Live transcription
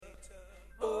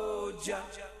Jah,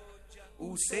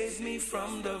 who saves me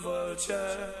from the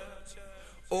vulture.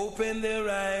 Open their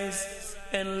eyes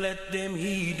and let them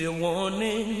heed the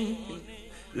warning.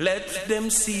 Let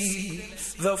them see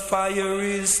the fire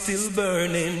is still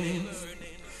burning.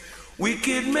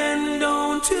 Wicked men,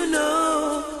 don't you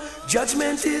know,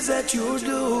 judgment is at your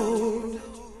door.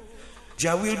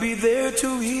 Jah will be there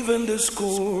to even the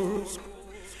score.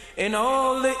 And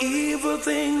all the evil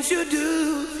things you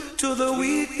do to the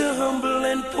weak, the humble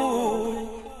and poor.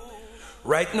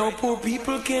 Right now poor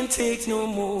people can't take no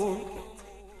more.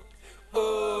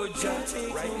 Oh, Jah,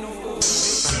 take right no more.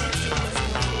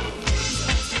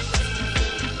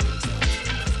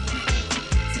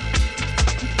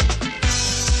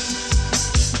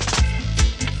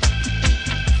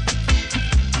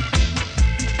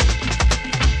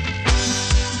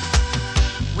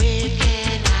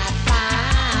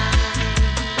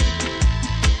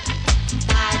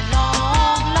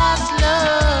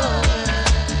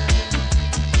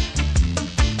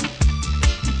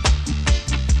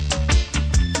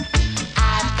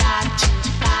 I've got to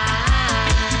find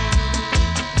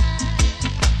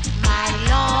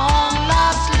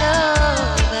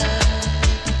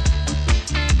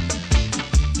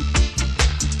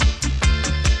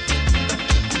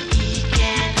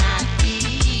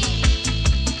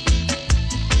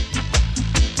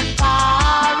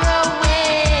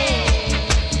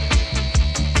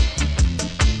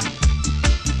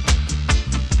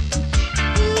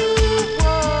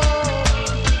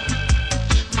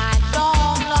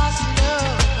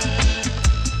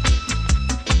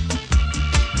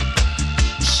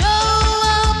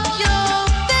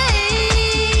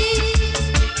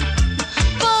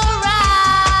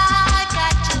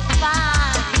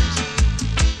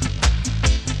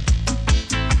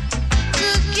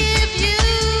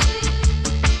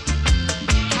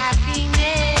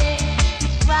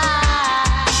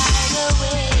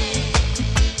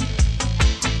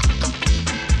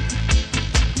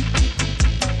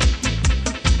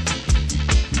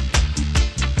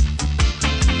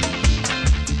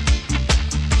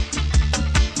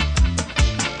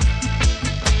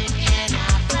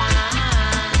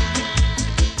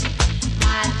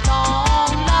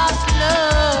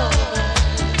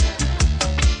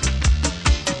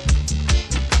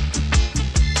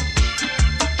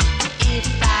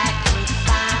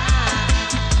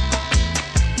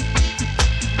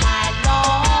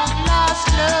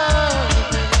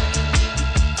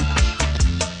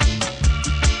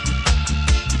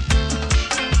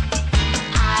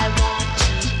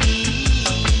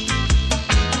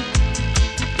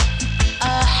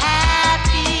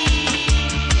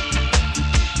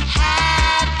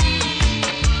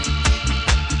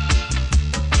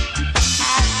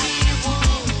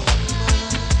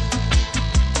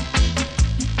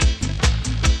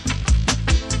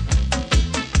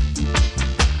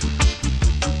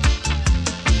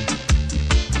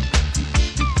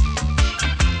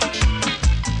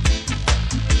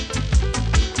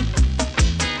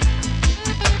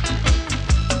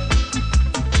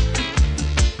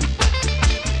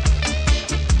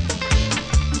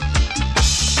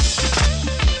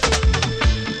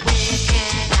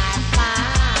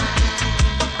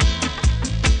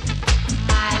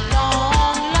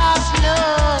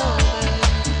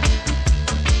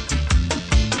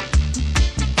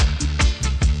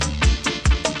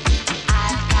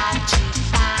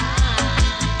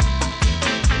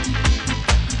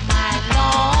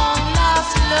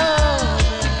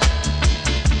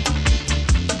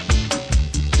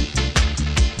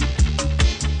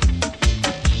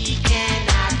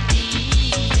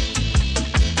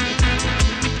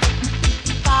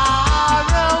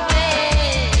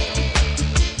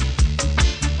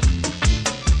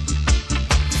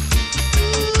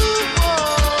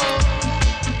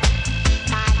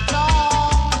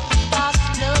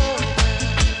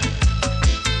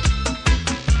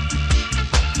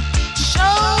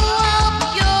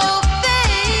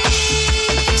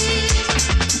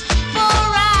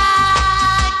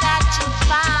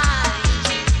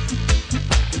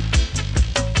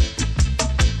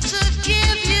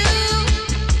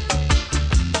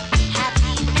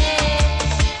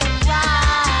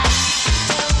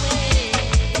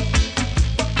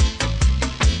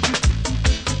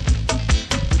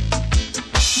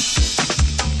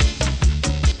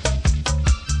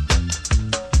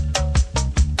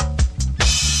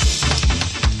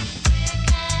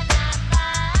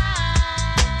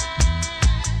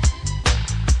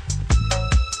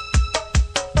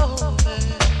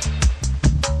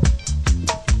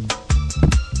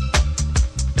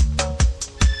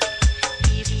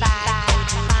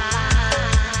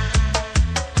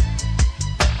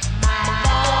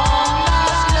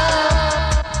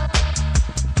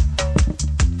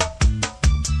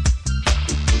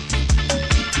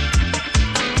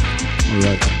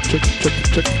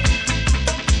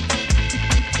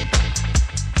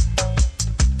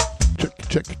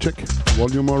check.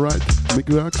 Volume all right? Mic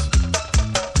works?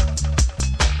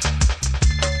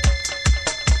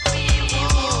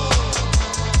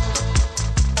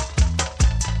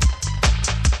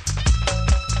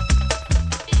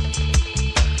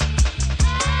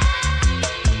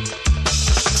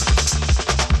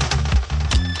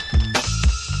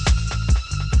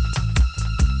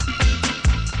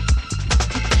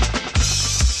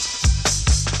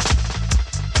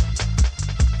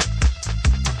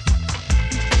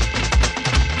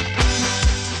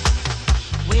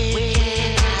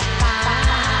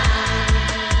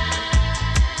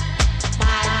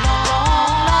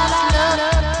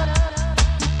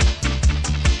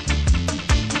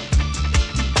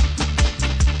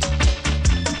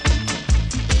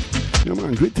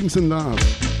 Greetings and love.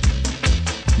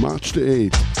 March the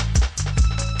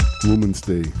 8th, Women's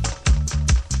Day,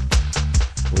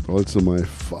 but also my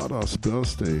father's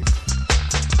birthday.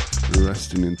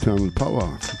 Rest in eternal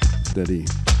power, Daddy.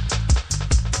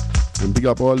 And big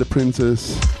up all the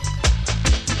princes,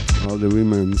 all the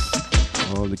women,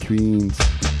 all the queens,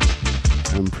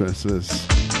 empresses,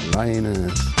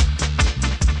 lioness.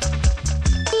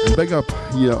 And big up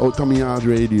here, Outta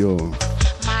Radio.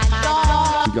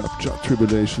 Big up Jet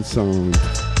Tribulation Sound.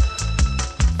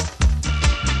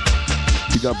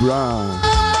 Big up Ra.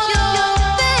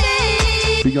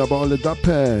 Big up all the dub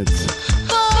pads.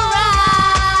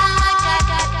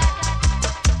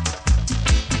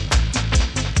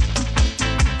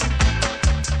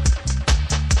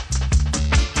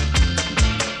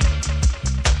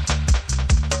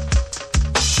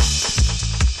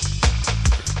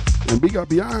 And big up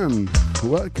Jan.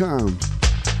 Welcome.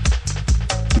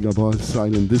 Big up all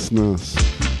silent listeners.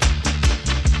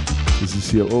 This is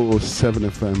here 007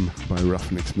 FM by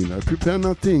Ruffneck Smille. I prepare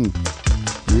nothing.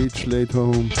 Reach late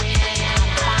home.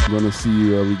 Gonna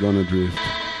see where we gonna drift.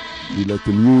 We let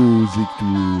the music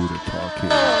do the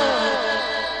talking.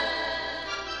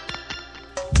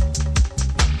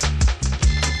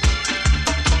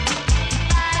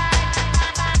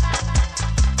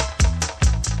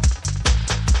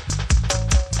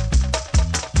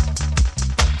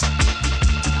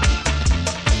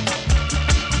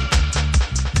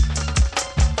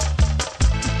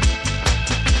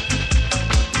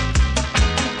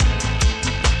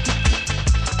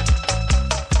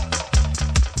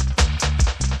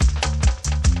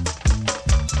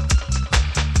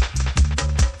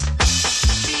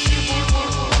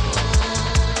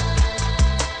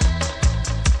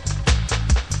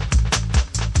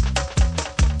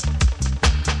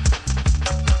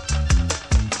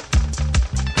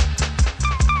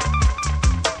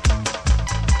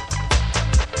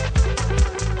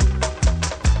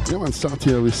 Start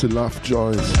here with the Love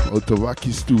Joys,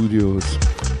 Outta Studios,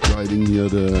 riding here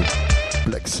the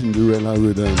Black Cinderella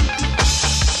rhythm.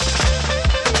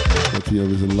 But here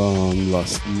with a long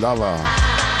lost lover.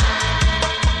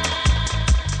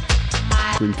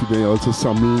 Bring today also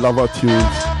some lover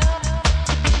tunes,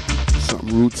 some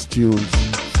roots tunes,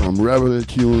 some rebel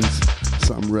tunes,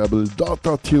 some rebel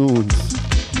daughter tunes.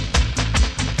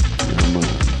 Yeah, man.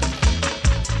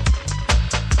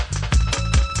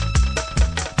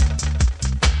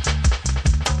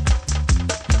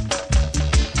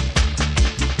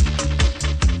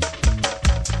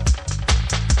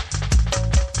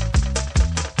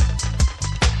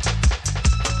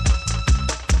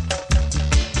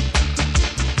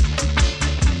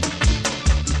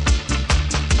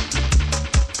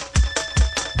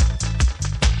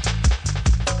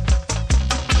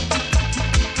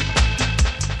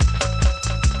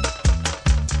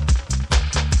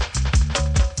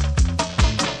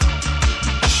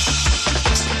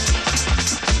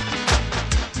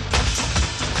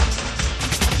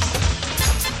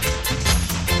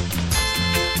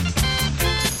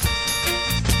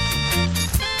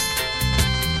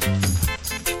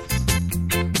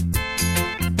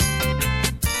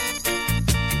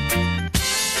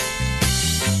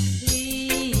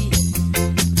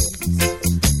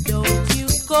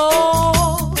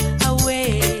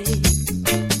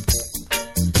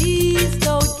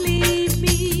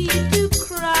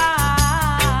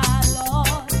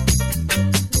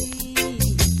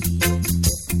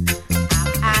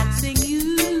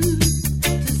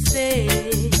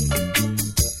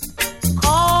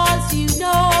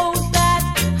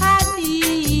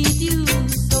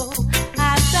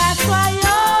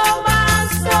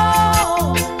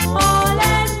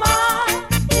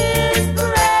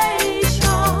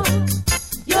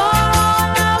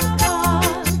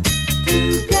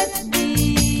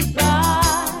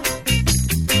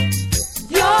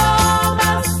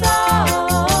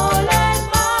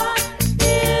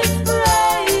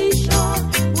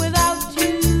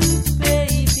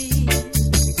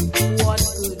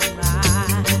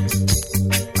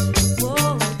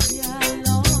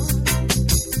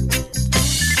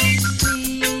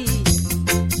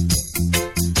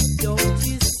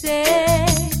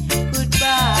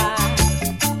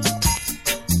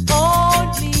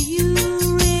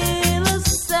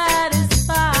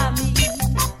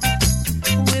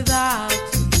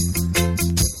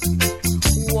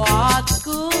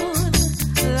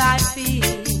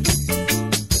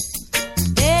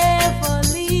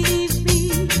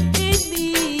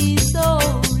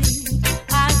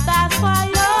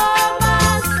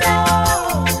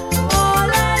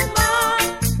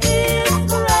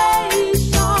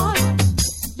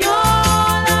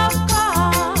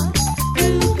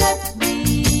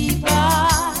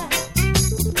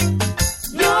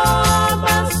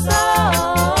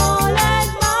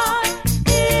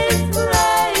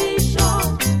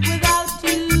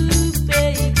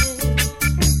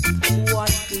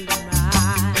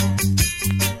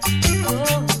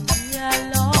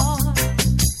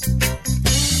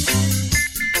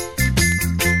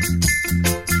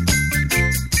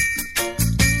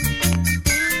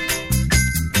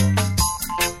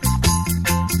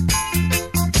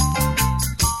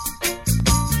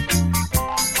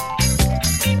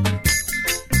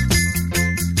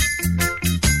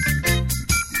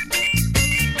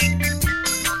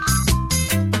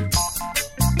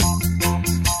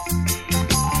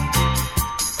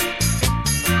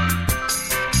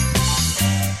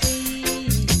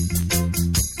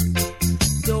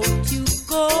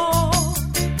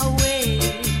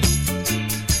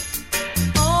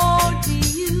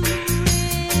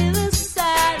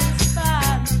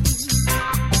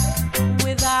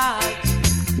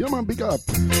 up?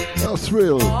 Oh,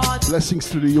 thrill. Blessings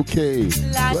to the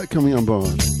UK. Welcome on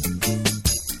board.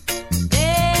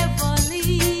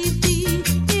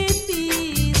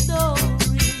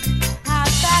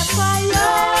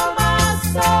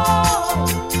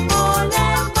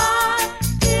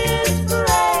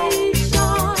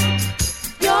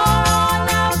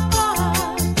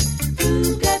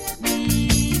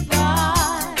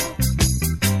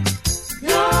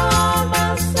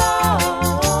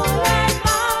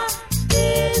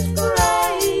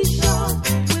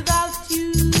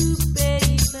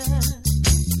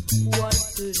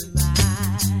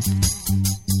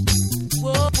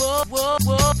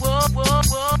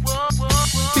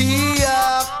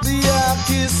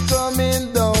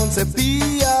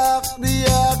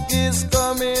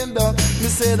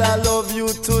 I love you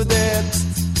to death.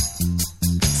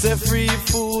 Say free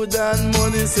food and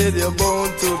money, said you're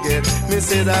bound to get. Me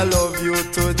said I love you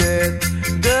to death.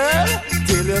 Girl,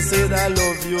 till you said I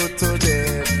love you to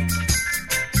death.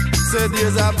 Say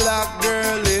there's a black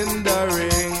girl in the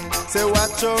ring. Say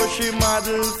watch how she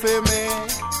model for me.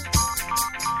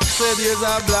 Say there's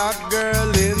a black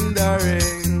girl in the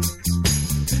ring.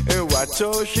 Hey, watch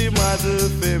how she model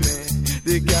for me.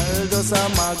 The girl does a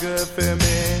muggle for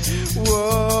me.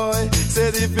 Whoa,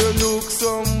 said if you look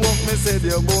some work, me said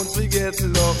you're bound to get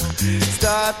luck.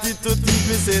 Started to think,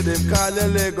 me said them call you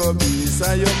Lego beast,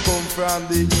 and you come from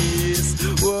the east.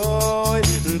 Whoa,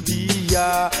 the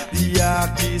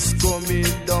ark is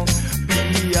coming down.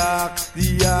 The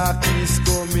ark is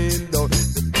coming down.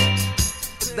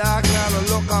 Dark man,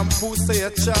 look and pussy, you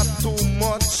chat too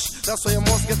much. That's why you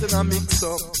must get in a mix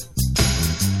up.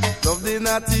 Love the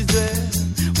natty dread,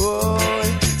 boy.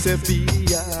 Say the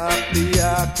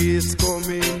ark is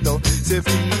coming down. Say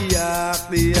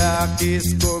the ark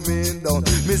is coming down.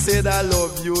 Me said I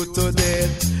love you to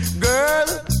death. Girl,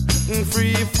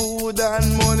 free food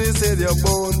and money, said you're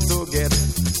bound to get.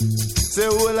 Say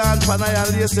hold on, pan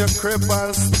and lace your crepe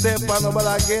and step and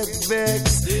nobody get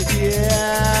vexed.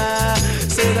 Yeah,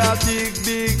 say that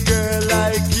big girl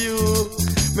like you,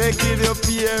 making your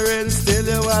parents tell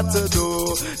you what to do.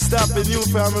 Stopping you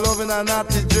from loving and not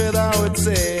the dread, I would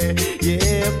say.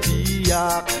 Yeah,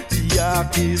 the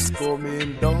ark is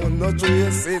coming down. Not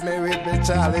you see me with the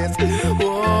chalice.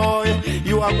 Boy,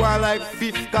 you are going like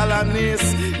fifth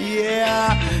colonist.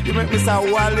 Yeah, you make me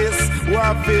say Wallace.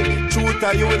 Waffy,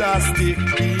 shooter, you with a stick.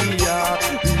 The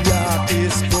ark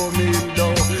is coming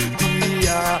down.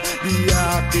 The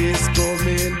ark is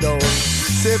coming down.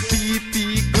 Say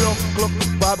pee, clock,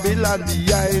 Babylon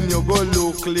behind you go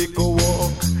look like a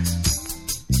walk.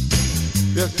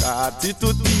 You started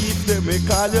to thief, they may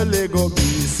call you Lego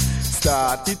beast.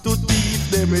 Started to thief,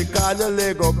 they may call you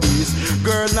Lego beast.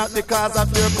 Girl, not because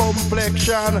of your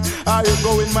complexion, are you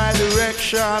go in my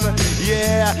direction?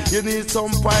 Yeah, you need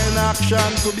some fine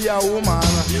action to be a woman.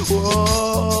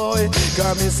 Boy,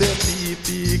 come and say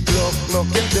pee, clock,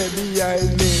 you're there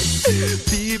behind me.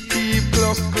 Pee,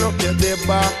 clock, you're there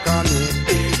back on me.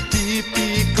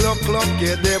 Clock,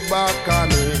 you're there back on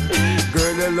me.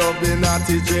 Girl, you love the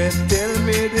naughty dread, tell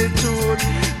me the truth.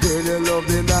 Girl, you love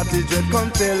the naughty dread,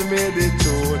 come tell me the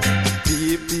truth.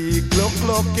 Pee,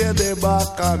 clock, you're there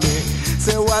back on me.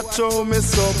 Say watch how me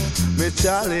sup, me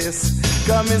chalice.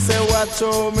 Come and say watch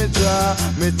how me draw,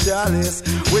 me chalice.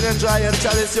 When you dry your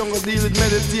chalice, you gonna deal with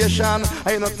meditation.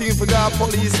 I ain't nothing for the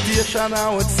police station,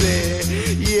 I would say.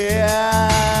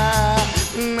 Yeah,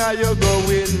 now you go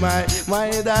in my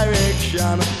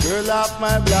direction. Girl of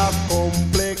my black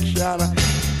complexion.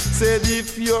 Said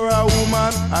if you're a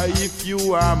woman or if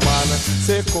you are man,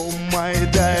 say come my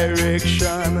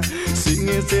direction. Sing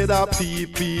it, say that pee,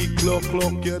 clock,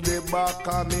 you're the back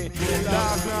of me.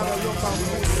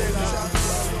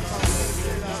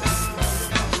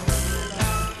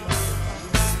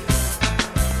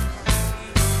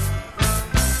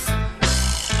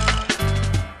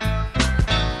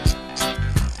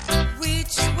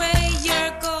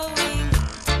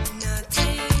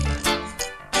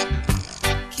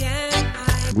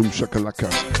 Boom Shakalaka.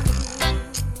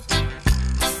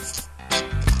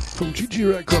 From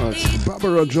GG Records,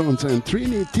 Barbara Jones and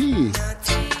Trinity.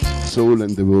 Soul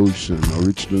and Devotion,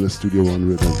 original Studio One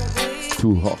rhythm.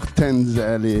 Two Hortense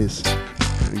Ellis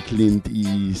and Clint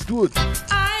Eastwood. Come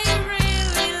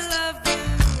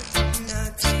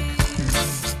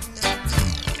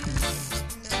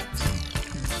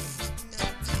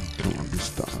on, we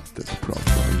started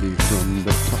properly from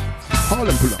the top.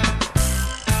 Harlem pull up.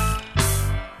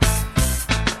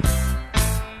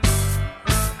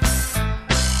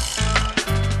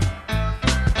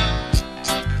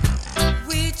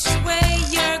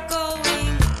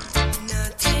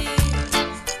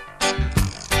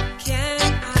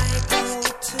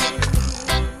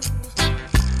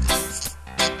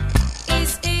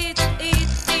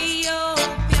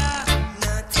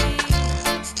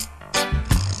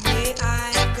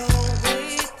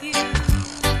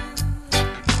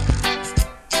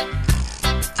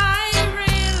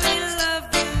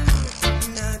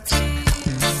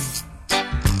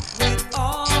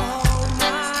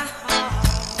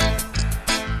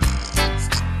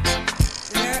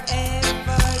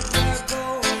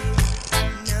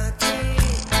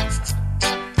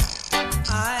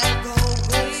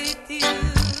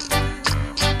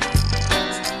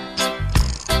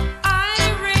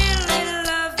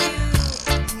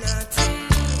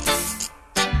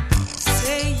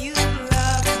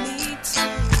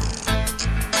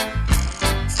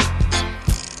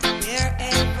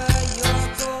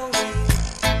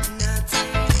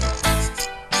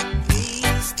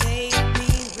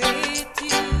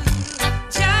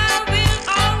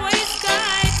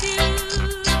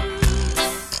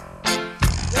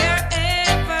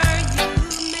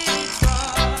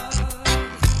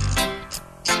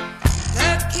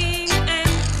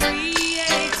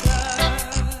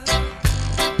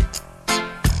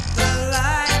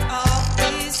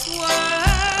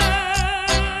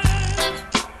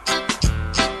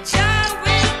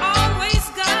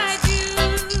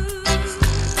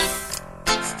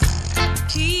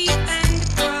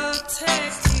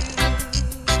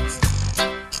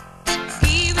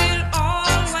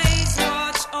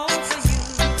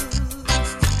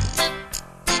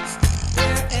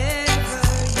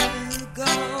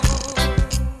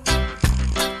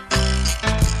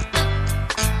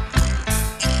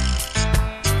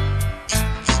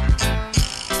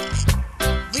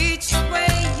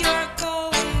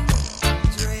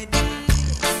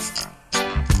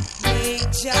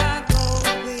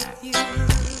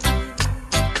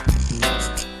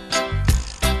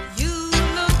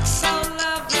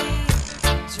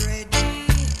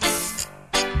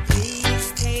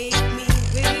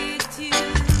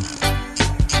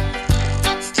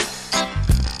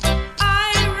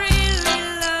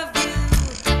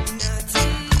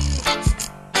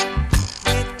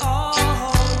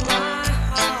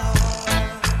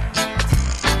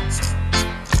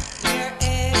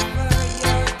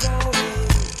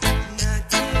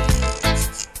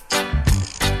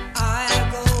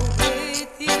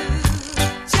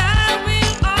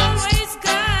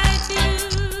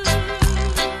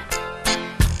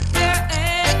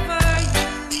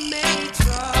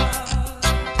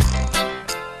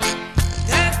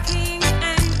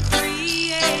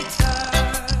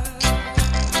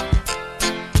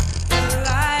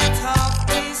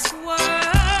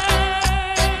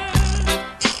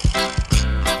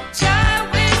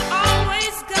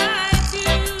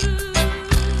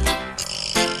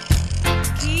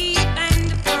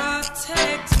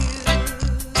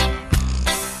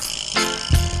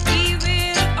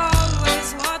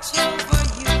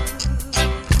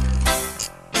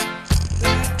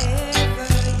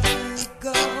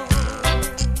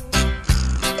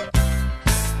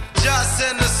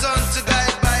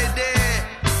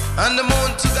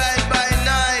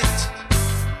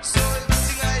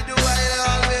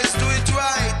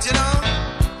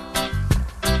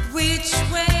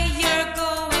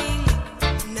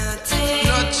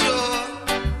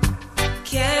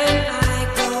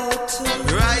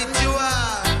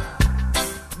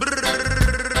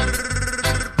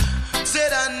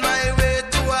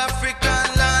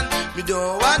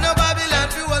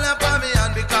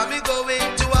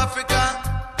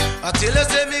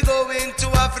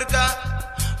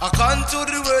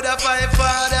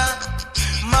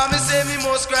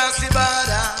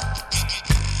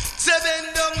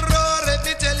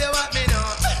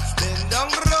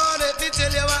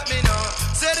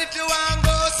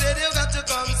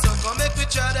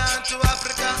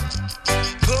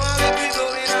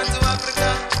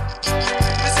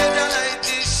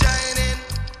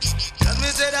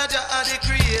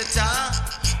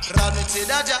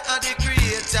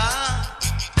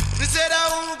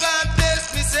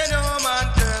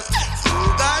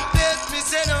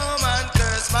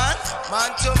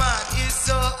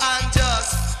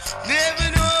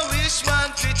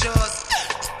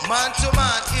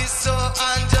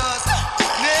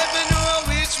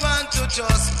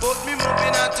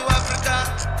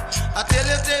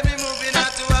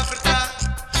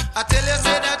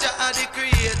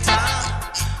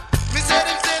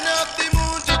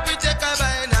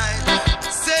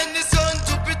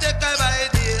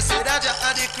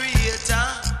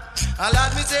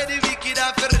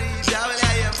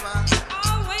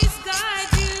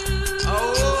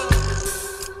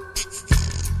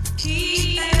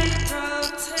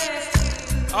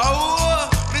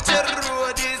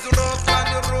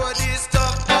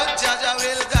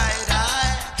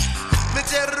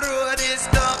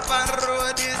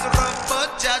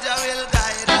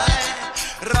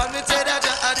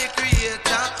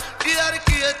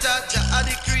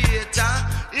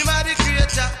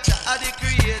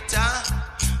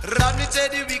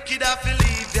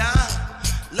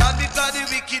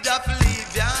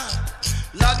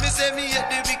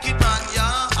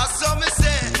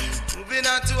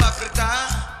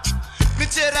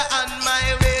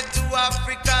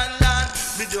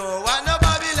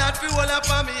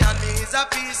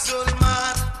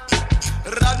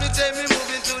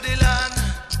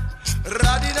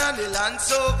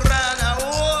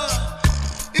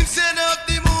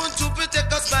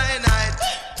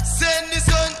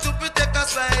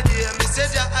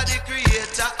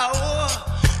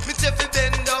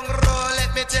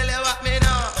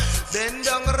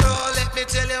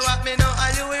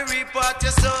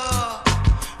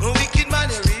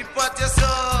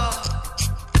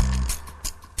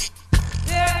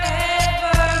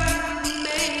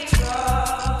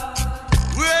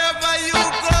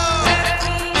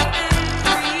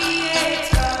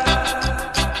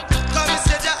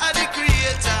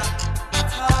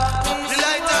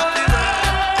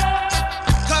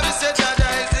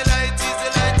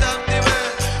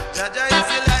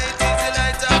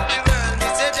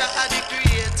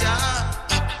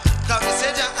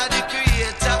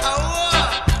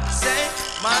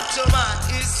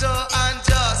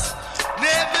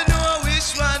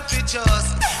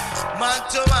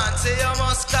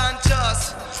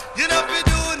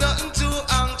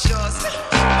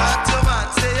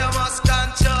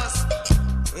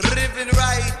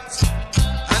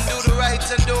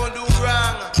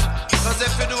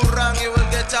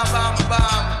 a bam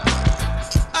bam.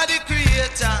 A the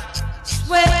creator.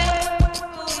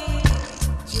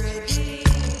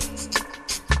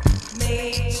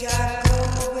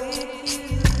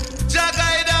 Jah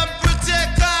guide and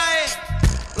protect I.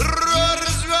 Road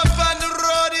is rough and the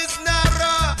road is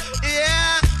narrow.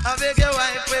 Yeah, I beg your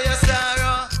wife for your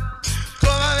sorrow.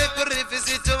 Come and make me reef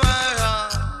see tomorrow.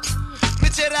 Me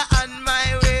cheddar on my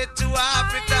way to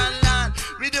African land.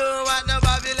 Me don't want no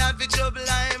Babylon for trouble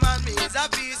I man. Me is a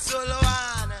peaceful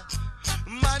one.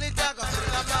 Man it a go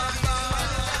bam bam.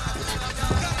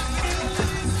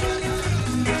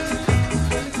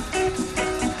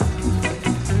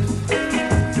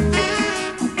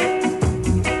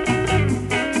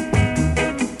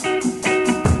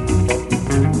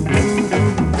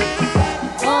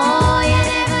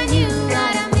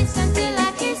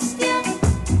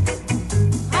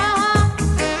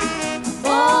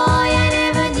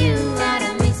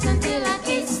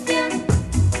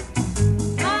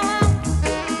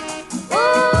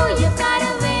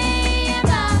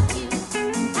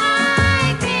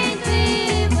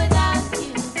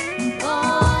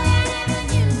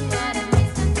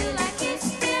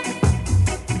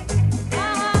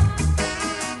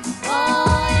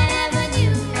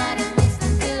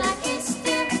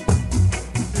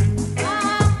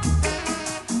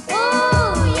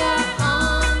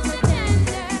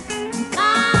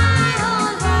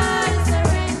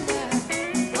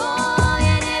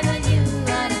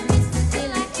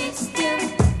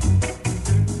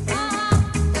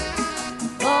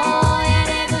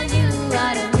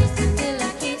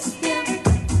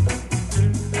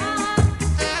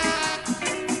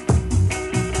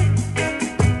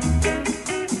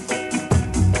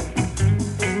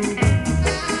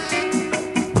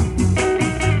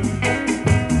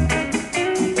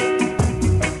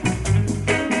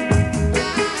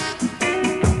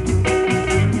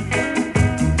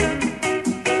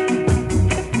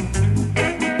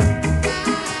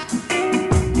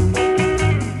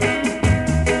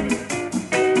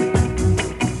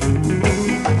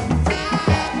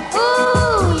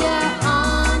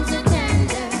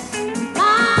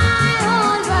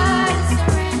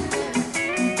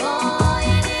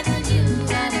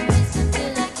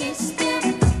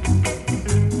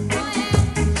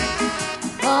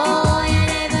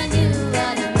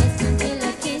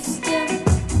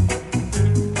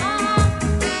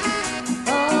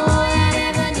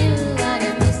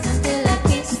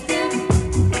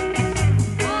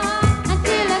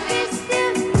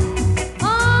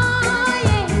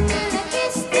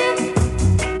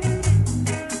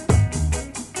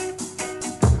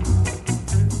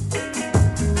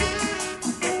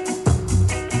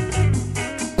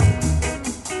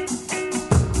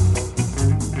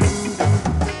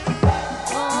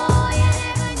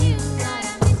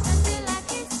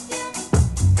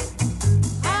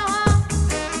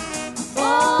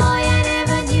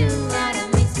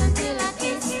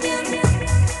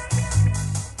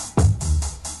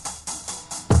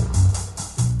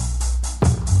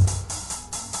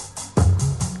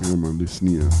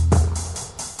 Near.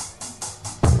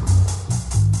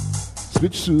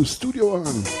 Switch to Studio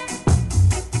One.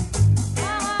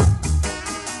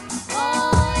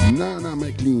 Nana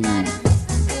McLean.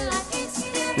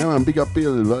 Yeah man, big up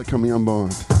Bill, welcome on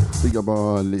board. Big up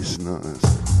our listeners.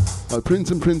 Our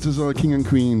prince and princess, our king and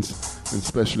queens, and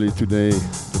especially today,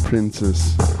 the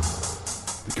princess,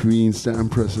 the queens, the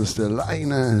empresses, the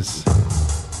lioness.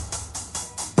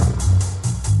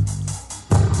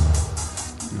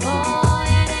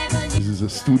 A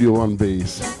Studio One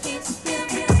bass.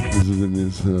 This is in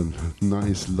this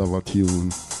nice lover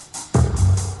tune.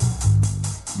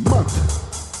 Mutt.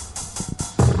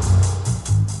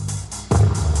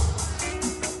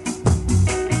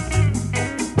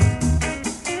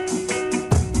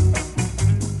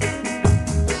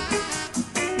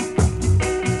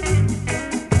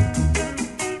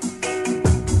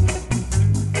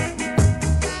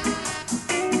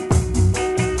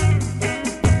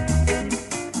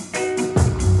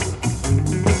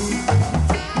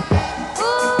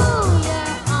 Ooh, your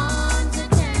arms are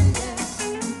tender,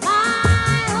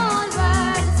 my whole world.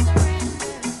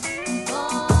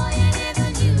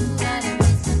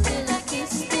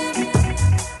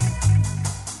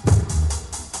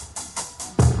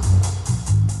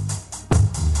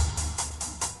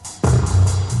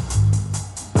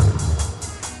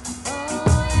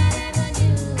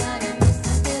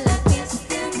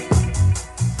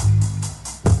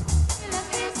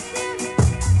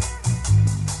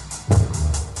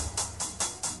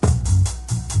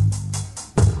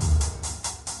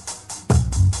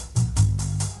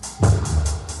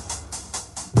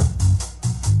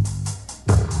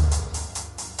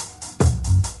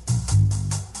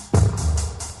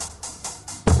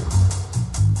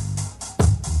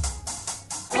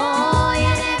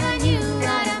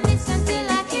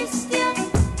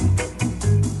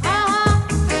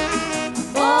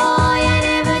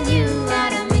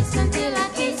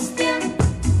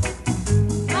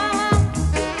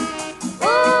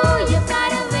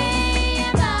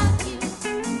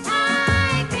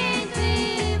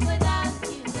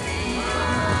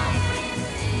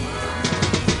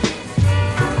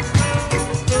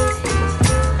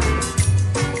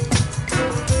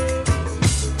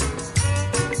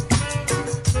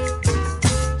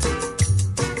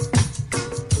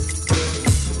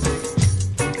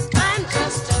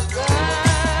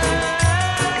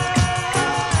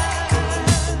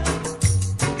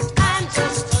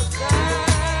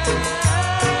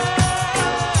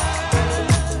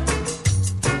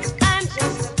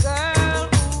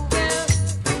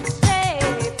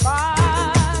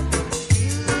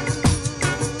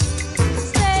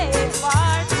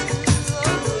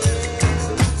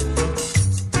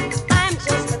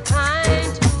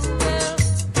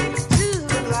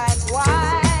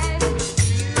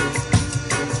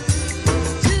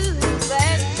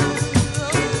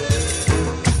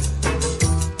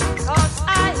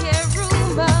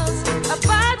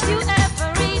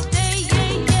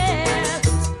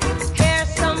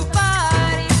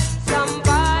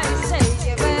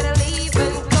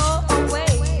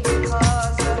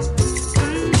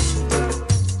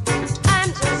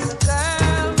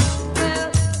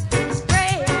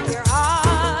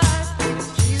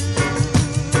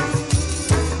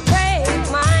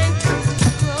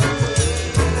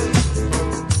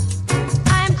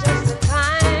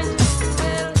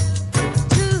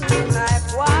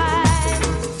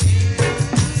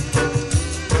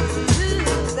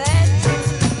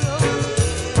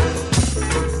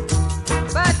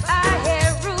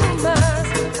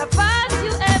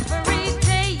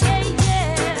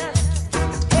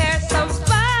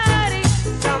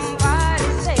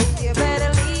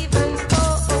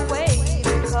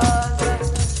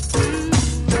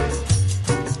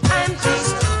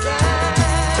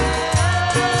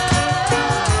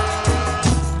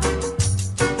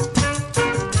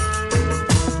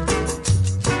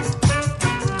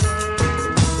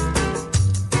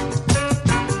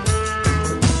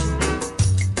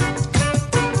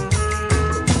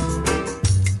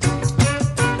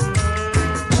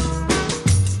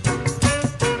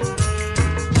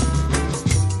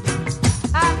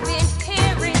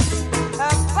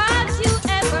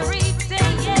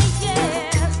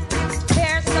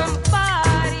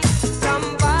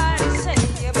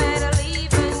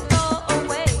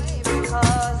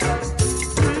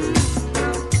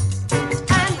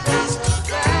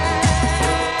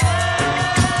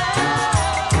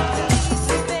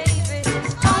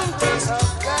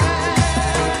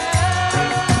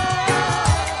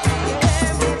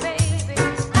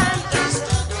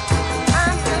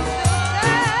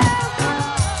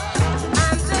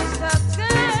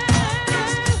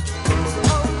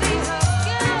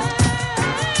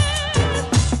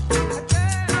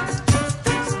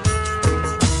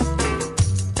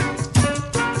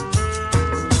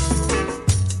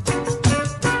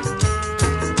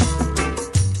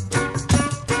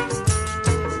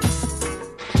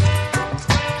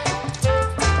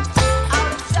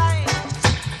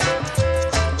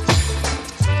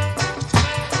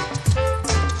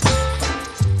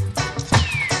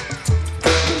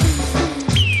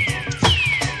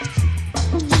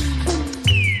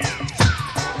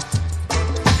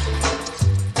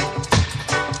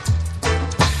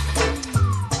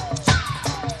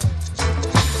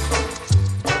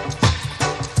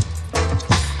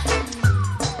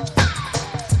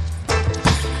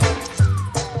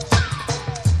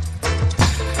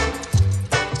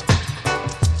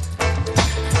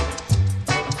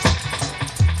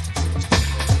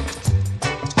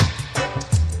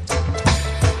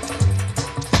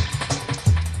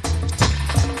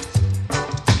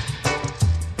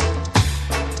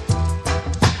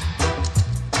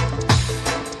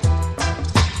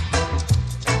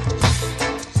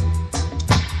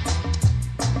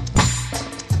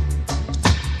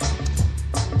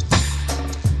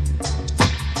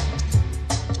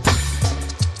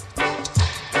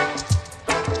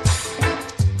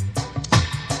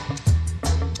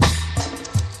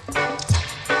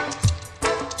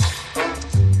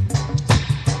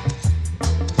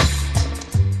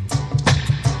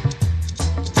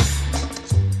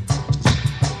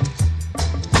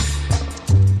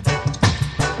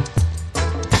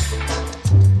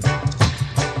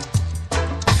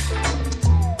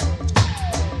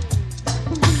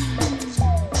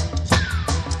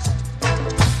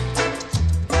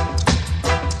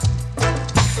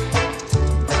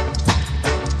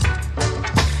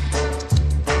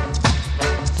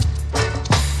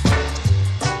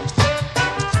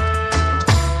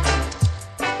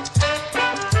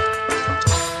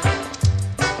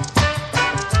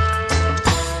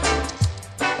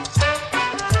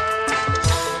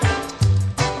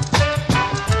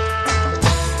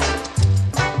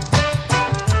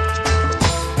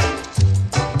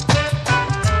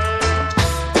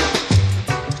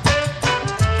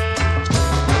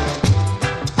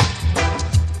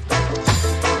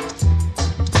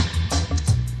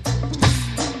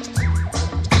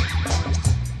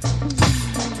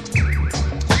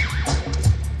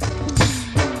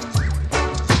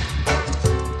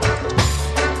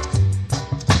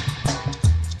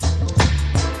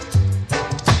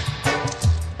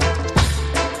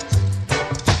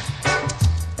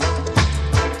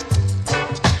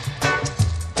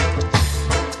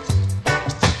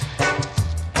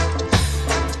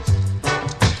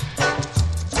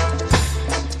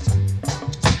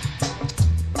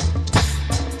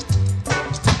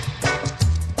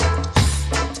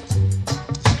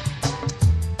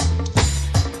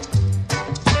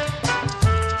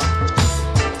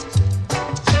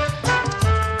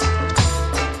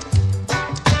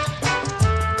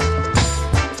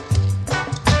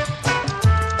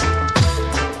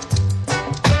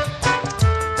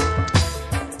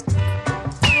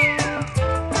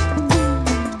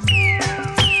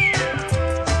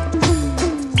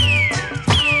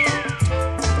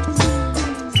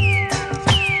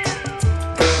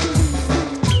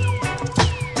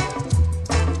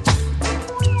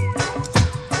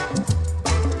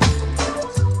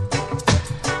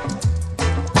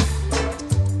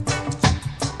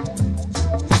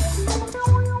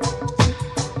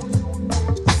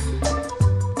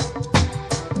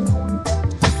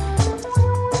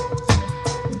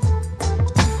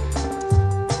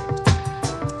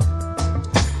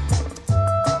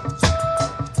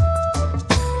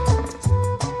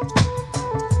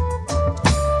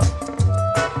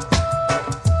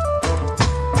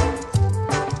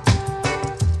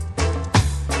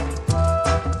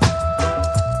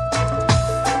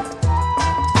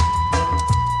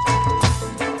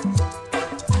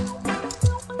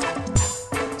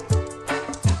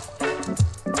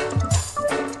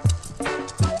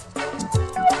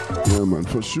 Yeah, man,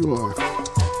 for sure.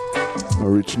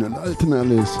 Original Alton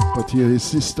Alice, but here his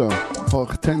sister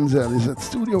Hortensia is at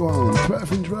Studio One,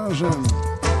 12-inch version.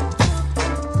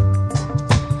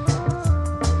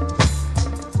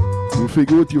 You feel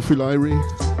good, you feel irie?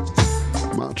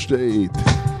 March the 8th,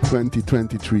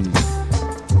 2023.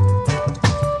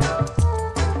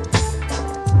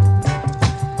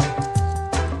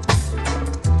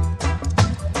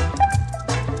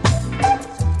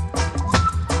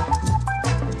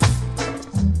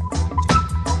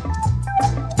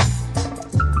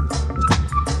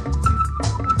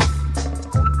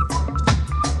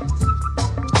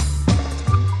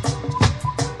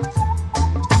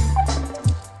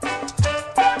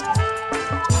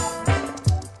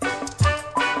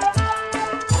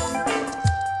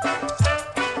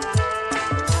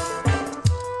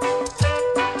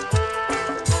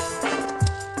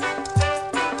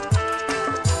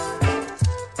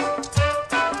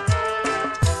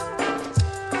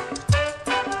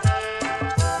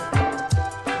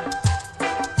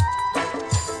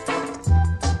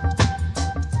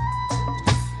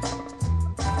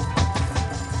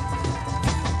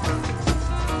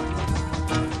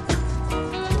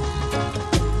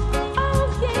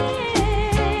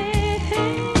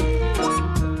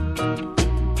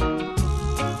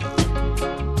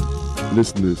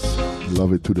 Listen this,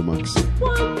 love it to the max.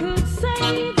 One could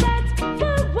say that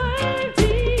the world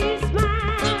is mine,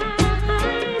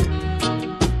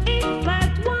 if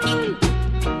that one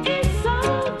is so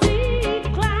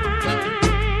declined.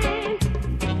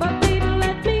 But baby,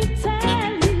 let me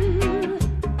tell you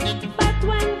that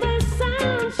when the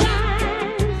sun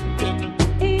shines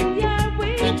in your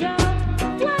window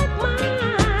like mine,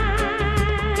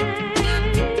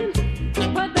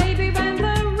 but baby, when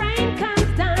the rain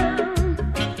comes down,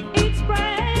 it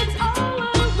spreads all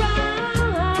around.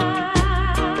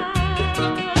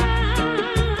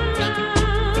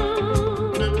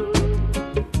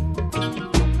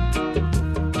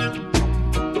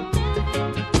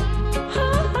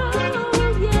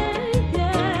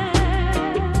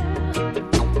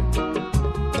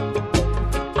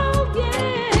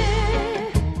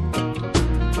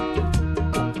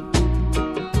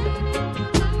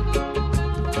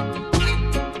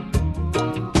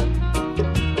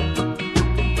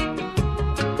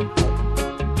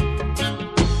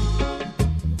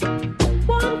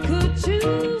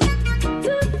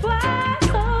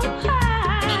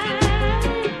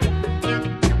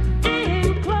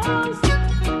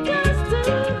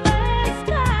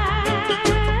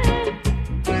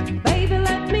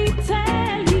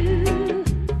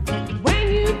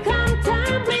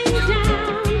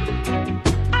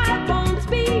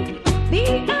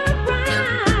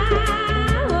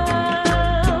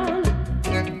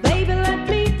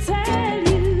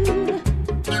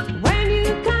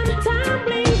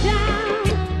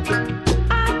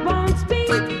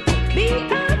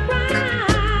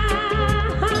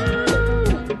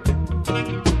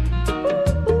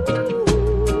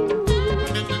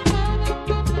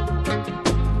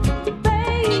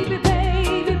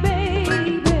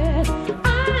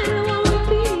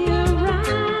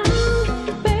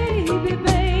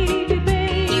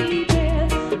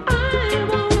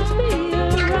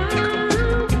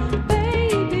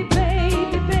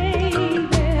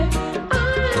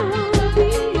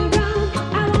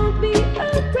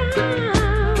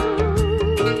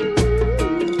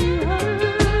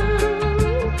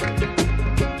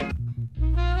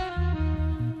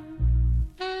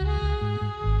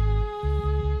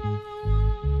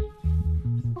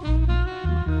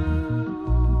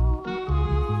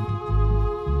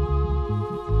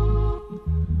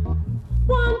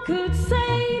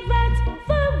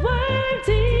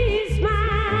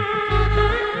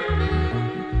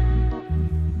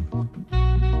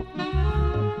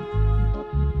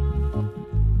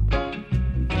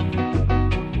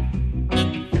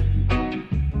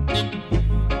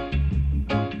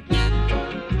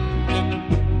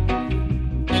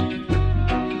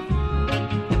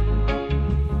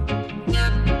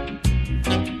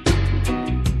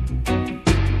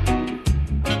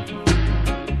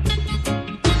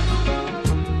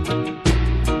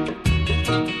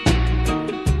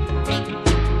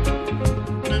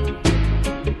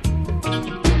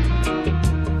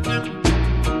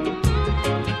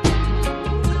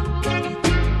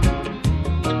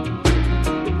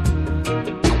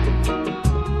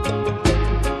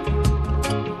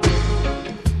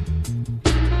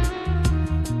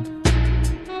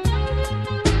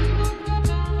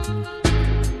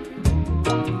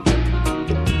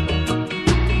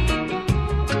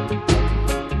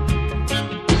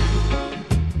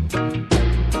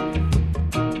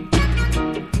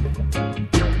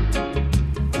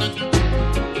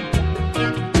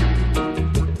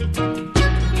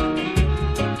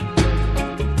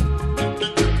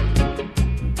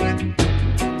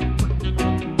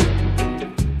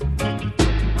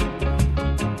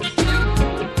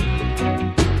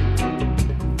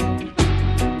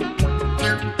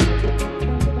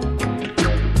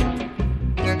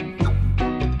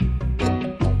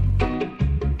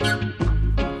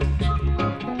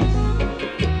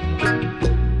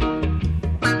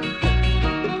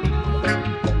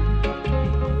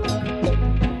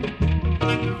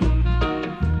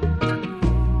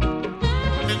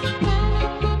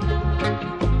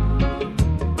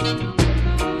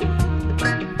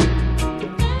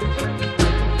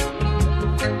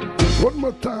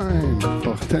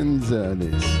 Stanza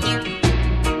this.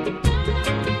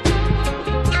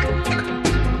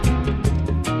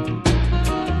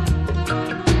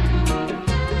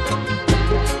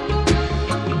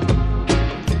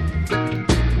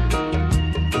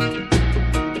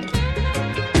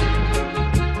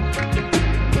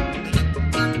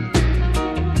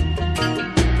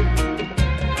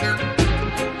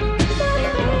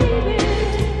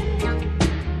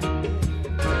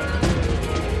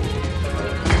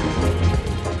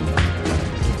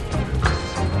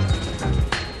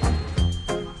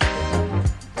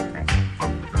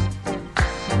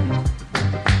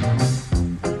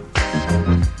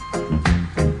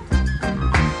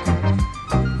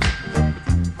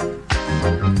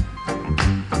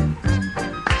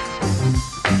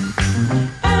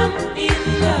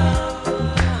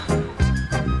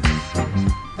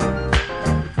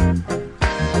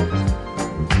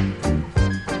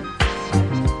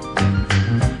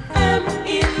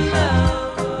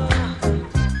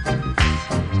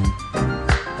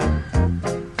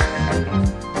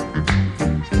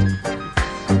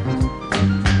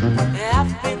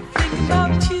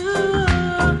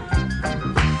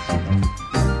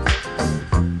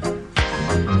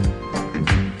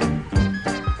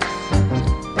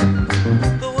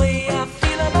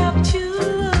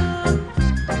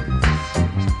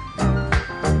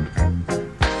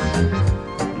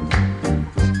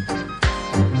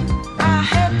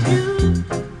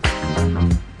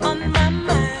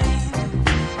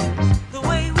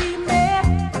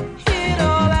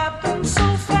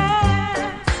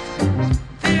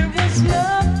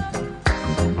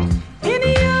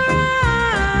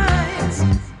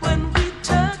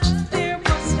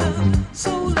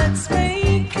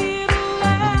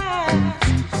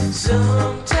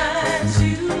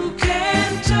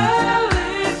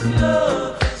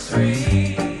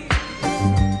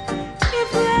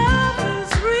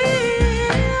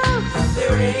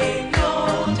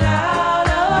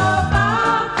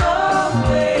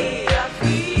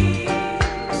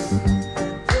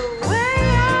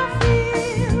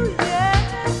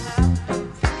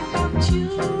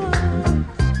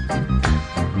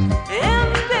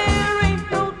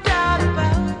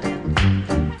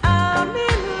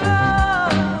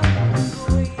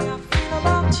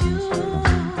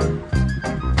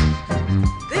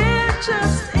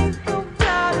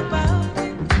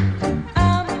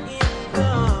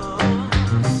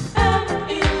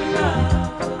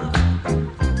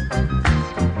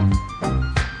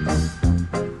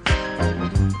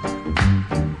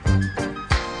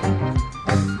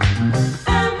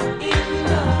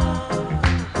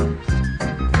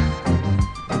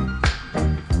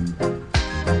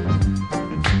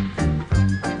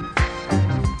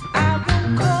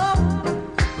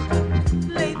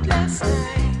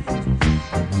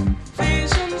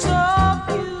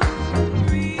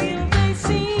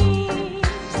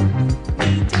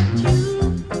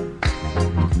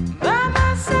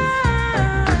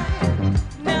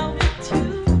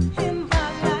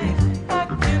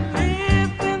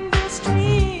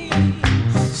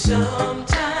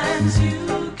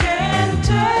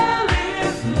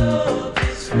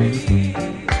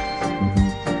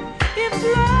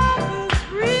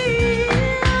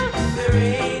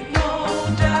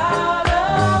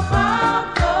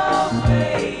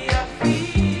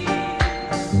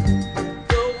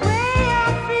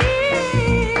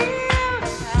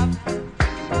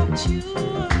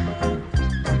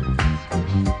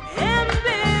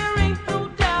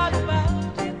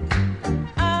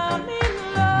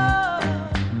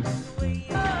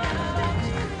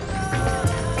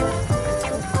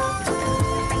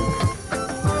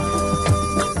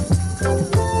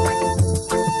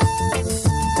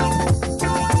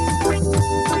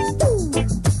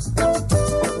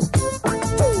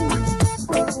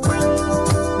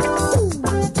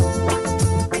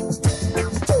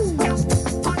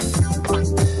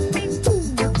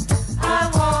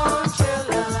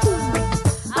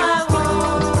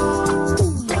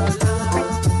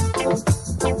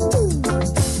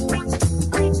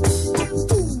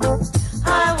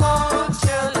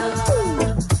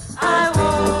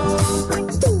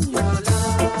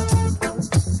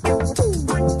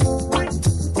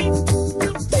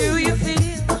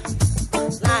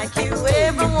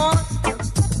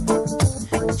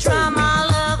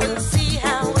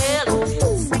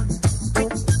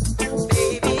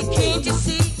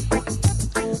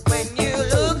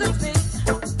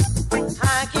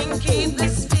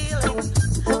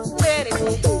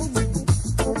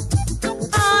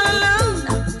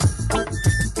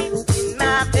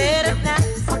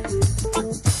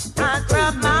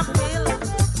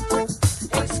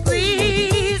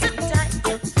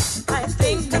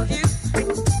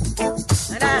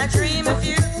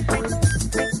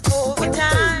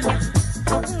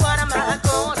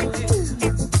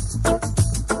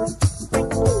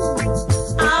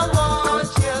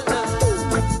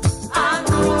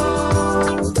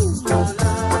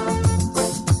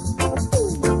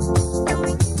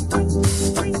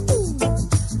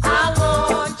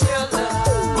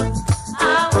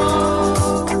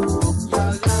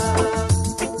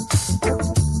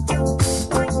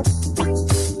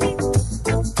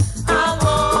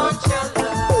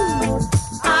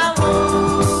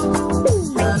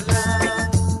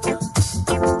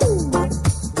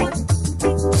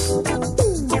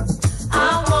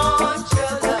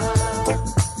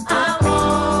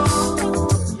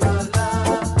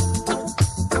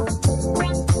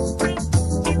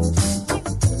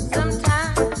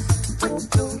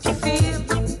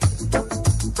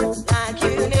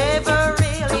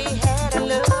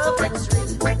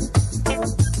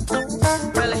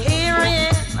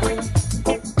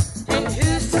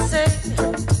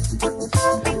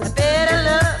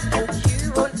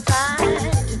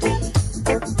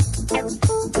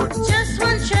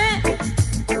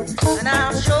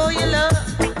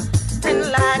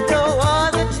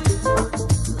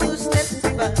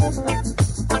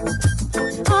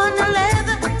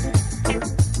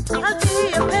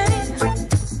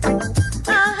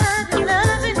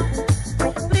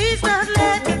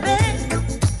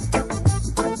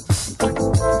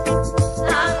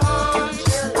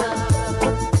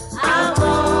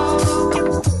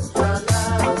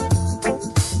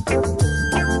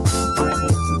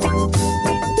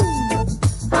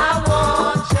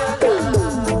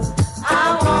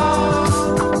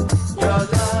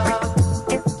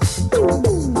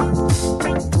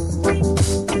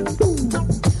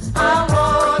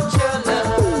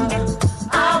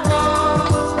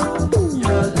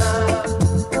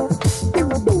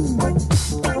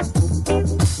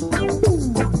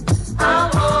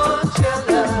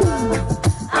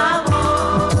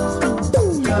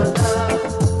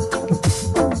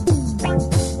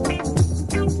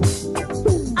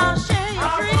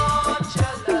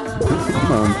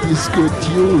 disco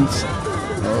tunes.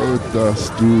 Outta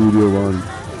Studio One.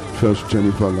 First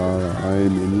Jennifer Lara,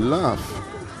 I'm in love.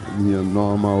 Near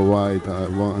Norma White, I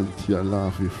want your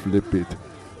love, we flip it.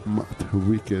 Mad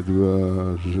wicked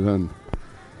version.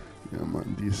 Yeah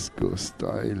man, disco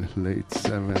style, late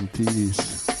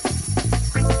 70s.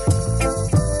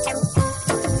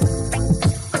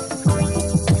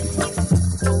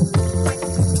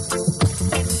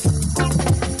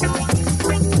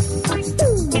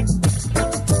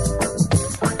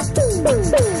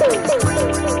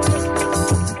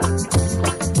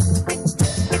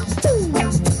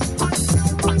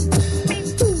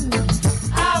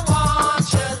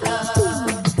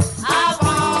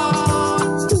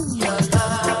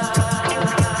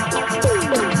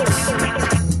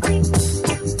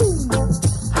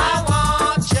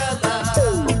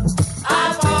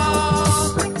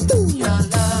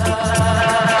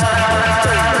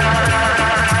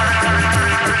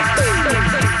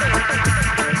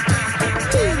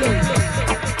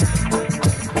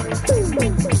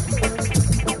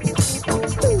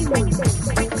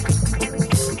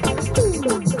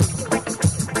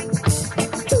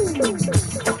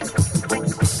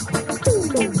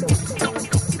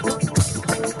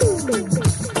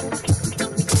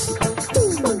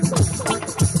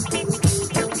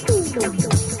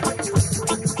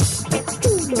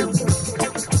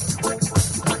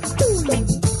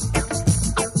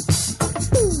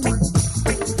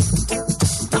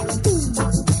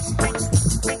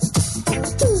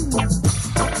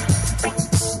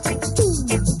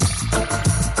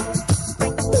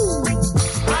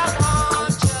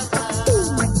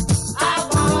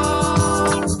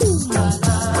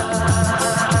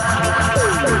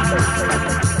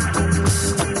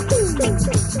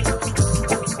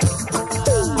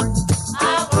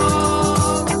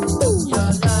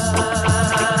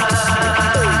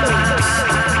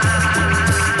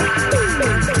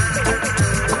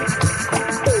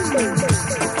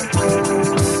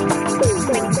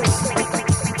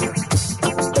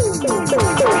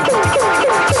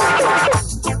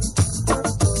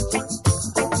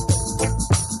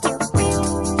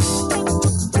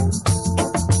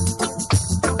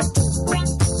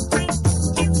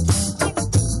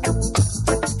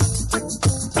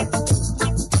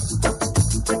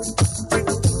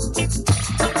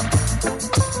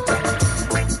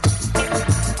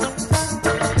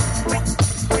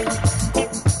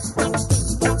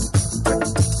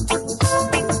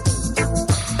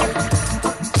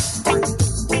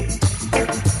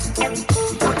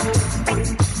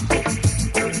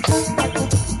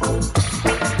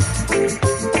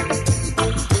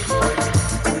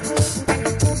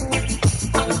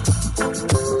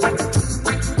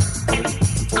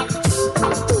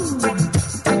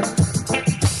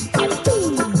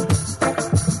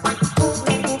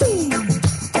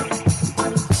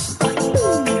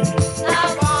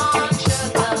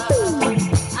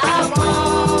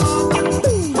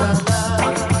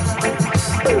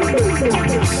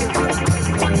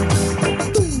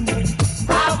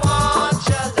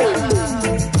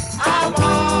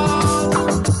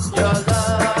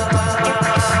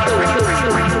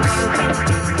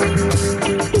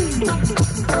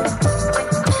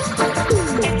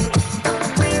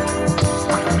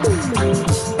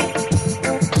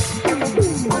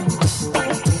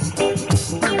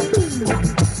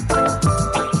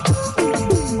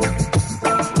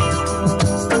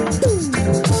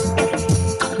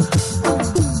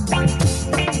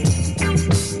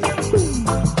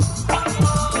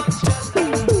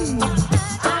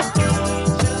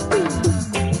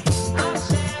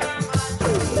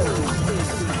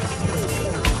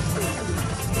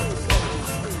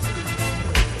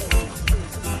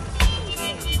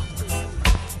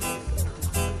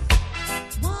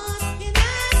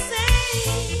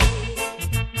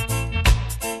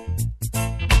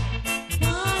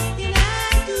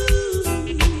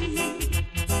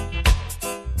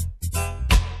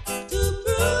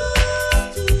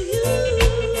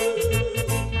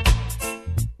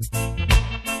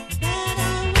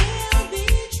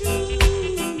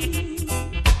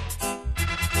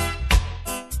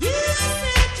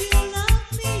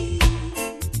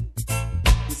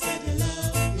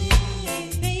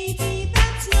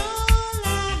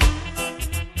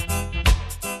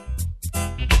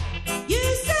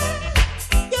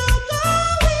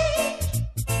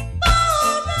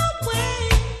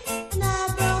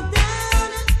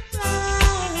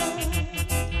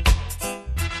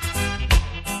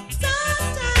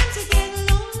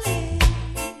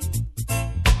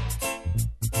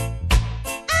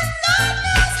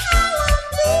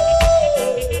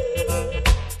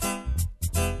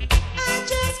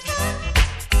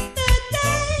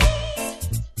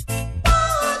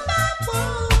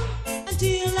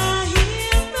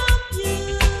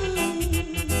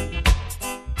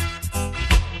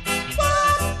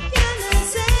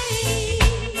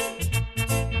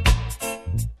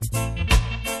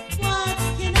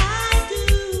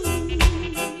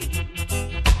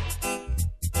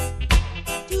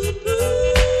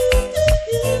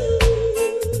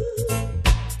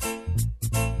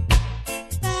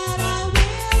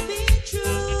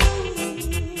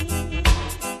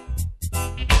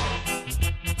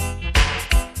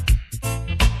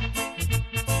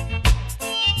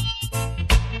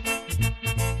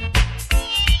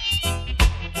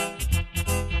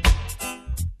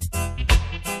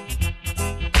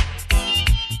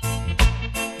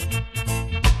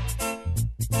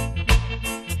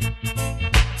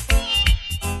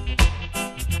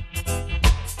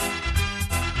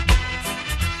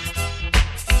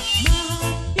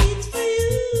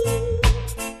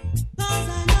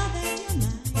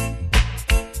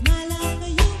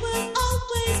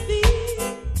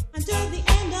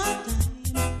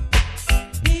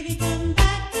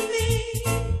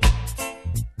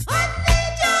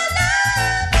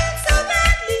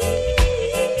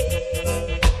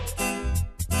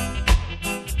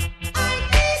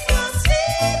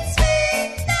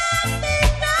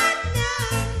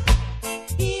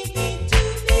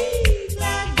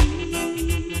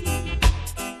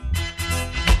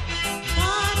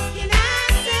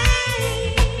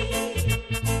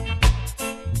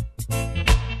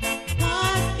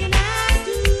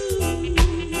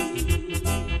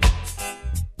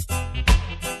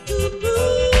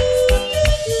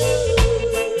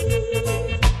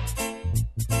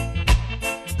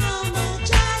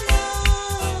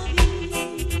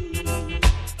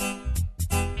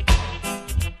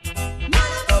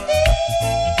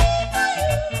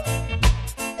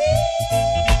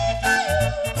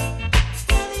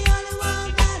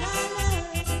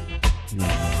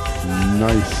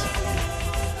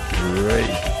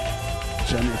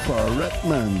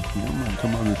 man. Yeah, man.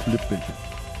 Come on, we flip it.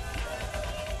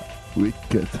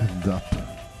 Wicked dub.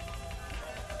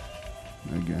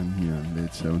 Again here,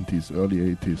 late 70s, early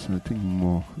 80s. I think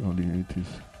more early 80s.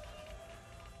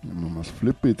 Yeah, man must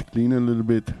flip it, clean a little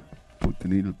bit. Put the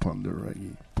needle upon the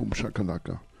reggae. Boom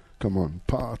shakalaka. Come on,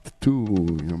 part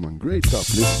 2. Yeah, man, great dub.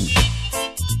 Listen.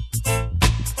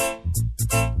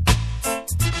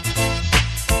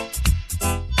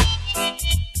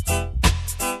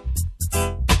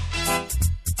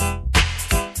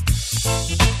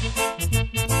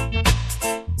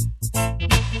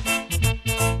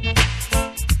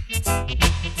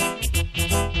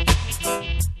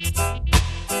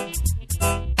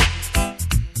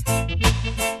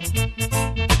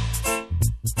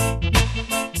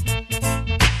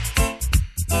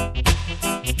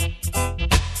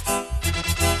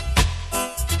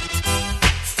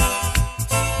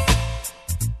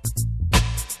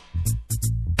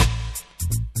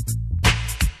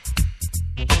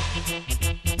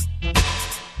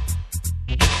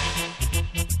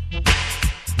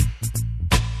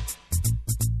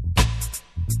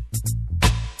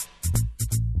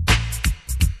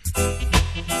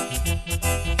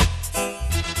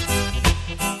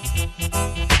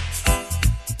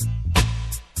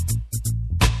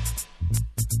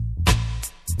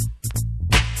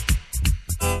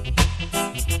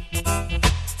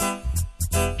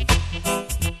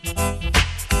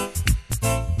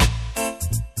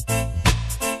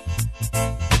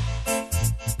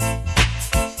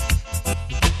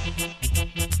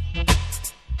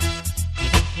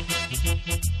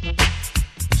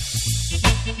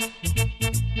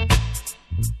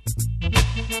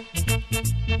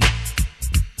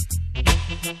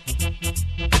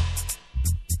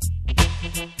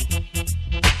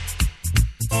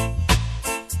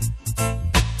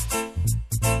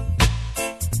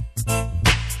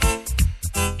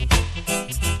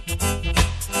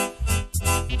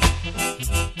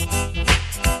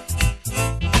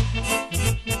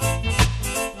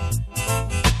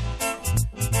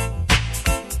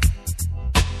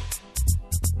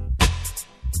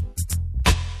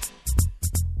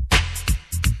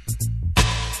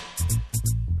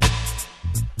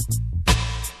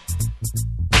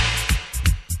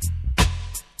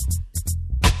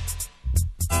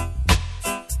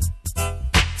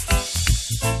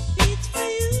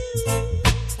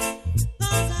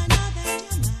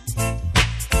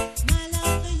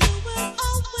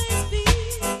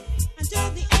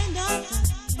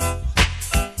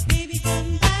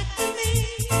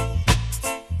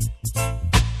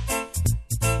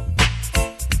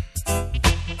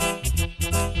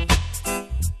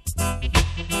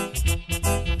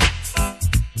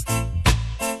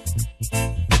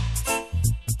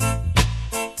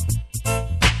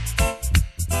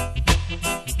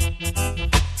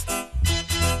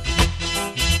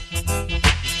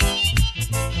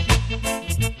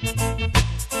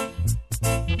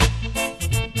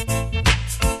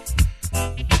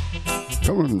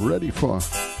 Ready for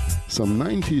some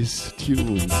 90s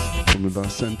tunes from the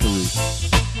last century.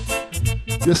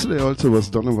 Yesterday also was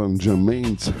Donovan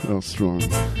Germain's Earth Strong.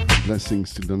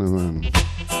 Blessings to Donovan,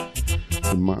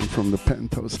 the man from the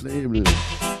Penthouse label.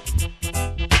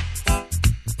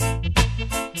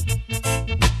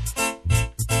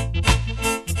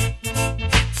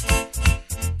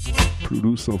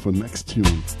 Producer for next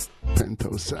tune,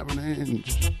 Penthouse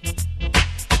 7-inch.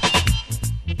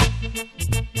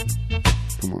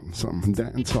 Come on, some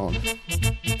dance hall.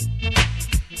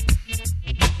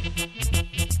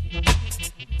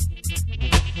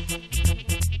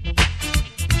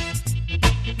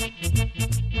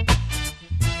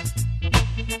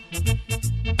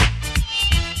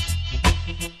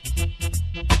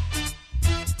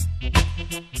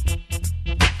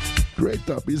 Great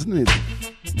up, isn't it?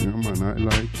 Yeah, man, I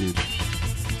like it.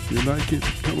 You like it?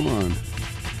 Come on.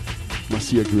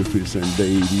 Marcia Griffiths and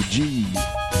Davy G.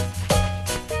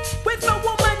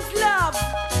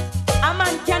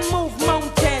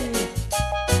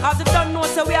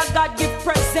 So we are God give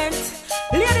present.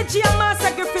 Lady G and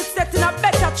Master Griffith setting a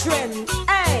better trend.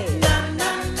 Hey. Na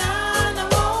na na na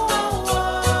oh,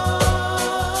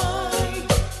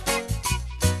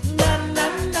 na na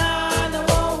na na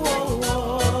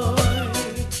oh.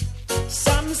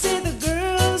 Some say the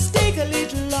girls take a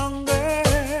little longer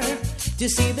to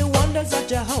see the wonders of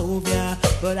Jehovah,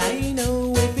 but I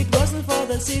know if it wasn't for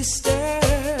the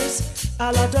sisters,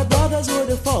 a lot of brothers would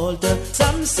have faltered.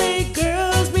 Some say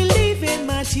girls believe in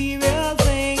material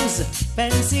things,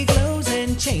 fancy clothes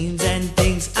and chains and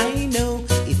things. I know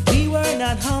if we were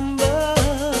not humble,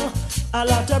 a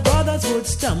lot of brothers would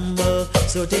stumble.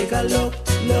 So take a look,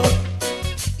 look.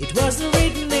 It wasn't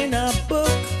written in a book,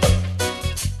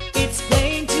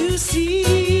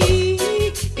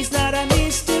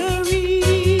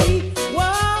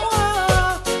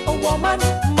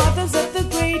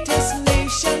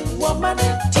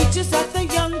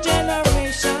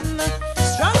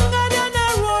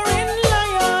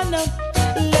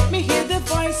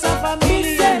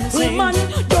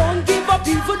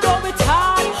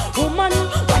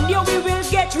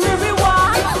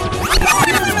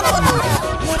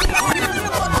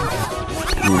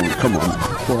 Come on,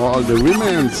 for all the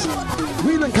women's.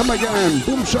 We'll come again.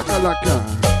 Boom shakalaka.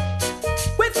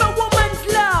 With a woman's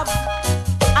love,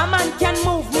 a man can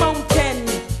move mountain.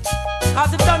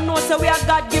 Cause if don't know, so we are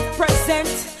God give present.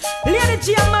 Lady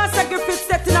G and Master Griffith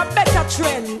setting a better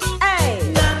trend. Hey.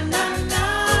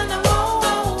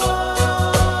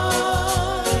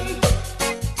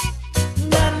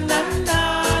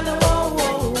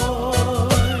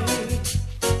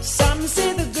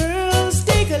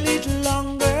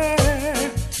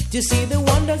 To see the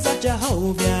wonders of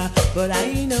Jehovah, but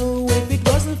I know if it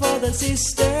wasn't for the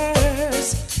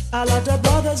sisters, a lot of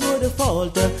brothers would have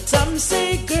faltered. Some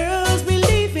say girls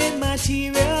believe in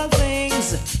material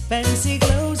things, fancy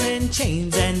clothes and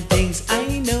chains and things.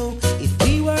 I know if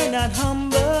we were not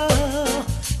humble,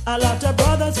 a lot of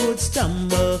brothers would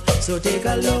stumble. So take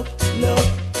a look,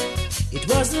 it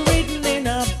wasn't written in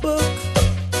a book.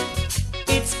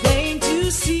 It's plain to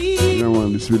see. No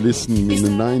one is listening in the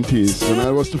 90s when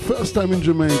I was the first time in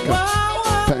Jamaica.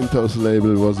 Penthouse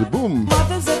label was a boom.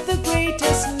 Mothers of the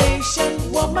greatest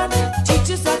nation, woman,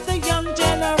 teachers of the young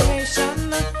generation,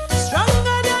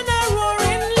 stronger than a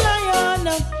roaring lion.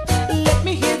 Let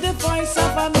me hear the voice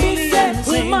of a million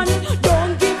sing. Woman,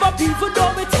 don't give up even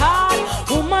though it's hard.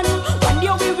 Woman, one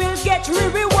day we will get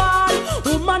reward.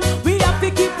 Woman, we have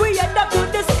to keep we head up to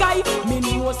the sky. Me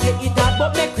know say it hard,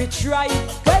 but make we try.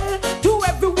 Well, to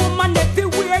every woman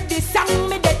everywhere, this song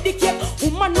me dedicate.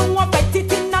 Woman who want fight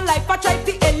it in a life, I try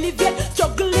to elevate.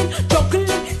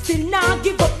 Juggling, still now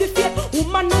give up the faith.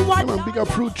 Woman who want Come on, big up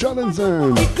Fruit Challenge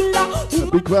and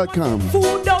a big welcome.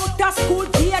 Food out of school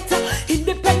theater.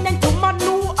 Independent woman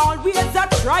who always a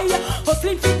try.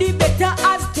 Hustling for the better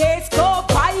as days go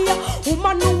by.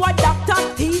 Woman who a doctor,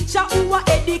 teacher, who a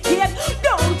educate.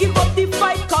 Don't give up the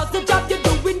fight cause the job you're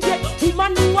doing great.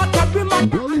 Woman who a carry man.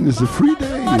 Berlin is a free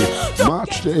day.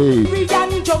 March the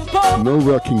 8th. No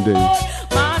working day.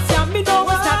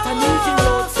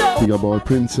 Big up all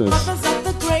princess, Mothers of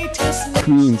the greatest nation,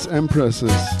 queens,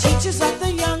 empresses, teachers of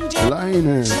the young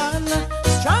lioness. generation,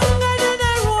 stronger than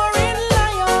a roaring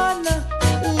lion.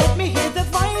 Let me hear the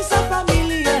voice of a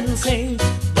million sing.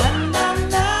 Na, na,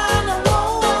 na, na,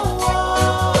 whoa,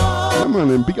 whoa, Come on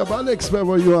and big up Alex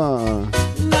wherever you are. whoa.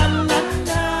 Na, na,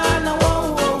 na, na,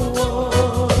 whoa,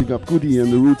 whoa, whoa. Big up Goody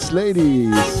and the Roots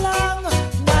ladies. Long,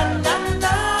 na, na,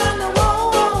 na, na,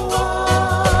 whoa, whoa,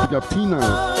 whoa. Big up Tina.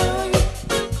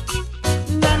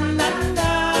 Na, na,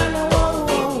 na, na,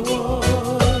 whoa, whoa,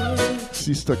 whoa.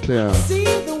 Sister Claire. See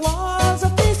the walls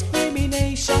of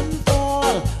discrimination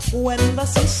fall when the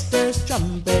sisters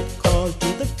trumpet call to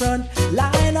the front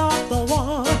line of the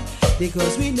war,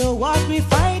 because we know what we're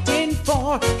fighting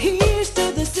for. Here's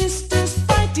to the sisters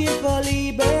fighting for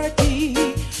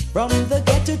liberty, from the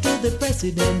ghetto to the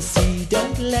presidency.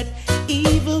 Don't let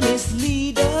evil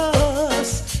mislead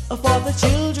us, for the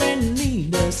children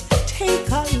need us. Take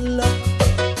a look,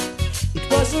 it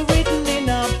wasn't written in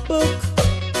a book.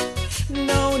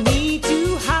 No need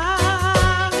to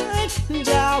hide,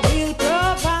 Jah will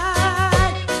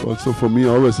provide. Also for me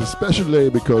always a special day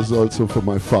because also for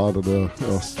my father they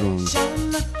are strong.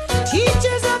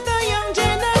 Teachers of the young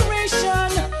generation,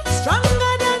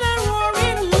 stronger than a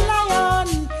roaring lion.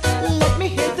 Let me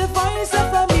hear the voice of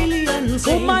a million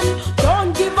sing. Woman,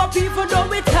 don't give up even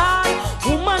though it's hard.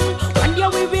 Woman, one day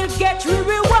we will get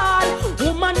reward.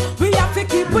 Woman, we have to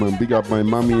keep Come on, big up my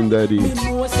mommy and daddy. Me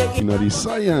know say it You know the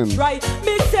science. right.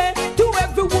 Me say to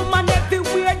every woman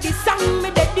everywhere, this song me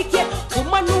dedicate.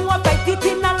 Woman who a fight it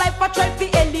in a life, I try to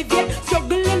elevate.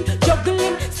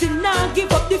 Juggling, still now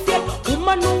give up the faith.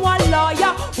 Woman who a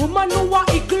lawyer, woman who a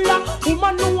eagle,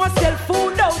 woman who a sell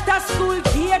food out of school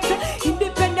gate.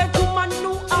 Independent woman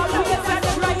who always a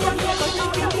try.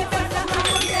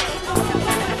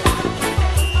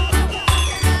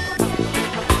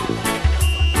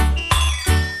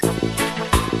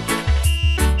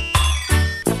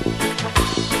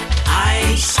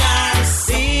 I shall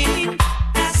sing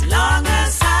as long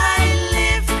as I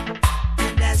live,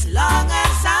 and as long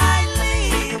as I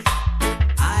live,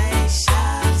 I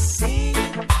shall sing,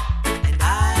 and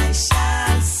I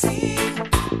shall sing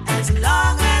as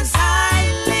long as I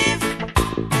live,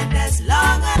 and as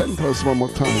long as Penthouse one more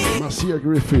time. Marcia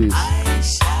Griffiths. I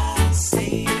shall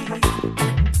sing.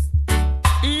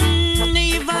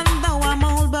 Even though I'm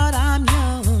old, but I'm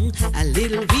young. A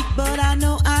little weak, but I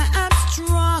know I am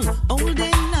strong. Old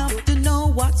enough to know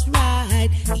what's right.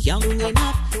 Young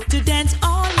enough to dance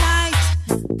all night.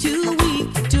 Too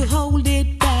weak to hold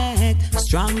it back.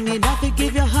 Strong enough to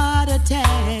give your heart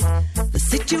attack. The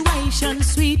situation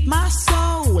sweet my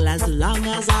soul. As long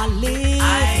as I live,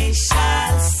 I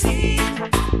shall sing.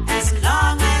 As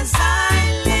long as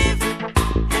I live,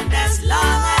 and as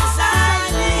long as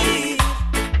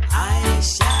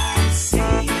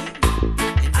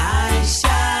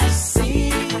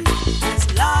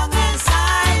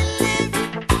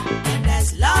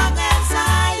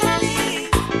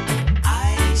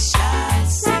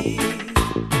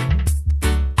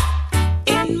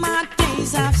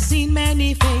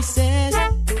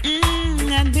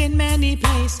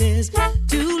places.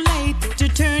 Too late to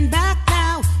turn back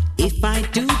now. If I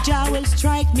do, Jah will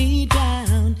strike me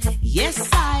down. Yes,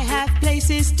 I have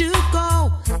places to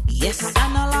go. Yes,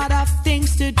 and a lot of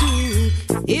things to do.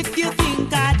 If you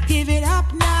think I'd give it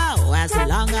up now, as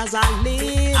long as I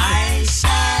live, I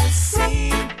shall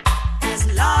sing. As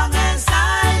long as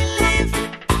I live,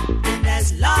 and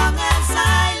as long as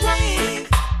I live,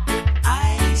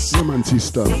 I shall Come on,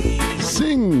 sister.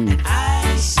 Sing.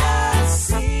 I shall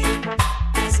sing.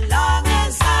 As long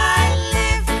as I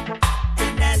live,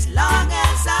 and as long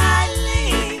as I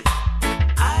live,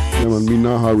 Yeah, man, me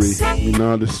not hurry. Me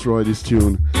not destroy this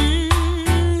tune.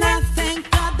 I thank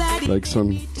God that Like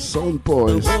some sound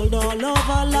boys. world all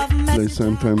over love They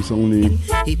sometimes only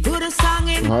He put a song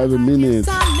in have a minute.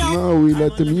 Now we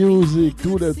let the music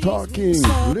do the talking.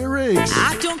 Lyrics.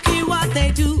 I don't care what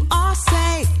they do or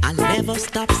say. I'll never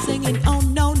stop singing. Oh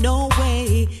no, no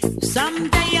way.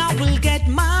 Someday I will get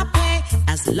my pay.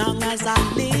 As long as I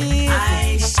live,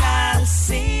 I shall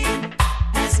sing.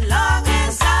 As long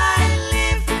as I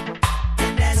live,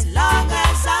 and as long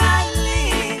as I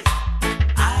live,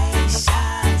 I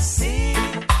shall sing.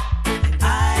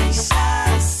 I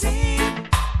shall sing.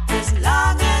 As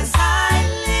long as I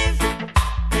live,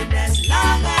 and as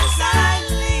long as I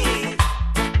live,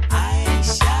 I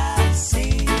shall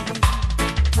sing.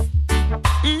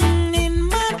 In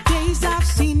my days I've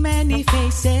seen many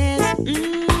faces,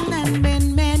 and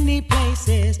been many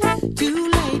places. Too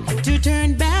late to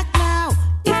turn back now.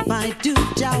 If I do,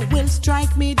 Jah will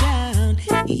strike me down.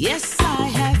 Yes, I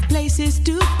have places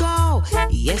to go.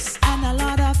 Yes, and a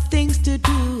lot of things to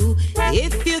do.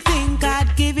 If you think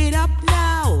I'd give it up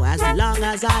now, as long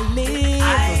as I live,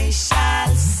 I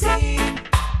shall sing.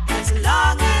 As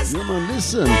long as Yeah, man,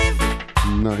 listen.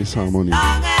 Nice harmony.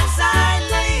 long as I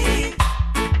live,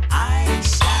 I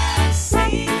shall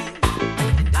sing.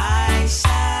 I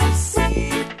shall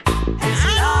sing. As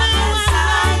long as I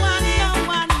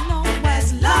live,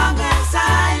 as long as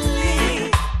I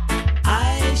live,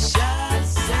 I shall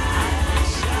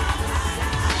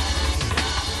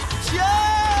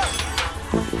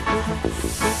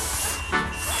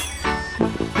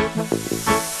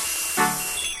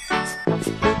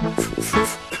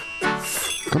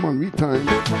Come on, read time.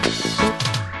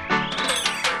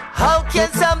 How can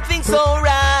something so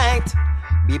right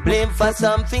be blamed for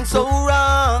something so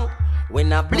wrong?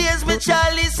 When I blaze with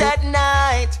chalice at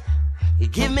night,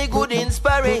 it give me good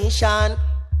inspiration.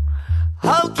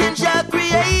 How can your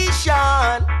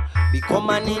creation become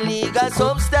an illegal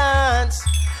substance?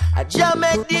 Jah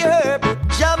make the herb,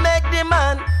 Jah make the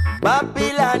man.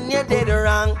 Babylon, you did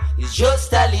wrong. It's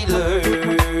just a little herb.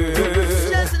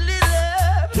 Just a little herb.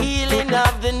 Healing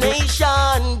of the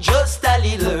nation, just a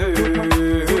little herb.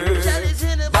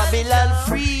 Babylon,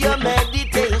 free your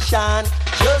meditation,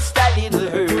 just a little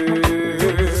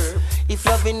herb. If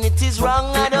loving it is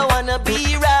wrong, I don't wanna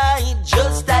be right,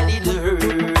 just a little herb.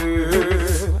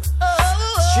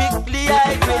 Strictly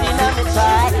I grade in a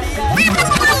metal.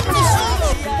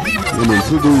 Yeah, man,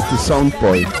 so do it to sound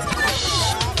boy.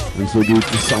 And so do it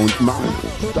to sound man.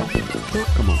 Stop.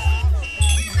 Come on.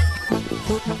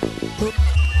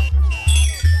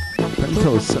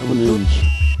 Penthouse 7-inch.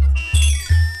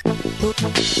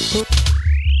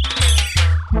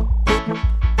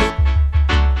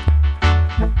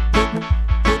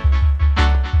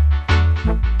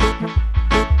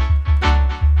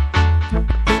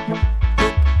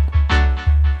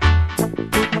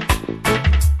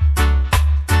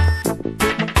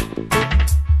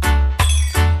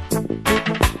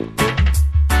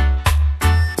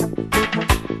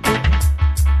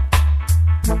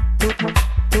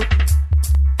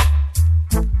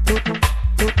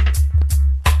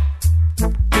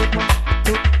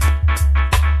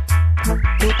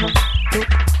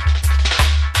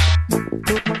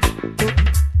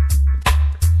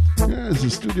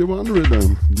 Studio One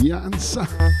rhythm, The Answer.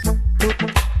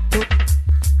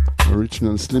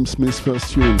 Original Slim Smith's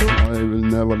first tune, I Will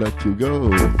Never Let You Go.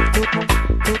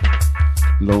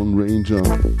 Lone Ranger.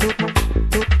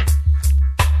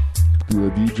 Do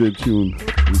a DJ tune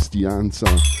is The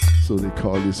Answer, so they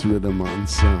call this rhythm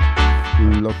Answer.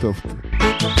 A lot of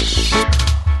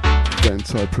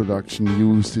dancehall production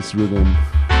use this rhythm,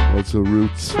 also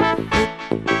roots,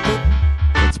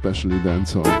 especially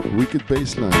dancehall. Wicked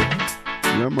bassline.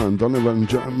 Yeah, man, Donovan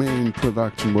Jermaine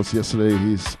production was yesterday.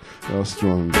 He's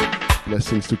strong.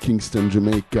 Blessings to Kingston,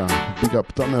 Jamaica. Big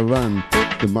up Donovan,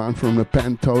 the man from the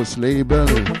Penthouse label.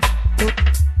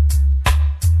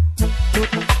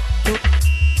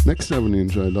 Next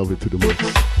 7-inch, I love it to the max.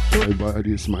 I buy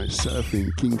this myself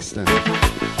in Kingston.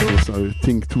 Yes, I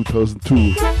think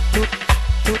 2002.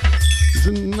 It's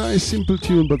a nice simple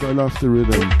tune, but I love the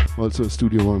rhythm. Also a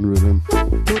Studio One rhythm.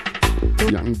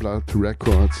 Youngblood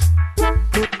Records.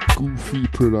 Goofy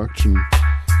production.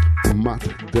 Mud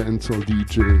dancehall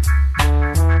DJ. I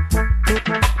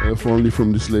have only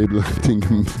from this label, I think,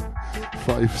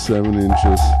 5-7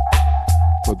 inches.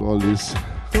 But all these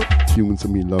tunes, I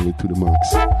mean, love it to the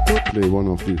max. Play one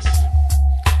of these.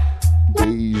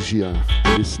 Deja,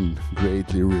 listen,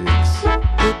 great lyrics.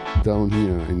 Down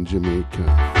here in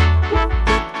Jamaica.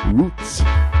 Roots,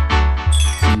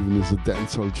 even is a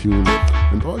dancehall tune.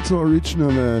 And also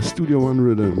original Studio One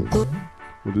rhythm.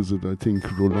 What is it? I think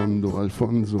Rolando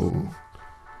Alfonso.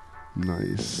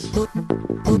 Nice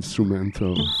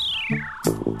instrumental.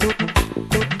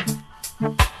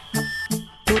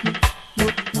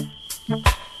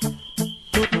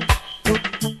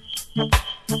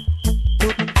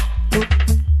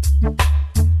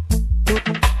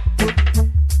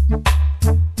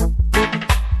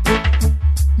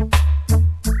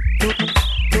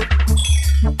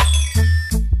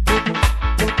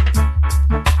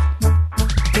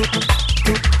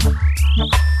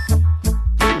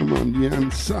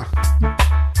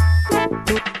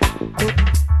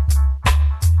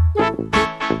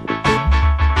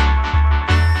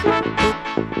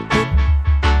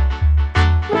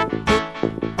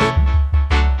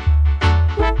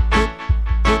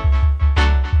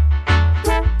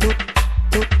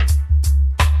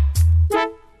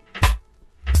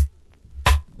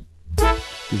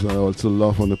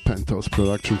 Love on the Penthouse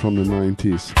production from the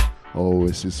 90s.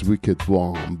 Always this wicked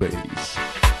warm bass.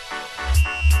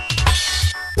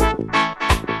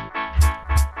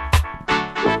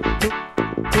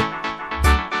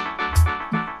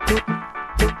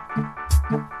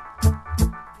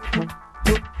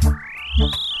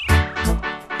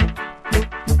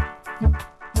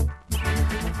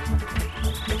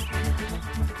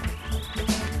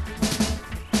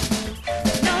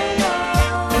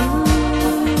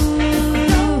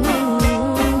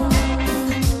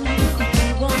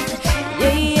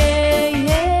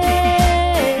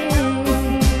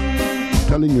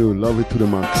 To the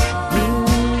max.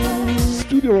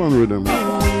 Studio One rhythm.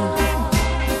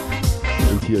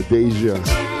 And here Deja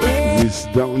is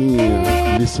down here.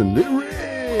 Listen,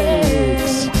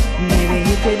 lyrics. Maybe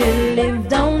you could live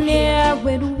down here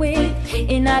with we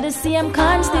in the same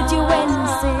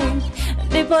constituency.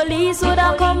 The police would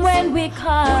have come when we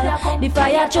call. The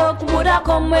fire truck would have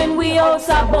come when we house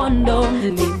a bundle.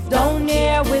 Live down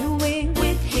here with we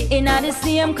in the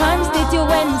same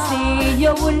constituency.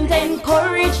 You wouldn't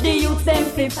encourage the youth them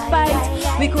to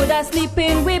fight. We could have sleep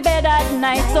in we bed at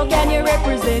night. So can you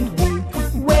represent we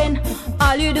when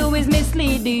all you do is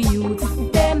mislead the youth?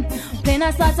 Them playing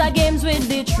a sort of games with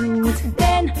the truth.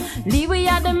 Then leave we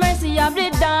at the mercy of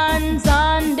the dance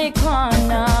on the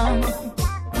corner.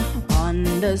 On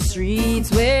the streets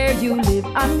where you live,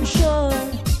 I'm sure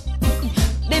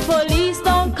the police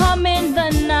don't come in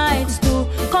the nights to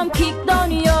come kick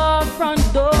down your front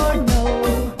door, no.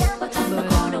 But on the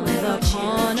corner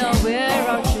where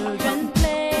our children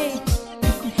play,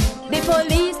 the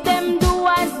police them do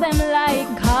as them like.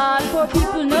 Hard for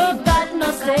people no got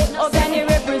no say. Or can you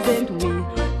represent we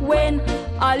when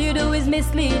all you do is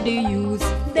mislead the youth?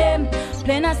 Them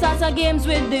playing a sort of games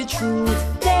with the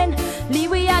truth. Then leave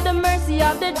we at the mercy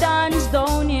of the dance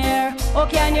down here. Or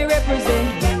can you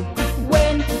represent we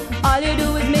when all you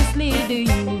do is mislead the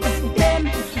youth? Them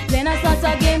playing a sort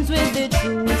of games with the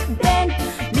truth. Then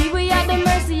leave we at the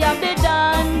mercy of the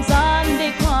dance on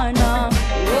the corner.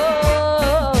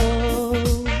 Whoa,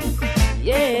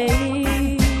 yeah.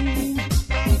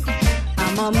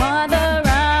 I'm a mother,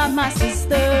 I'm a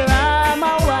sister, I'm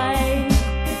a wife.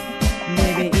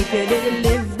 Maybe if you didn't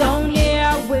live down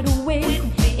here with we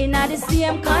in the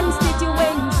same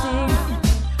constituency,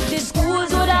 the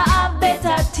schools would have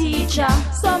better teacher.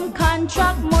 Some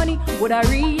contract money would have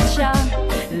reach ya.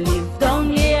 Live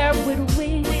down here with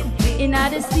we in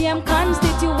the same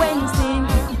constituency.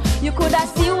 You could have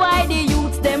see why the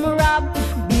youths them rob.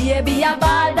 Be a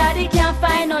ball daddy can't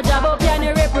find no job. How can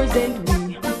you represent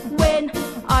we when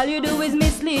all you do is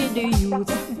mislead the youth?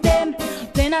 Them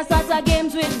playing a sort of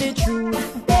games with the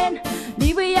truth. Then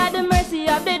leave we at the mercy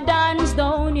of the dance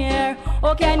down here.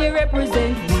 How can you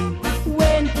represent we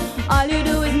when all you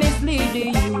do is mislead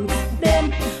the youth?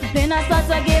 Then playing a sort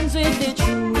of games with the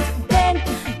truth. Then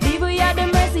leave we at the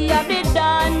mercy of the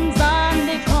dance on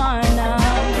the corner.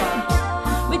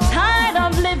 We're tired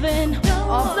of living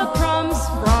off the crumbs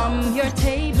from your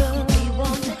table.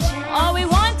 All we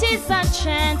want is a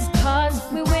chance, cause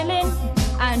we're willing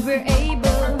and we're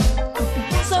able.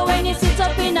 So when you sit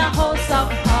up in a house of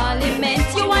parliament,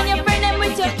 you want your friend them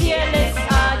with your careless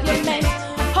argument.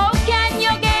 How can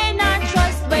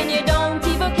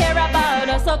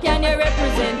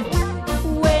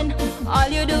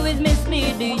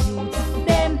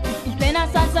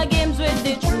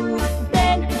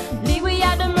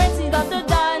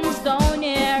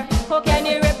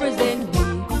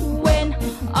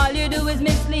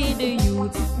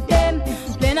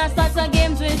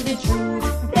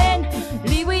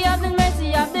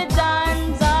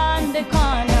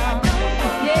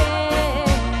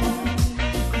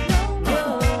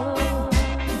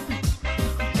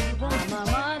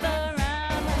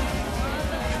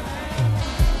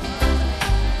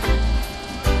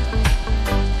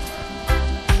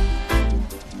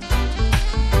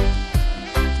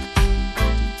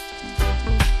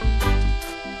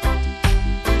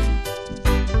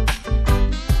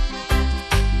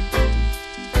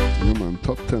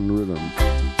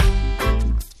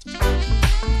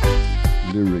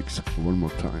lyrics one more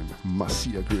time.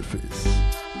 Marcia Griffiths,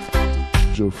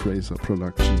 Joe Fraser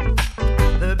production.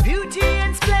 The beauty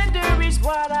and splendor is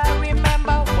what I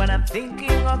remember when I'm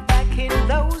thinking of back in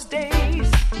those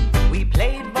days. We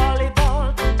played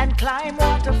volleyball and climbed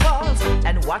waterfalls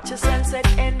and watch a sunset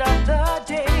end of the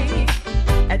day.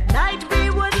 At night we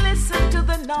would listen to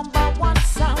the #1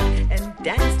 song and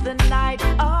dance the night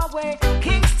away.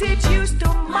 King Stitch used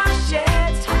to mash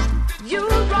it,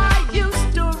 Uri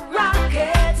used to rock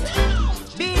it,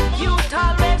 Big Youth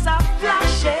always a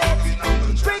flash it,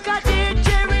 Brigadier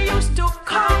Jerry used to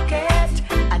cock it,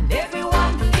 and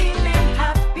everyone feeling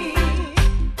happy.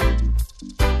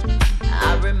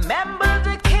 I remember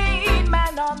the cane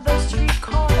man on the street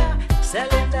corner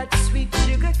selling that sweet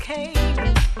sugar cane.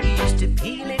 He used to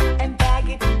peel it and bag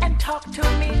it and talk to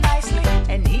me nicely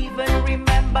and even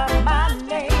remember my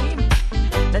name.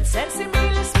 That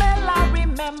sensimile smell I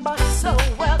remember so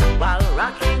well while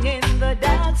rocking in the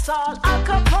dance hall. Al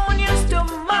Capone used to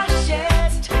mash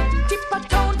it,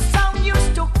 Tippertone sound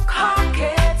used to cock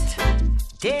it,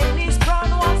 Dennis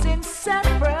Brown was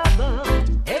inseparable,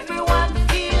 everyone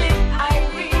feeling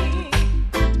irate.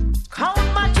 Count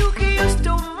Majuki used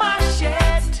to mash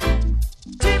it,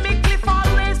 Jimmy Cliff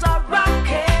always a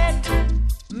rocket,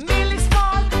 Millie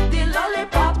Small the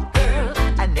lollipop girl,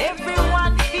 and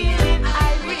everyone feeling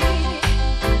irate.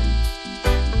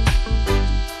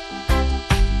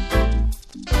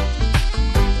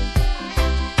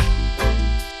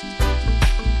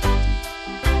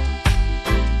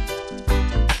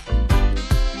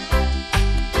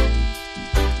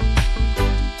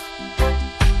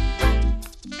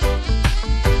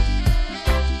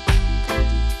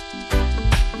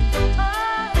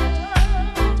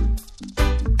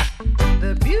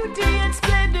 The beauty and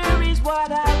splendor is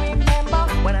what I remember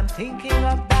when I'm thinking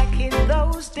of back in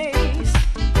those days.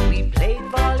 We played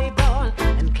volleyball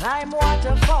and climbed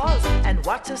waterfalls and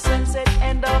watch a sunset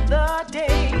end of the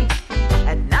day.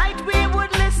 At night we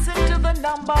would listen to the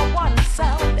 #1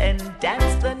 sound and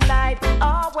dance the night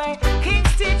away. King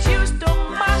Stitch used to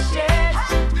mash it,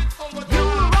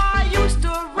 Uri used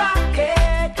to rock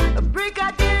it,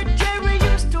 Brigadier Jerry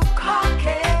used to cock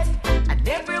it, and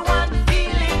everyone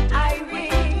feeling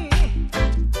irate.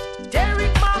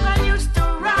 Derek Morgan used to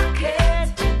rock it,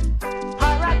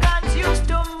 Paragons used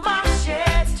to mash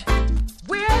it,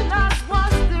 Wheelers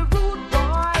was the rude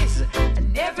boys,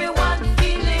 and everyone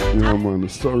feeling Yeah, man, a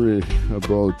story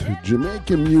about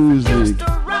Jamaican music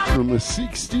from the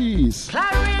 60s,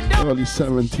 early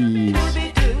 70s.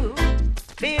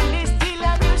 Phyllis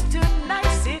Dillon used to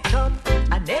nice it up,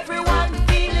 and everyone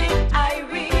feeling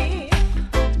irate.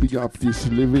 Big up this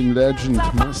living legend,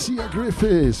 Marcia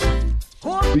Griffiths.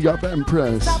 Big up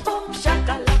Empress. Boom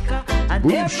shakalaka, and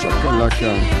Boom everyone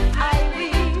shakalaka. feeling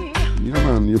irate. Yeah,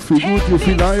 man, you feel good, you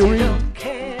feel irie. Don't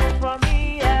care for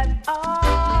me at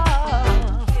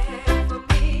all.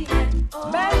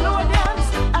 Melodians,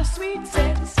 a sweet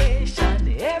sensation.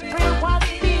 Everyone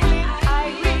feeling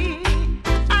irate.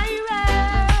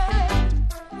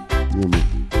 Yeah,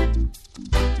 man.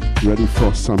 Ready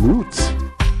for some roots?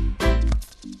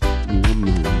 Yeah,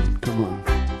 man, come on.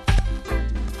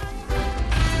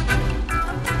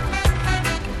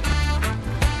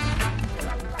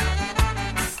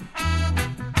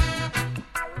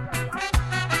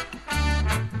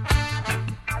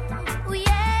 Ooh,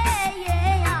 yeah,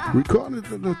 yeah, Recorded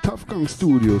at the Tough Gang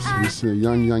Studios with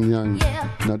young yeah.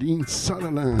 Nadine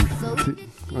Sutherland.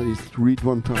 I read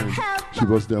one time. She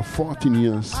was there 14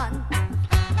 years.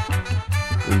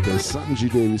 And the Sanji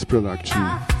Davis production.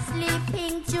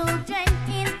 Sleeping children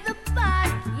in the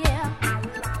park, yeah.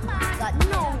 Got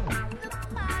no.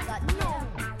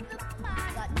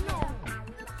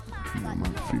 Yeah,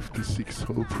 man, 56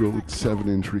 Hope Road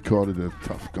 7-inch recorded at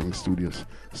Tough Gang Studios.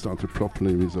 Started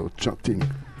properly without chatting.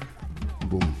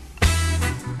 Boom.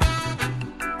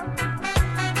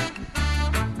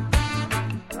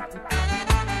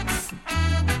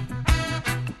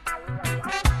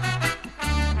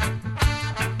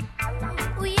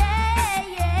 Ooh, yeah,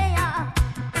 yeah.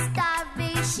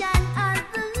 Starvation on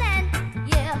the land,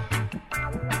 yeah.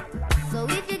 So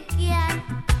if you can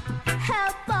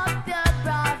help up your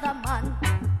brother, man.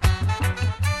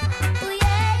 Ooh,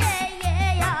 yeah,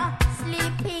 yeah, yeah.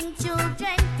 Sleeping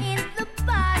children in the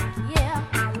park, yeah.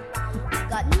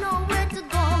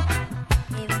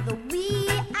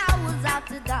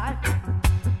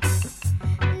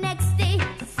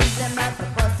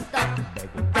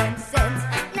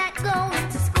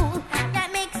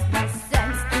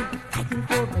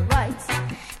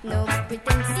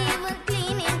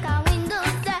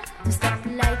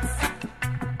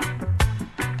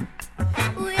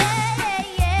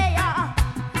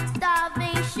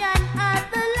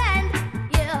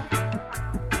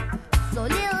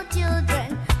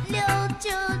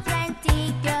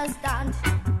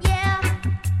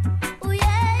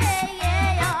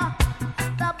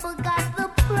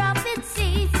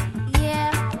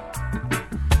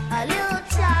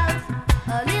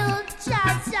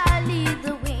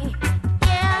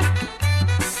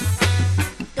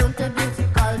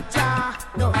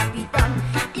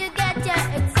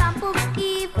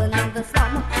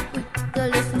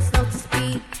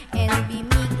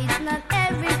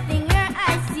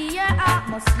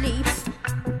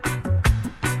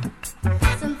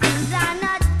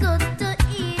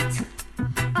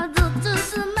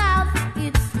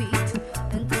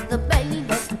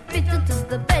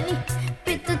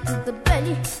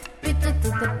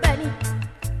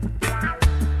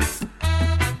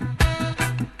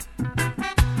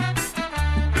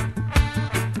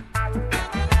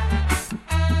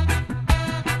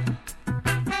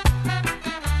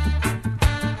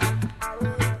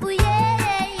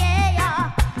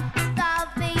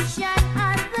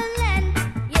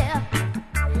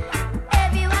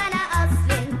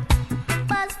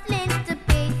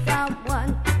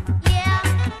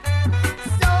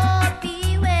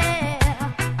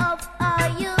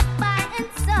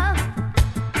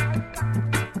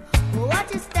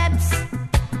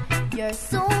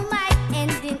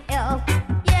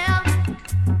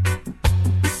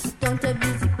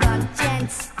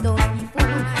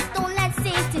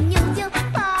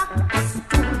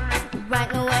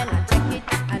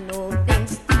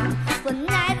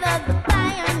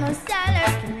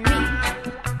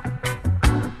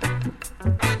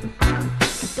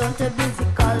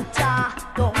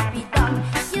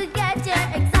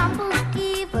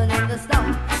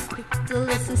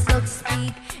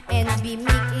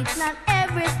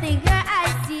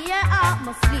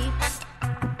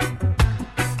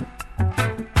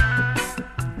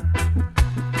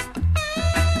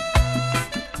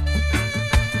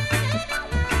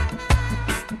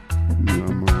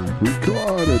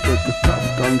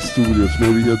 Skunk Studios.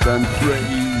 Maybe you're Dan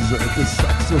Phrase at the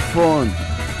saxophone.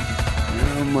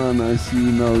 Yeah, man, I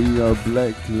see now here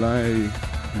Black Lion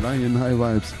High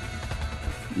Vibes.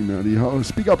 You know, the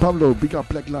house. Big up Pablo, big up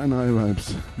Black Lion High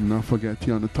Vibes. Not forget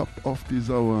here on the top of this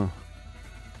hour.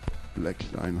 Black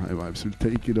Lion High Vibes will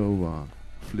take it over.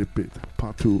 Flip it.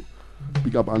 Part 2.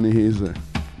 Big up Annie Heze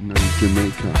in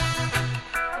Jamaica.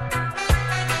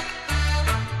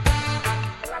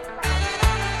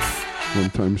 One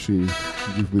time she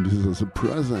gave me this as a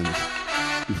present.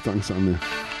 Give thanks, Annie.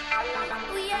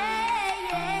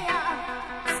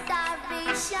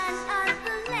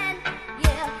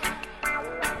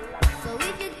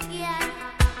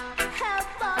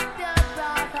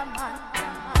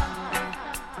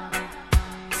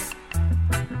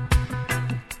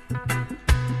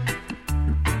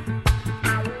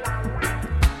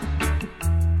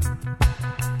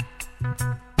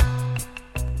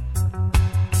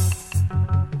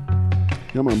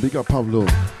 Yeah, man, big up Pablo.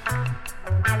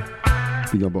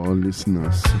 Big up all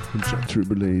listeners. Jet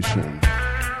Tribulation.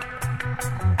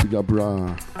 Big up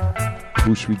Ra.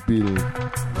 Bush with Bill.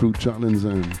 Crew Challenge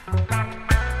and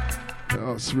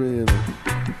Osrail.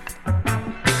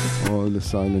 All the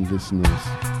silent listeners.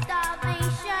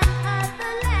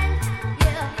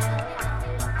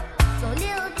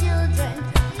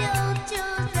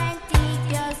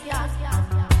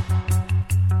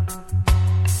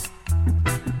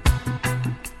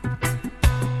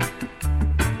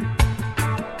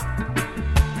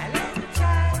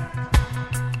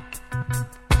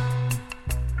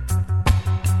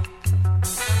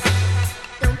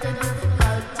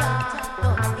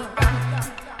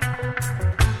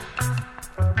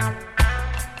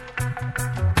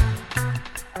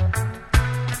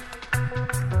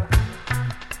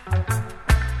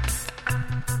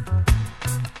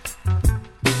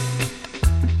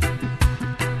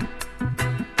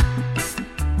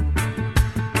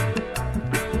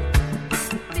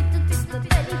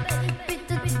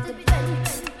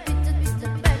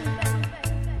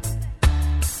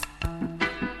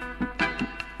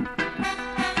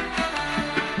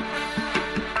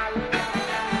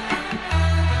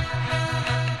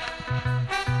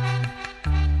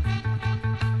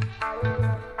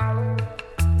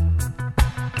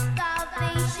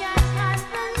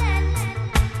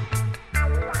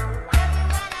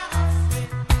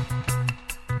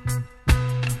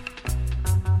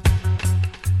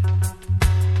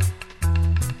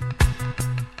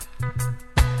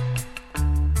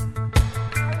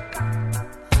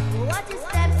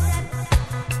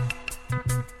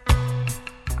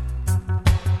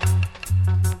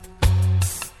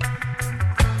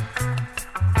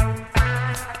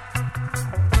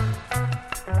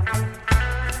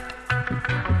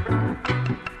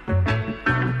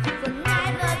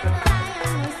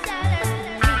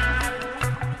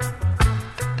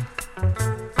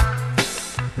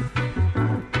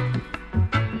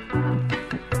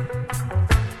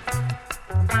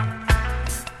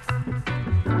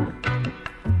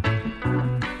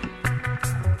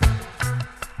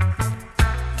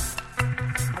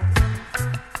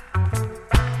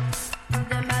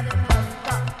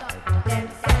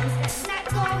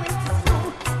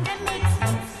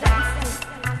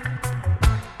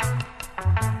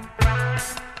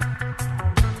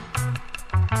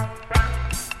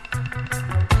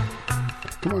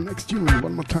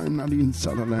 One more time, Nadine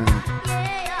Sutherland.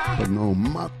 But no,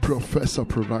 Mad Professor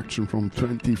production from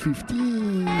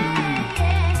 2015.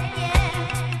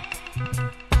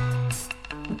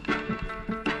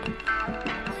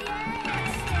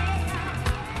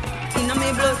 Inna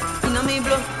me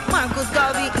blood, Marcus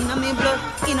Garvey, inna me blood,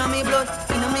 inna me blood,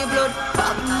 inna me blood,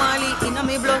 Bob Marley, inna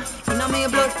me blood, inna me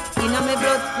blood, inna me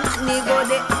blood, Natney go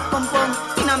de pum pum,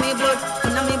 inna me blood,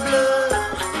 inna me blood.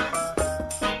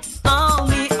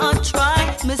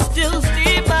 Me still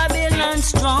stay Babylon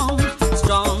strong,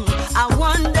 strong. I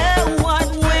wonder what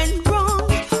went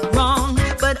wrong,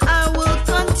 but I will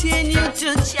continue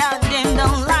to shout them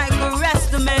down like the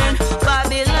rest of men.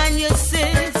 Babylon, your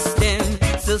system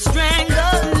still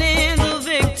strangling the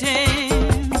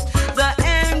victims. The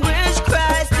anguish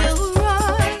cry still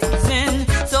rising,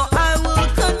 so I will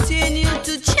continue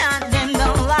to chant them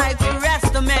down like the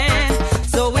rest of men.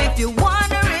 So if you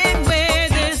wondering where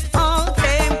this all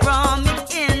came from,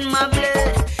 in my blood,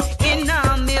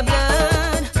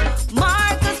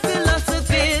 Marcus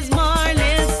philosophies,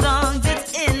 Marley's songs,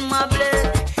 it's in my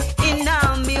blood,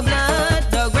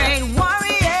 the great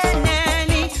warrior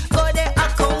Nanny, go there a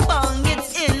compound,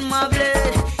 it's in my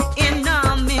blood,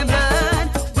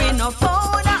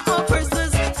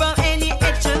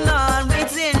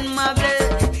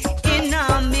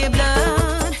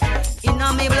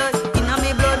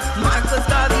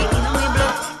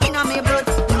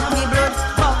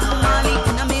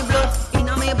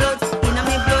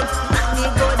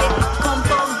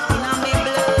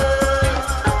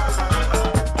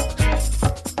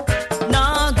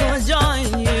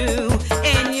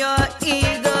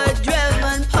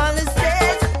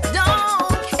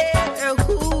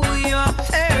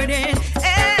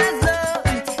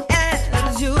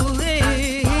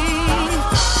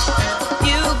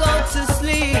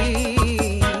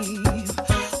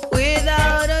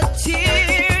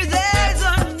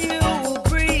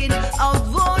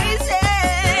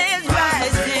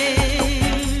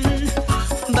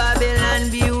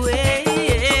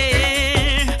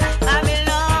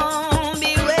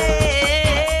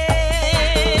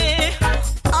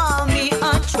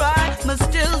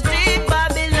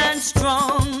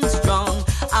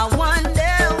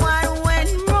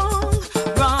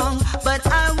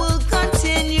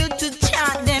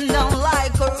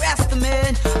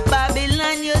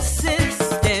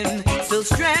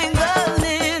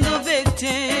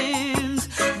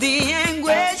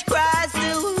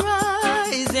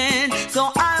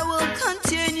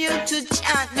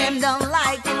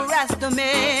 rasta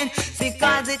man.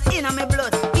 Because it's in me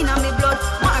blood,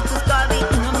 Marcus Garvey,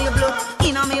 in me blood,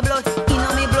 in me blood,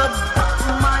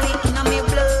 Molly, in me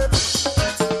blood.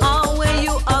 All where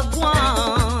you are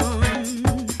gone,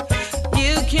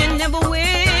 you can never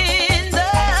win.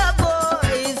 The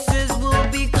voices will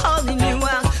be calling you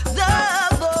out. The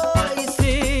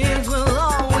voices will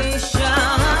always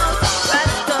shout.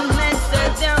 Rasta man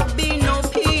said there'll be no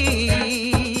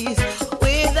peace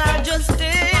without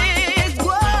justice.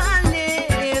 Go and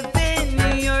live in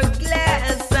your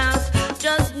glass house.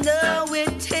 Just know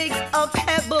it takes a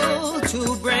pebble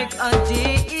to break a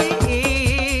dish,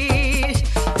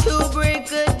 to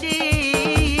break a dish.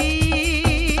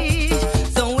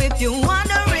 So if you're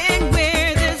wondering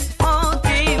where this all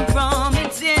came from,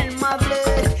 it's in my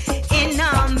blood, in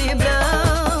my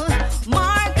blood.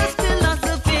 Marcus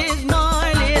philosophy's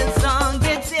noise song,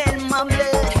 it's in my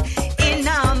blood, in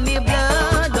my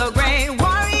blood. The great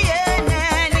warrior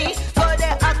nanny for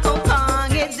the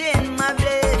Akopang, it's in my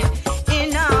blood,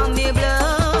 in my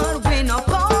blood. We no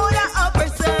powder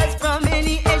officers from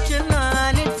any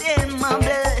echelon, it's in my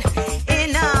blood,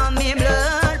 in my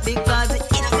blood. Because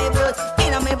it's in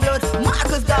my blood,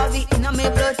 Marcus Garvey, in my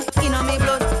blood, in my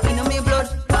blood, in my blood.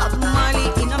 Bob Marley,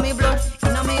 in my blood,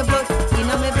 in my blood, in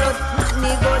my blood.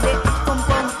 Money go the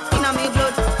Akopang, in my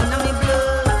blood, in my blood.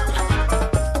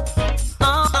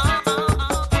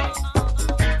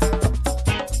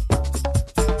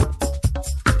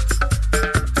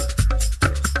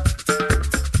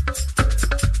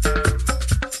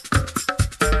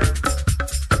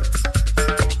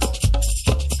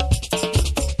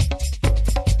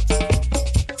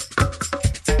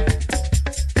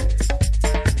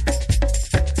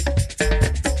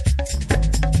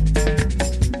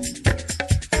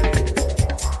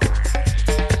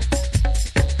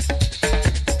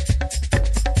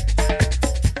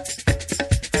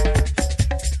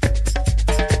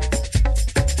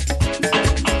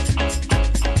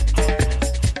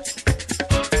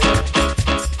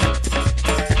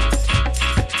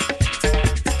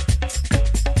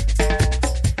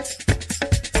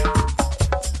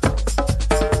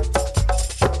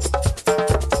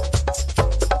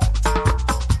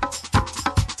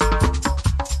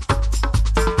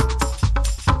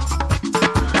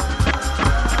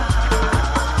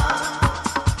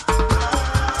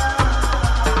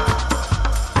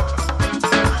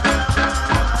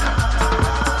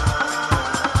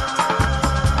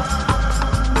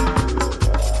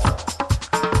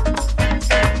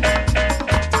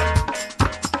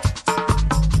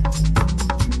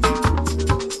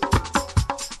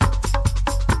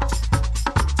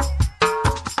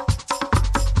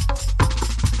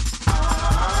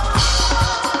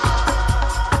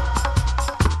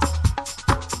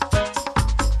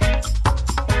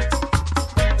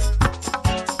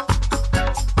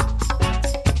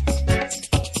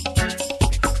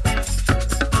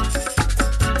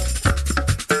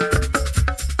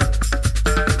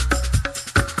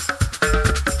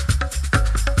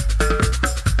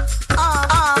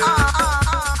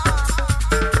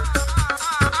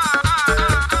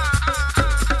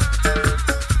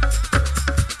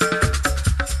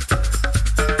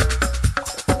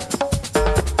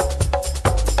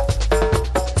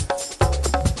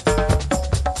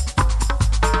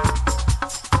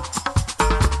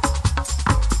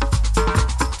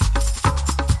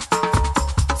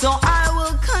 So I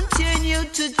will continue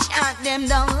to chant them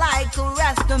down like a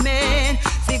rasta man.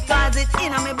 Because it's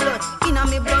in my blood,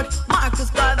 Marcus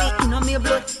Garvey, in my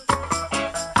blood.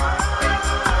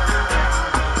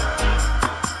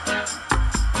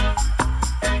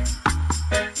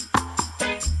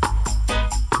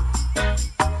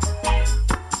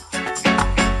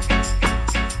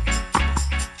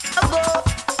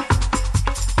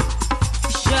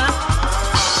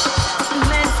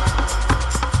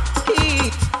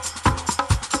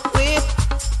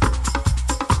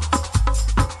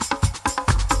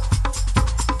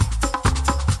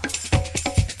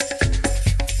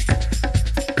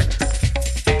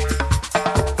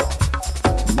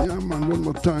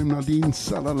 Time Nadine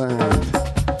Sutherland.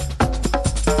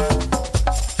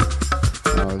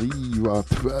 Arriva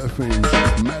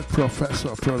 12-inch Mad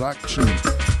Professor Production.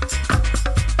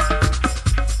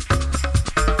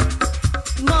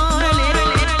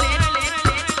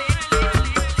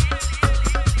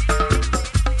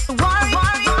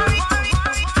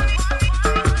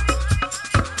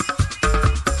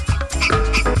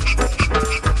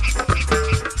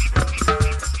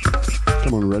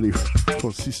 Come on, ready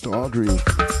for Sister Audrey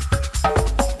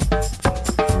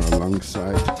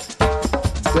alongside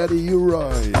Betty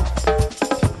Uroy.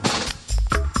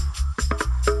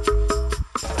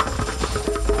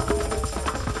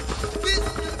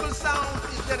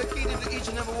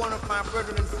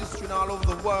 sisters all over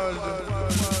the world.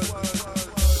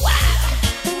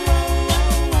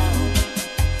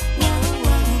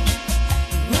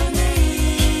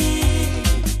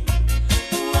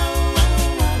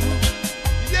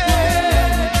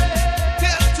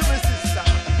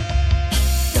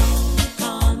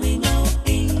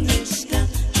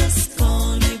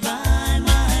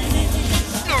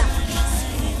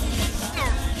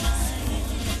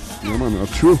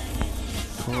 True.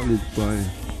 Call it by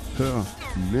her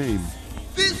name.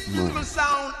 This beautiful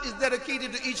sound is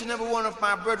dedicated to each and every one of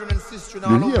my brethren and sisters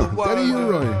all over the world. Daddy,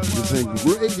 you're right. It's a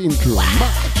great intro.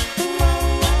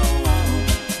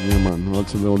 Yeah, man.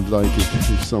 Also don't like it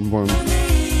if someone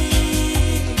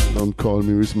don't call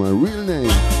me with my real name.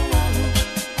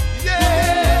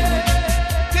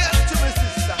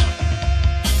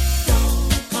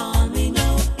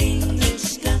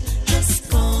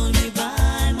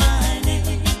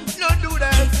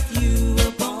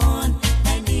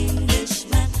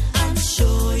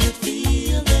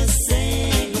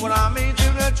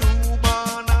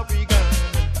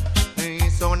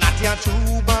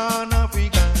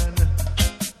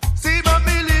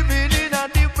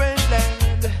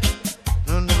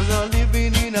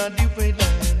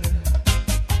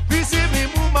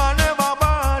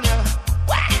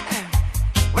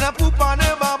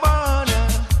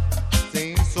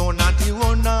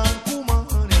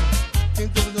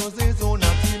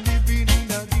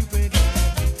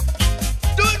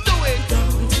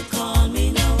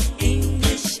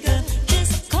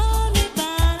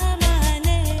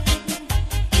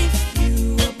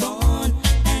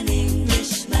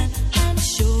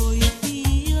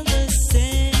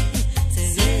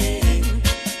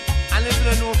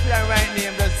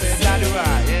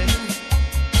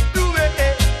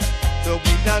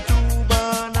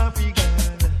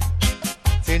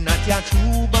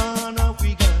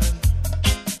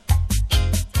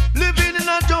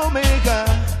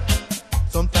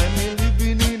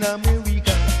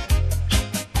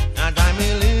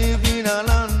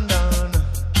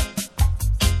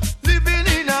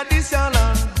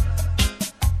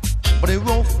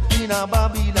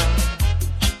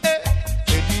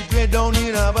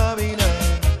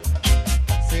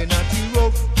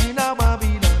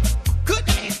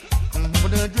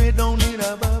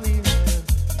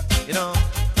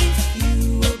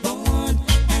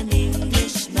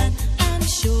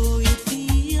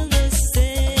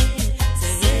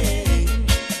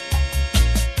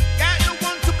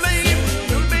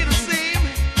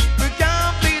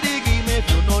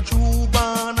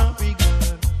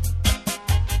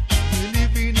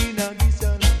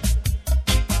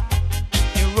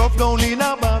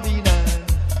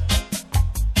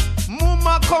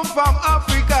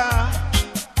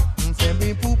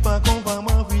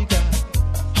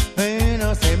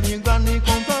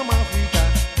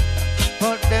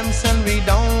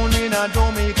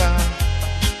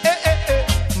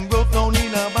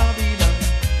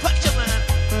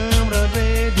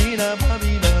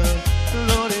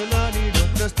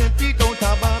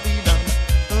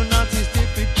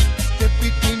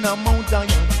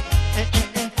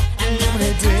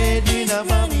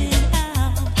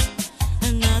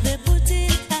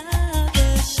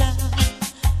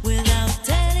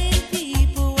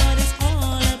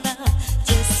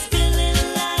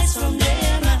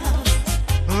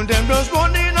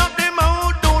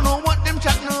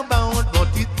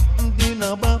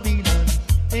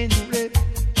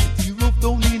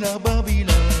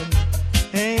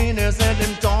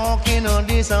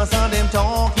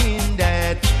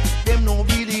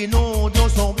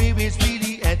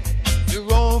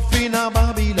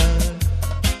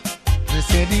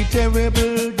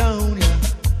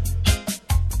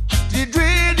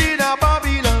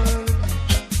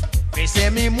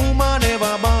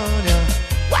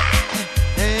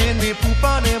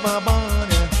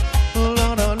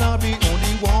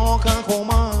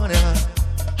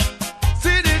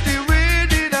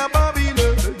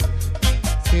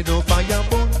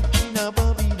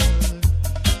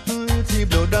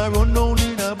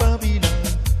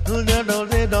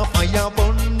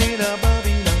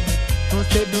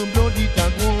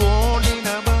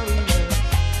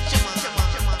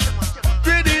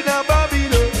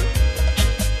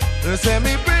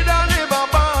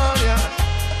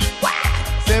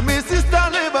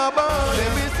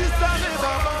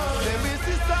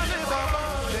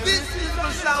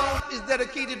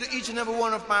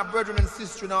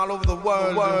 All over the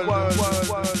world.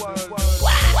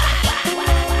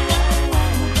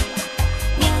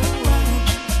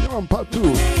 You're on part 2.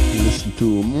 Listen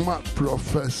to Mad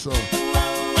Professor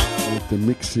at the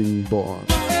mixing board.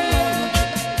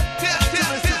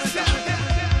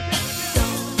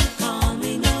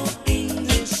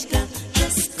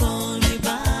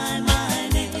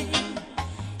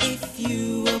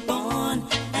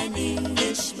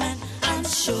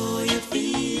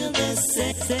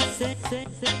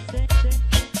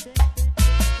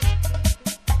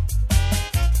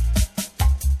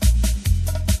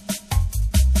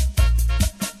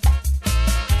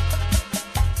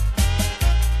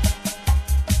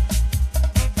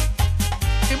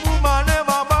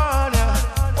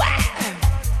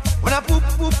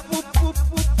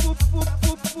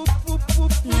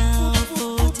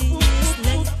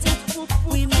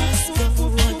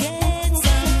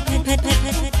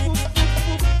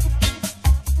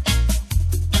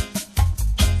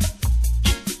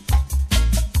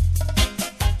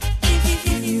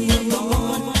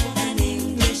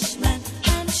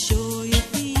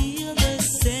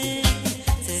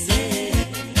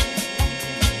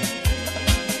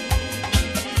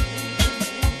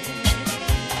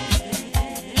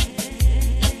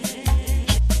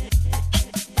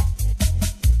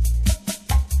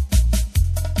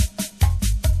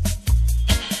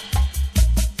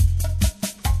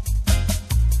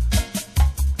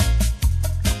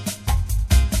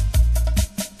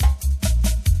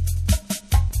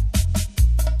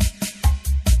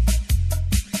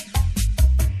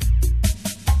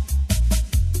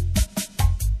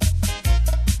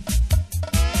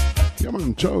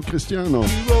 Ciao Cristiano.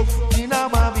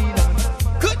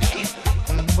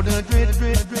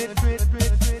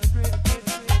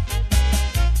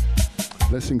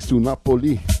 Blessings to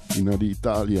Napoli in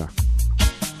Italia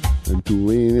and to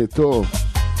Veneto.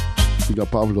 Figa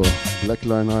Pablo, Black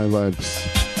Line High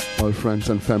Vibes, all friends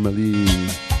and family.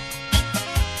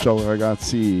 Ciao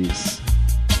ragazzi.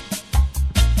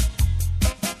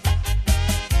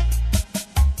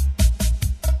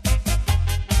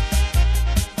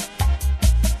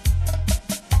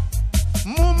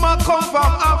 Mama come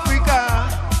from Africa.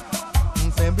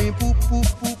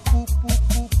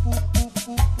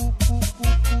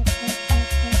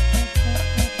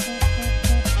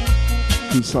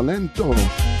 To Salento,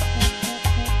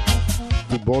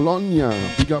 to Bologna,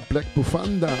 big up Black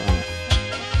Bufanda.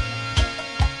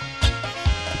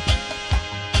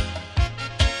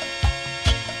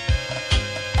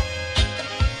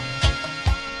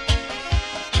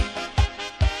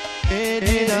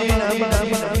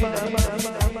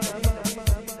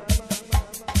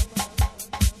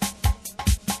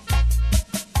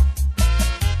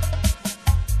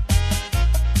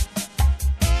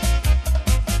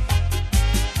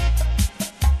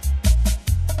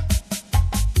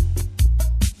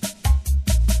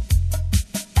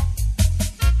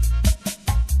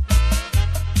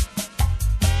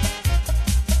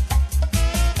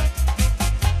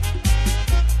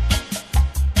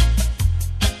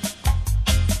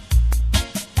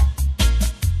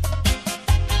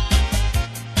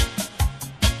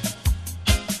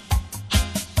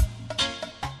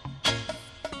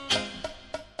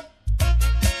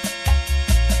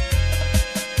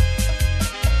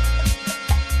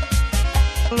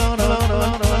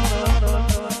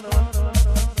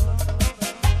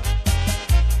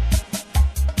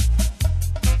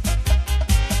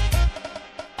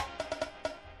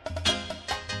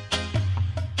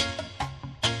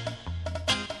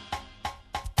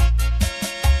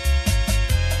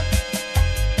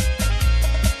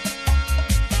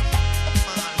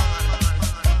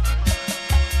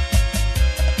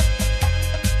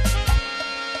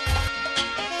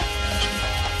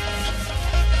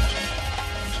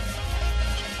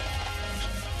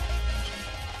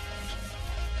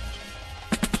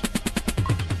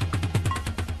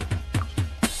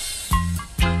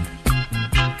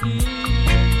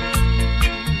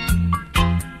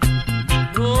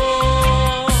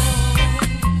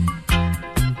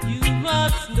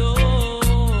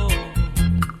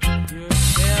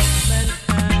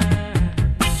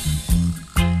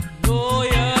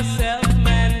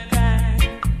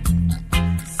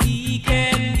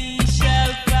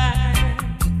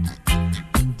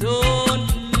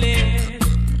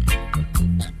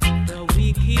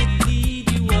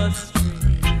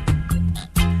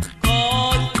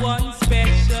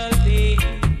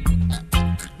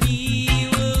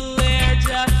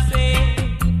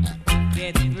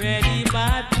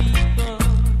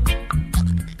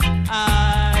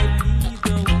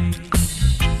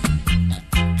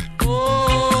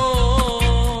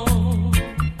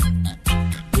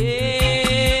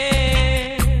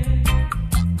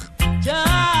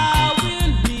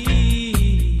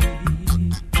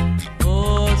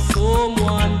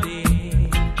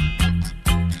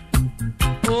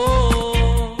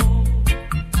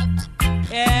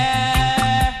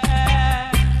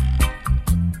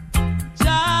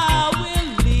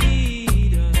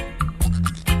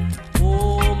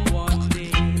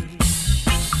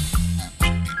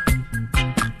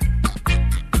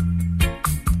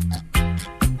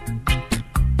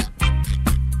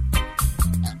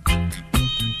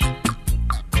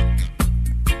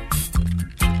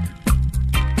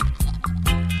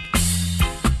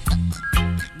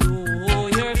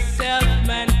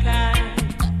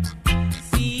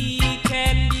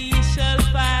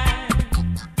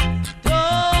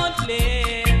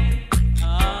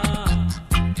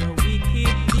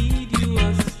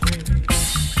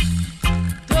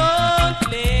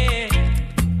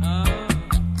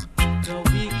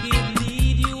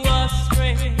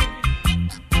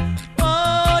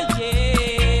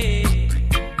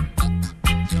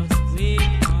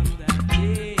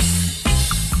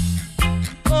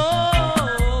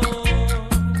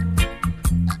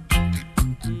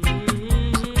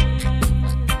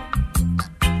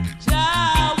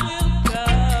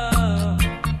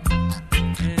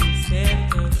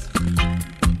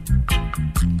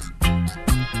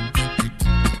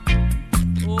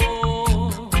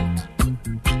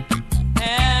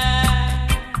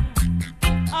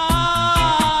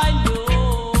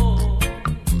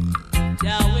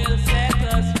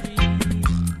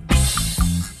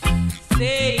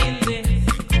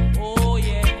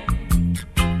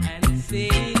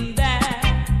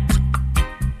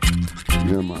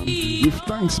 Yeah, man. Give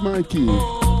thanks, Mikey.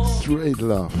 Straight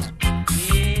love.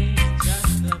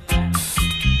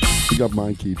 Big up,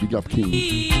 Mikey. Big up, King.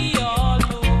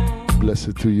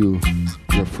 Blessed to you,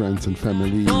 your friends and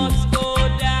family.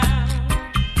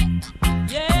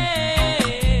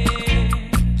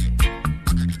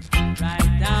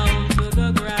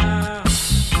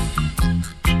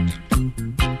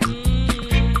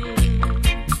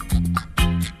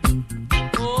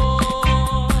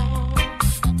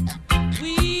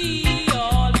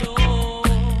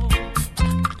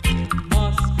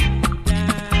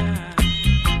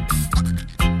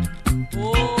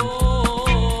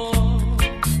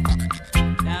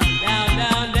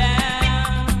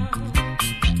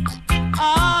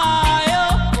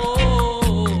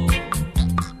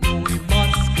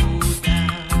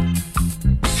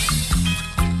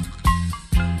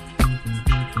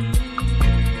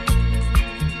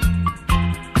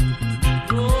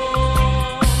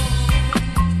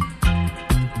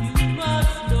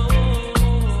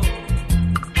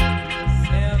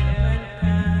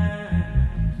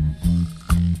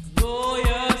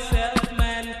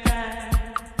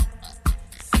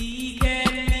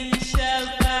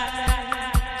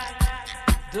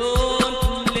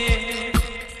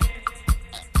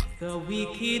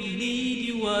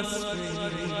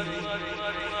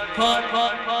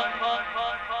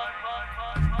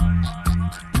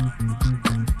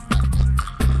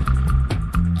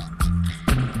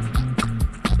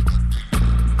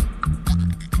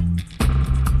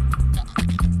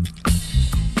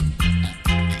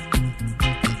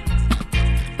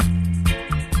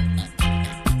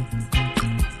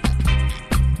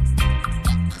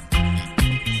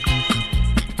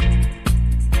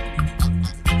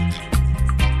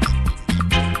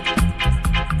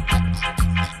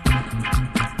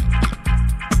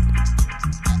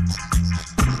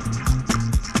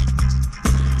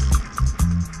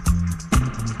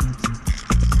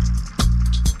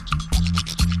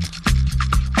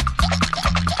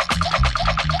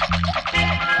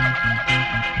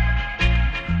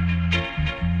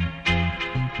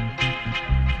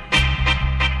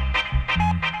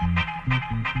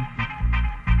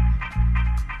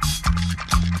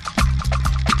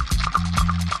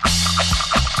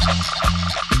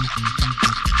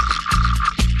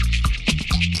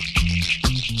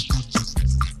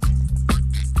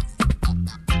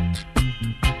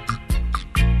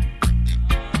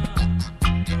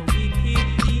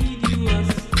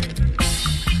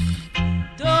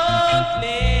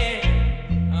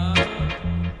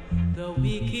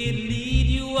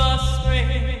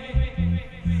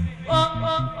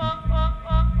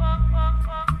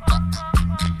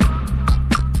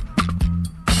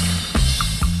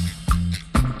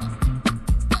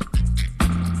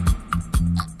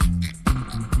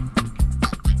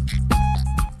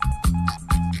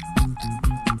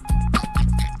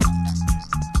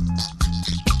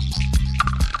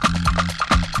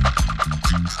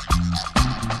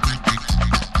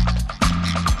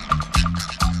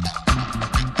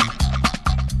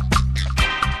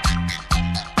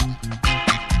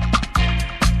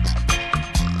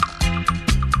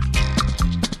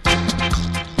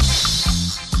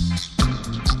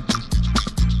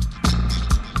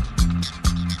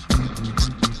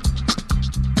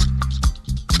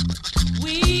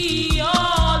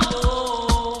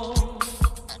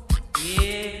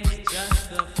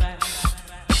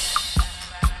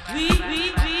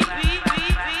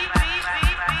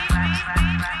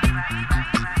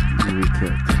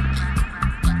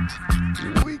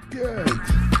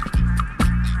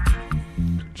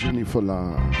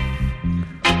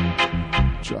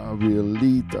 Jah will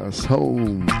lead us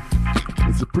home.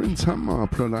 It's a Prince Hammer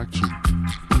production.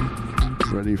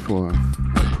 Ready for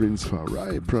a Prince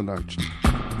Farai production.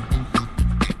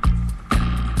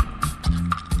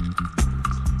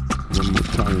 One more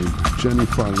time.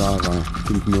 Jennifer Lara. I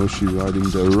think now she riding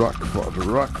the rock for the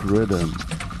rock rhythm.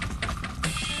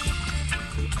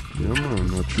 Yeah man,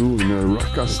 not true, in a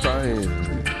rocker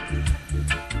style.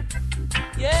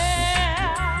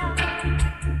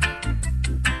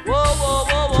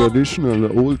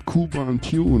 Traditional old Cuban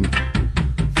tune,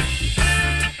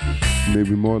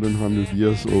 maybe more than 100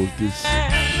 years old. This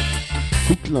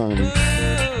hook line.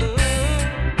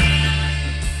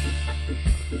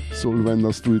 Soul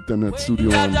vendors do it in that studio.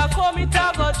 When Jaja come, it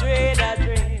a go trade a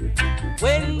dream.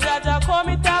 When Jaja come,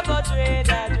 it a go trade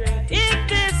a dream. If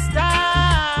this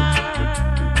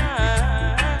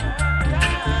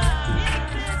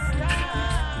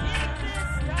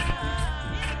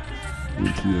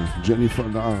Und hier Jennifer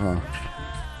Lara,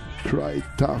 Cry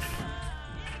Tough.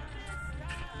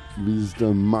 This is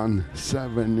the Man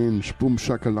 7-inch Boom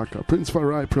Shakalaka Prince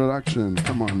Farai production.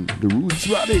 Come on, the Roots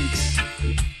Radics.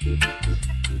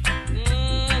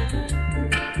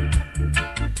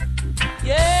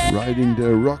 Yeah. Riding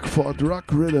the Rockford rock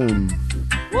rhythm.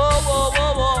 Whoa, whoa,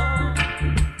 whoa, whoa.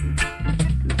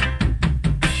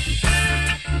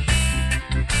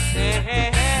 Hey,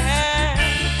 hey, hey, hey.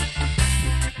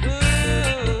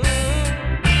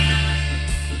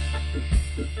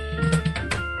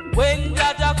 When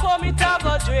Jaja come, it a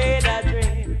go dread a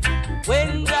dread.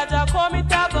 When Jaja come, it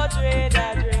a go dread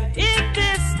a dread. In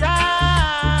this time,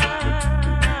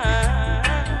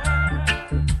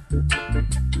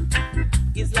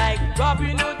 it's like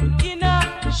Robin Hood in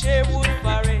a Sherwood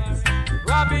forest.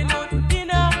 Robin Hood in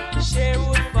a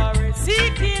Sherwood forest,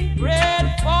 seeking bread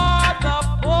for the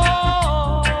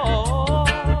poor.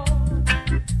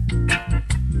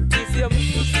 Is your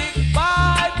music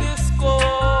by the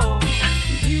score?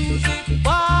 Music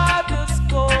by the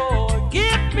score.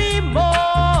 Give me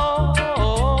more.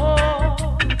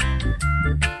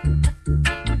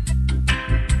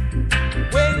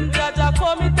 When Jaja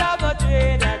come, it a go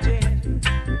dread a dread.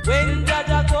 When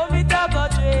Jaja come, it a go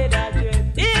dread a dread.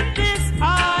 In this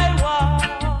Iowa,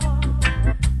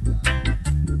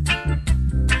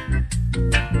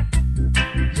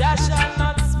 Jah shall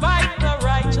not smite the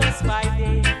righteous by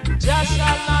day. Jah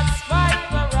shall not smite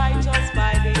the righteous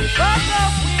by day. But the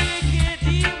wicked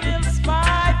he will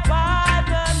smite by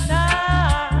the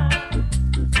night.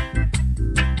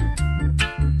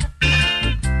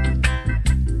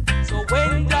 So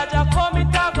when Jaja come, it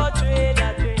a go dread a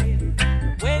dread.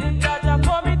 When Jaja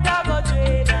come, it a go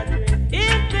dread a dread.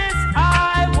 In this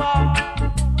Iowa,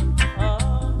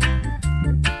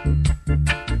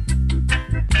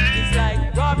 it's like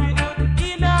Robin Hood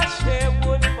in a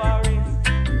Sherwood forest.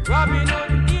 Robin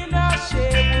Hood in a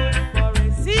Sherwood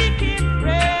forest, seeking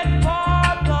bread for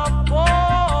the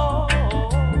poor.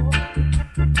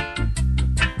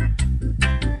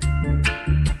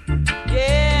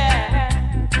 Yeah,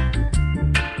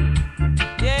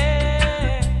 yeah.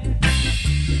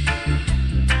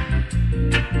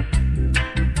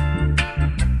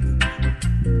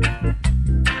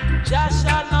 Jah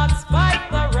shall not smite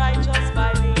the righteous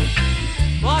by day,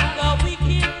 but the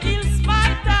wicked he'll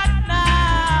smite at night.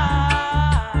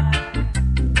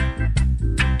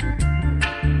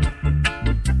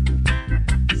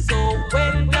 So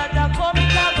when Jaja come,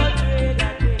 it a go dread a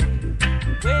dread.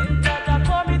 When Jaja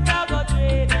come, it a go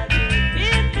dread a dread.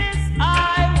 In this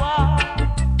Iowa,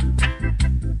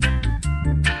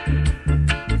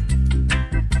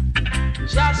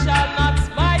 Jah shall not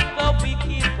smite the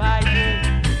wicked by day.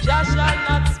 Jah shall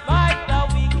not smite the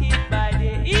wicked by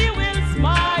day. He will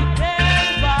smite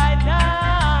them by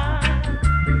night.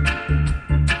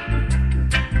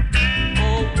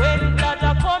 Oh, when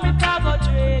Jaja come, it a go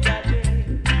dread a dread.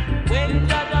 When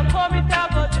Jaja come, it a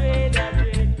go dread a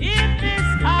dread. In this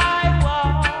Iowa,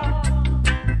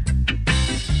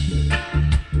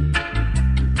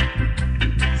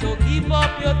 so give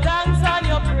up your thanks and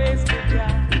your praise to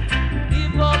Jah.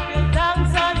 Give up your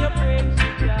thanks and your praise to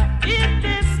Jah. In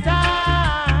this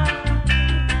time,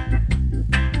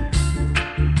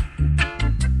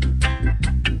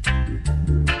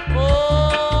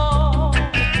 oh,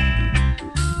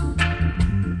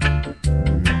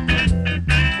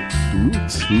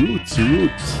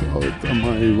 Roots. Out of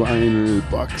my vinyl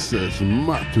boxes.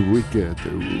 Mad wicked. The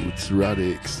Roots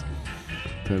Radics.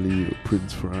 Telling you,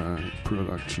 Prince Farai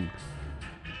production.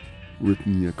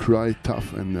 Written here, Cry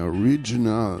Tough and the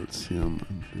Originals. Yeah,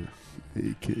 man.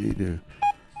 AKA the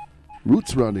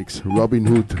Roots Radics, Robin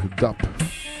Hood Dub.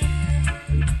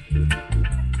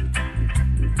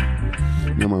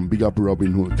 Yeah, man, big up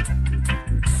Robin Hood.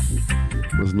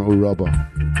 Was no robber.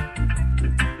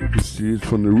 He steal it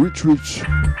from the rich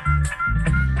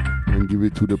and give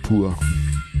it to the poor.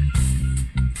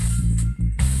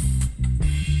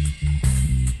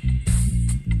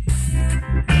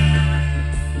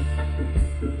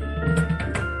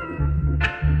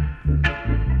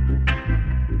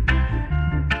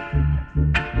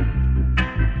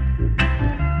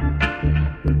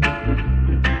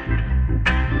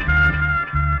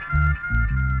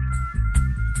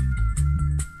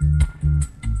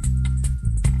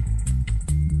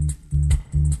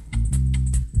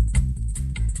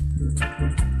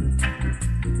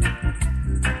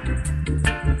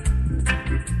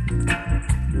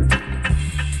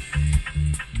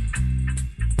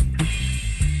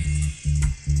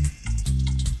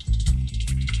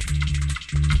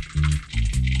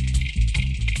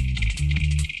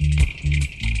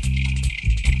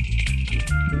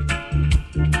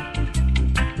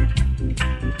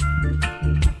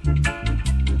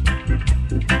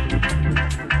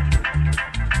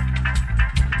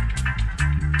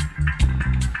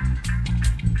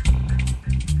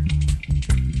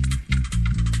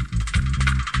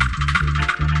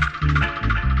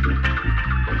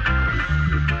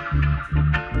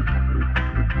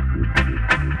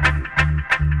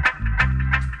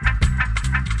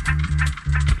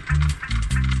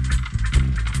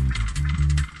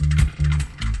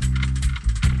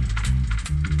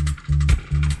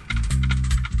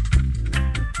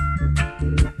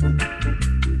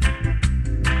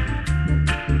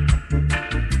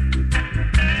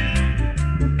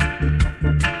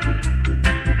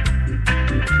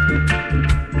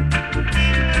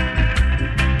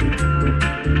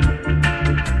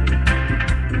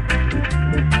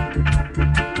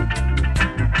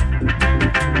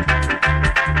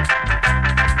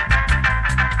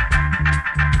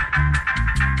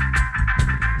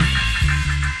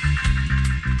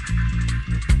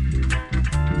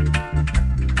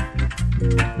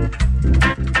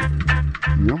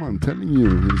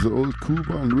 telling you, it's the old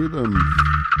Cuban rhythm.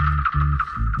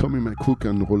 Tommy McCook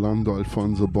and Rolando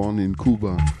Alfonso, born in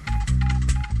Cuba.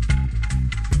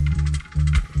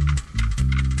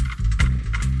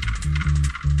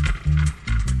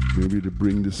 Maybe they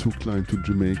bring this hook line to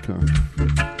Jamaica.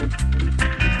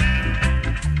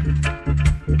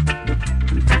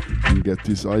 And get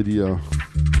this idea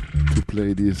to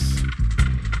play this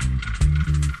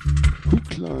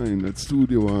hook line at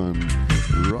Studio One.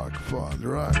 Rock for the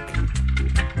rock.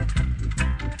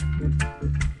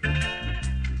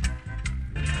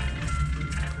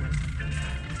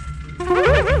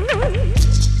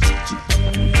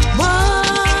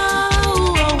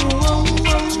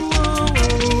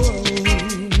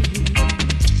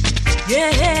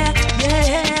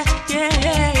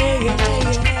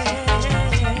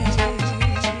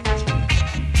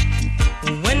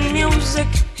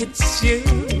 It's you.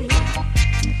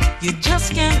 You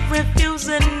just can't refuse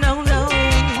it, no, no.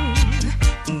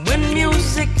 When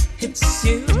music hits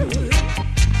you,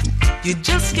 you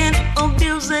just can't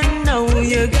abuse it, no.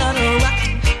 You gotta rock,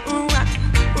 rock,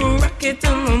 rock it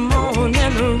in the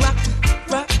morning, rock,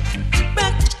 rock,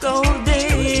 rock all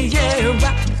day, yeah,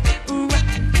 rock, rock,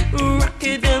 rock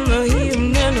it in the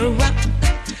evening, rock,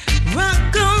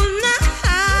 rock all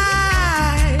night,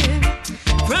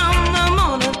 from the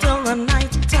morning till the night.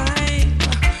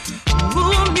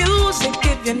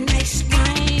 Give you nice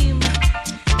time.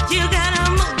 You gotta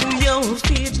move your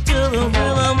feet to the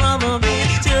rhythm of the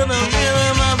beat, to the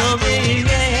rhythm of the beat,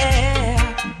 yeah.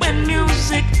 When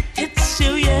music hits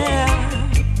you, yeah,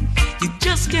 you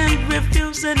just can't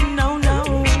refuse it, no, no.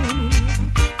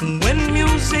 When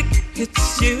music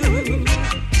hits you,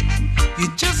 you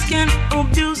just can't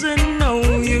abuse it, no.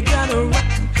 You gotta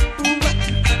rock, rock,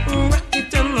 rock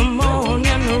it in the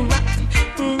morning, rock,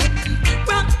 rock,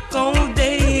 rock all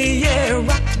day, yeah,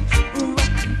 rock, rock,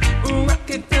 rock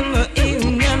it in the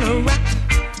evening, rock,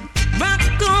 rock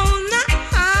all night.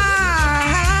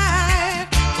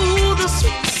 Ooh, the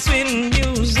sweet, sweet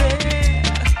music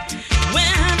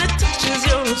when it touches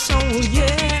your soul,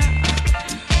 yeah.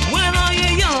 Whether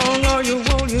you're young or you're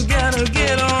old, you gotta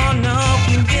get on up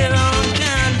and get on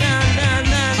down, down, down,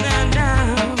 down, down,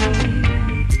 down.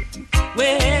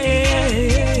 Well,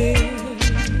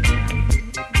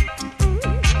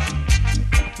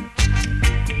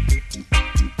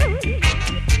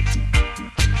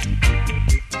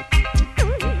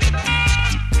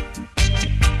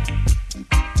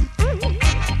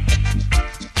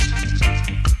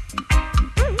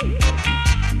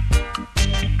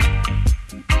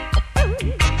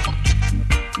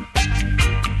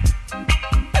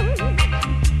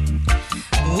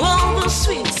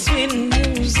 sweet, sweet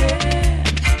music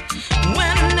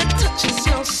when it touches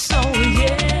your soul,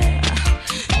 yeah.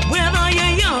 Whether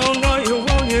you're young or you're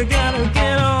old, you gotta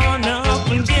get on up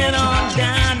and get on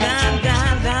down, down,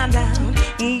 down, down, down.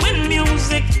 When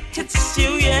music hits you,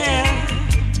 yeah,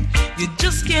 you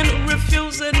just can't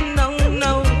refuse it, no,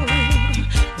 no.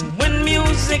 When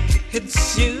music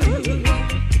hits you,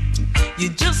 you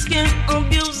just can't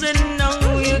abuse it, no.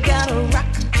 You gotta rock,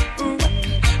 rock,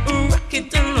 rock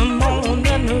it in the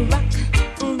morning, rock,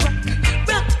 rock,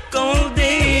 rock all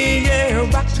day, yeah,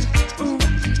 rock,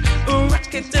 rock,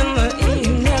 rock it in the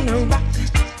evening, rock,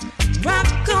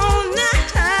 rock all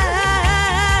night,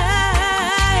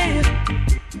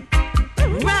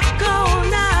 rock all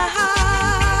night.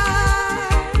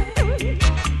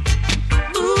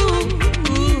 Ooh,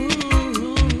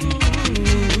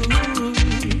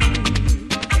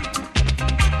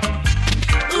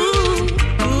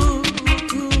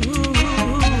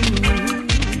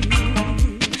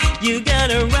 you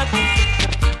gotta rock,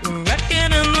 rock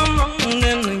it in the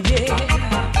morning, yeah.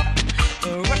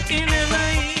 Rock it in the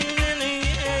evening,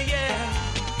 yeah, yeah.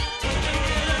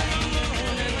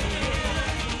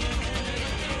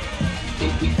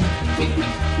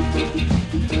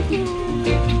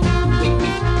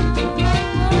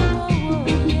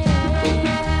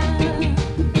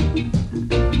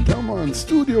 Come on,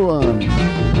 Studio One.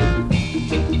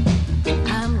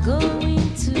 I'm going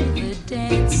to the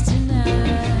dance tonight.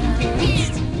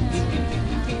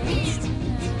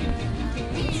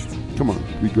 Come on,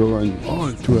 we going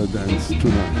all to a dance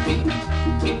tonight.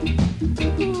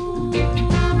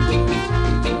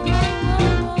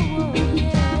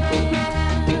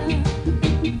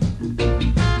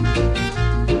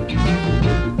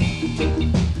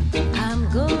 I'm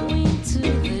going to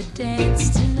the dance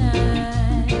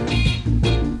tonight,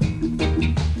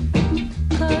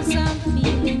 'cause I'm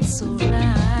feeling so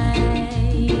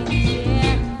right,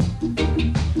 yeah.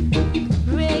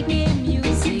 Reggae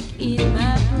music in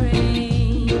my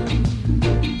brain,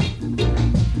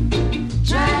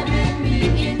 driving me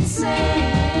insane.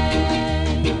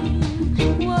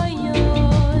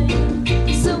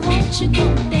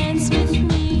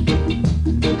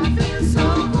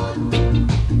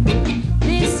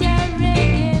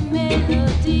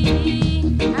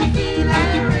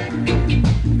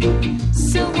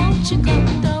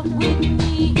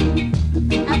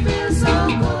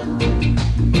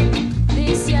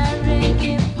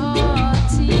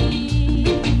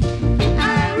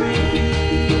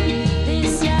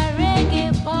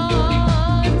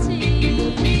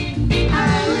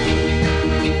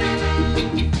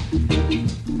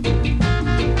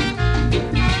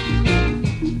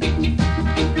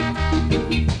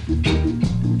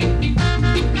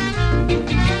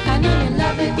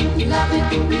 love it,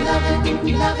 we love it,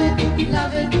 we love it, we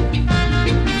love it.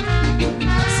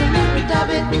 So we dub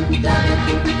it, we dub it,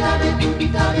 we dub it, we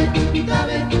dub it, we dub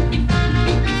it.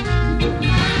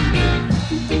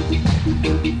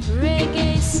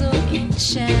 Reggae so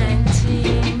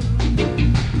enchanting.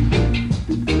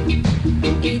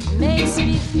 It makes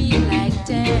me feel like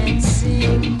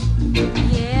dancing.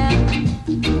 Yeah,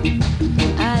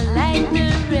 I like the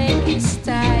reggae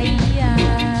style.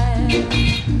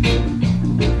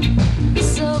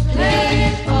 So play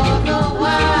it all the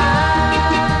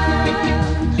while.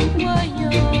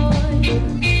 Whoa,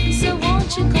 so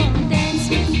won't you come dance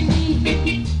with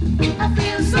me? I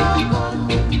feel so good.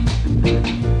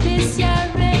 This your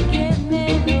reggae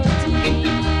melody.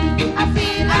 I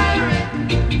feel irate.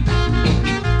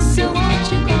 So won't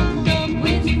you come talk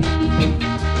with me?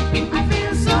 I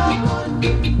feel so good.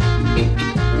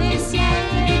 This your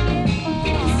reggae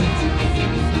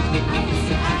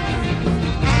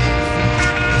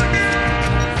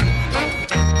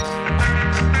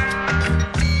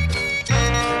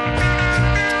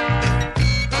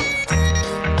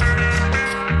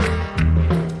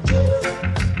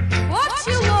what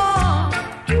you want,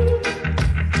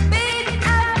 baby, I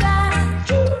got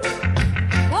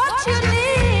what you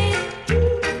need.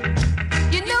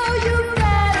 You know you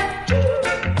got it.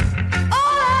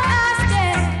 All I'm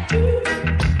asking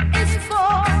is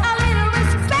for a little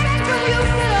respect when you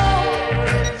get home.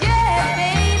 Yeah,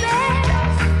 baby,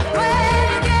 when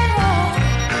you get home,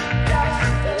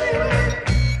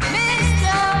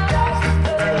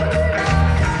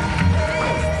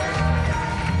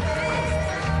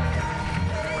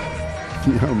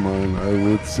 Yeah, man, I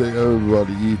would say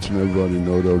everybody, each and everybody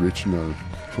know the original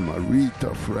from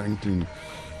Aretha Franklin,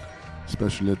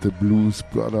 especially at the Blues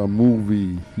Brother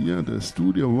movie. Yeah, the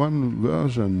Studio One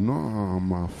version,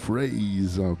 Norma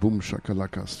Fraser, Boom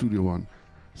Shakalaka, Studio One,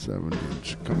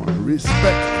 7-inch. Come on,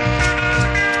 respect.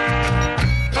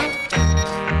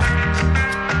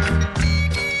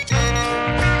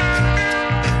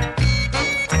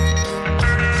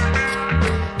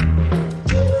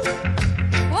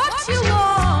 what you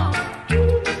want,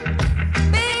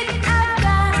 baby, I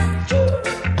got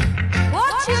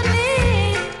what you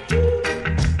need.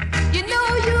 You know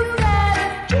you got it.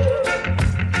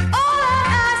 All I'm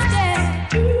asking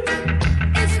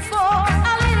is for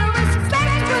a little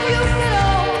respect when you get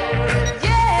home.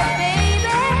 Yeah,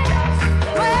 baby,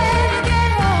 when you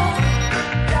get home,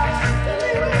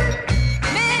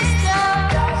 mister,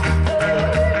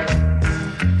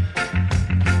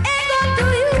 ain't gonna do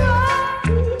you wrong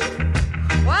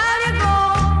while you're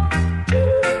gone.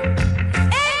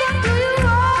 Ain't gonna do you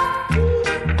wrong,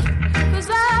 'cause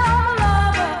I'm a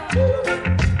lover.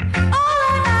 All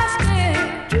I'm asking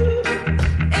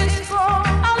is for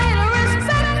a little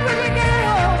respect when you get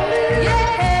home.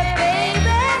 Yeah,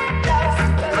 baby,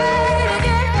 when you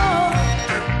get home,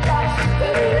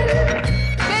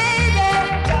 baby,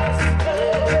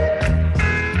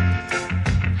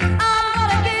 I'm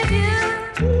gonna give you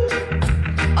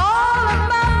all of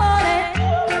my money.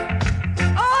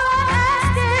 All I'm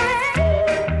asking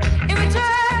in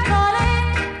return, honey,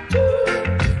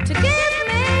 to give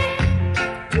me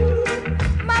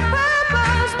my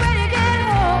purpose when you get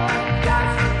home.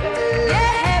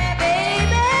 Yeah,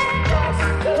 baby,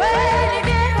 when you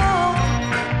get home,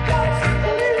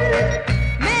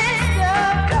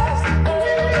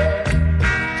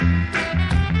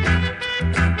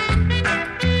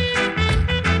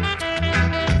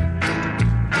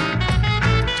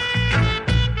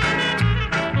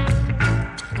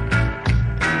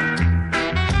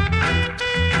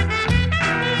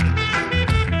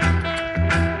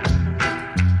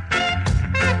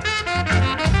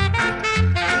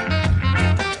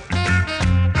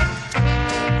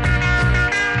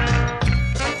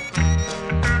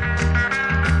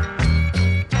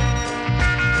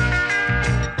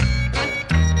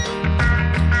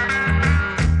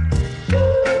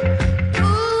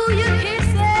 ooh, your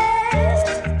kisses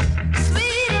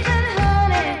sweeter than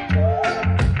honey.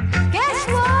 Guess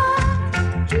what?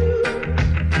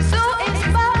 So it's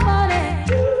my money.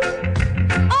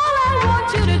 All I want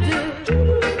you to do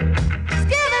is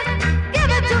give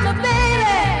it to me,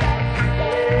 baby.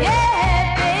 Yeah,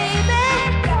 baby,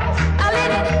 a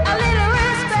little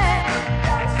respect.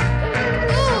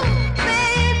 Ooh,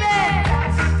 baby,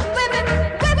 whip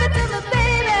it to me,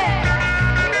 baby.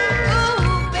 Ooh,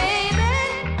 baby.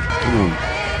 Come on,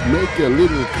 make a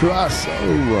little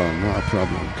crossover. No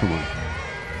problem, come on.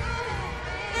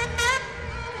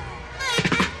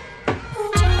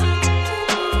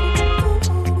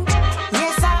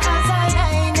 Yes,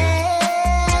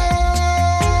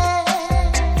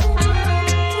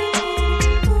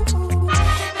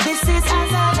 this is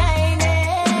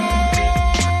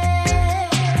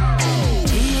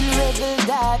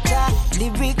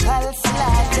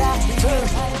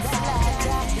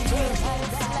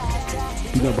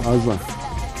Azza.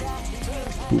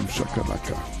 Boom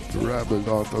shakalaka. Rebel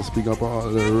daughters, big up all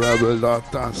the rebel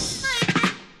daughters.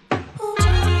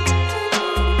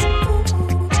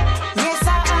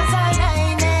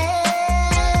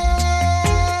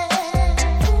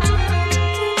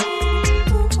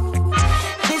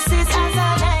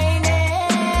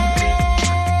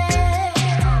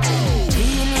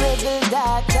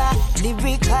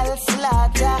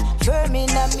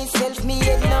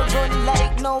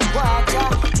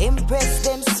 Impress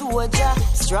them soldier,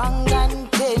 strong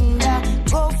and tender.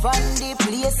 Govern the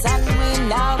place and we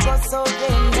now go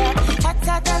surrender.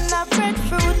 Hotter than a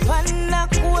breadfruit pan a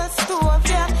cool stove,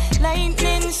 yeah.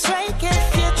 Lightning strike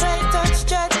if you try touch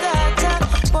your data.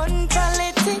 Bun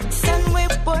politics and we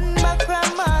bun back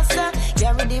Ramasa.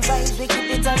 Carry the vibes, we keep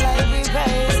it alive, we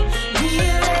rise.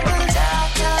 Real rebel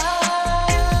data.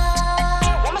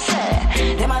 What me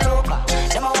say? Them a local,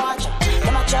 them a watcher,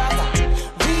 them a chatter.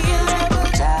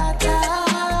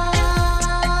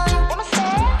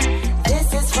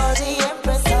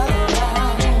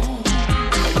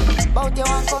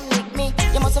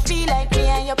 Feel like me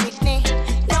and your picnic.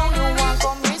 Now you want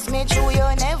come miss me, true,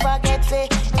 you never get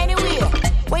fit. Anyway,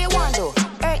 what you want to?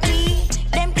 Hurt me,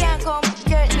 them can't come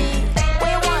hurt me. What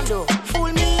you want to?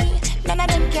 Fool me, none of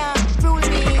them can rule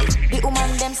me. The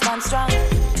woman them stand strong,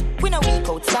 we no weak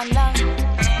out stand long.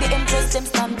 The empress them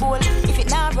stand bold. If it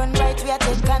not run right, we are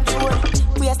take control.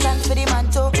 We are stand for the man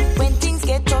too. When things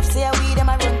get tough, say we them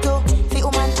a run too. The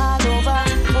woman all over,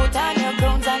 put on your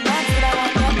grounds and dance with a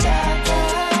one your daughter.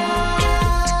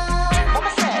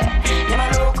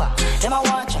 Them a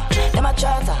watcher, them a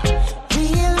chatter.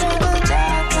 Real rebel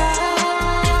data.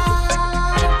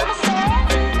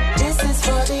 This is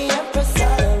for the empress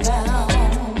all around.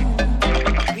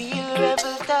 Real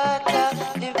rebel data,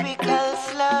 lyrical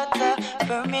slaughter.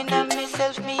 Burning on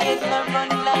myself, me head no run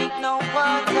like no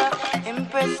water.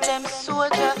 Impress them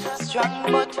soldier,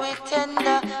 strong but we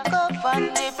tender. Govern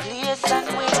the place and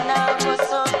we now go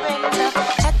surrender.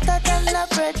 Hotter than a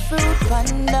breadfruit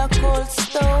panda cold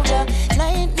stove, yeah.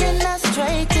 Lightning a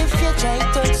strike if you try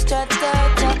touch the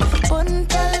data. Bun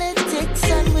politics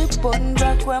and we bun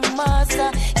back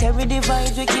Ramasa. Carry the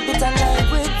vibes, we keep it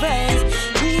alive with praise.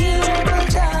 Real rebel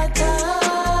data.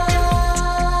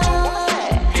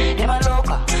 Them a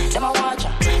local, them a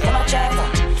watcher, them a chatter.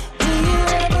 Real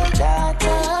rebel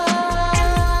data.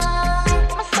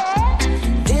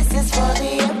 This is for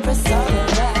the empress all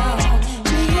around.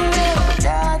 Real rebel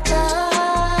data.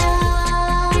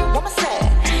 What me say?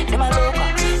 Them a local,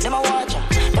 them a watcher,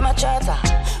 them a chatter.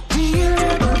 Real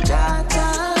rebel data.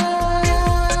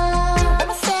 What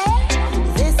me say?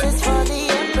 This is for the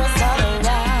empress all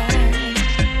around.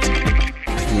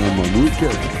 Yeah, man,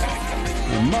 wicked.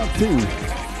 Martin.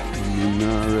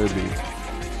 Not ready.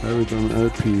 Have it on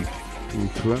LP on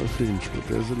 12 inch, but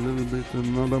there's a little bit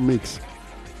another mix.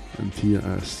 And here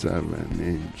a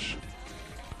 7-inch.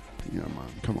 Yeah,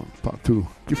 man, come on, part 2.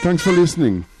 Give thanks for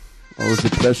listening. Always a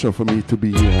pleasure for me to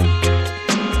be here.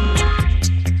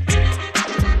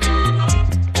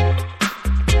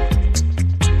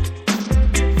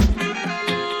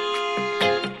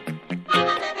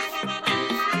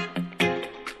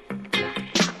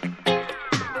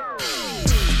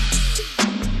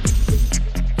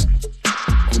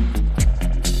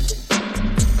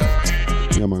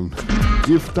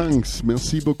 Give thanks,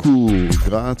 merci beaucoup,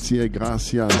 grazie,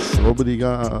 gracias,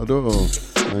 obrigado,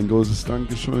 ein großes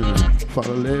Dankeschön,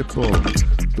 farlepo,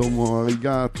 domo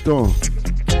arigato.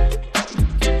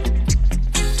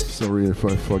 Sorry if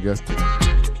I forget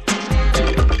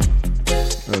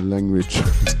a language.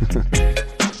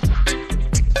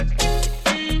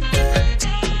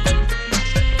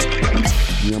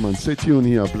 Yeah man, stay tuned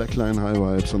here, Blackline High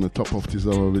Vibes on the top of this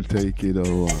hour will take it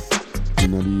over.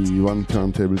 In the one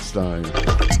turntable style.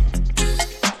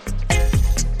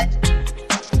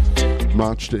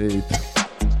 March the 8th.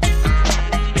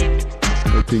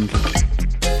 I think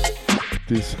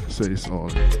this says all.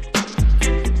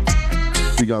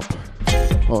 Big up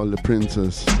all the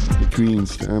princes, the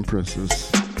queens, the empresses,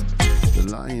 the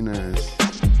lioness.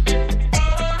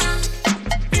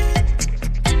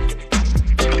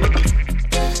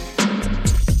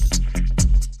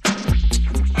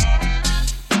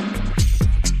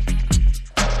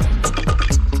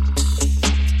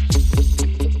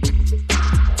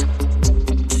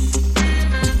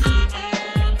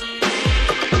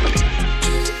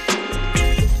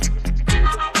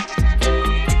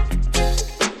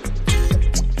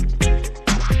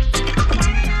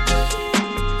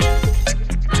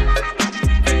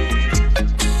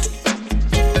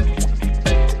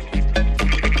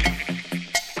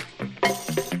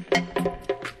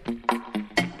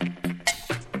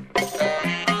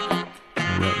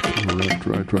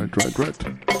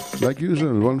 Like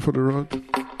usual, one for the road.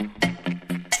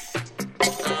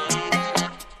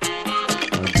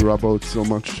 I grab out so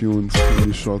much tunes in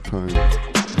this short time.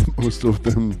 Most of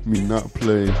them me not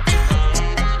play.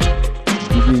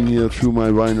 Digging here through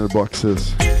my vinyl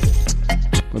boxes.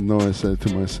 But now I said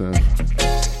to myself,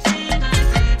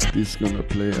 this gonna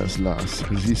play as last.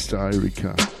 Resista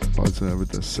Erica, also have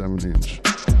it a 7-inch.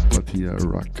 But here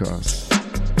Rakas.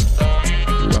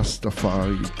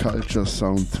 Rastafari Culture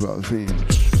Sound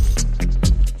 12-inch.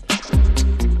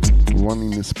 One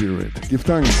in the spirit. Give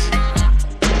thanks.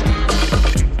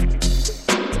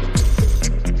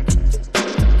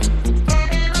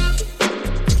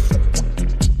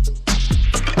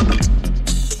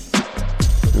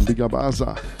 And big up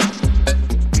Asa.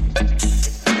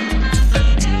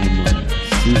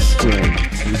 Sister,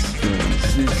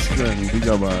 big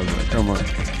up Asa. Come on.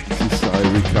 Sister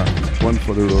Erica. One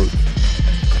for the road.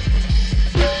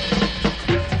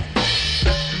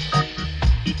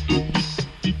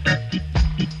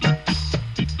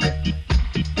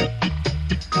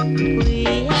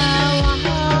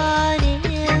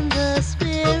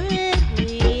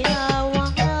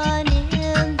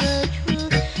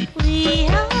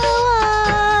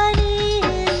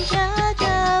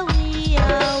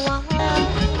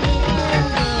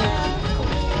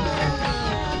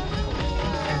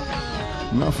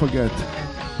 Forget,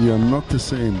 we are not the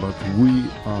same, but we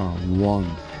are one.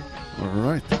 All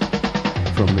right,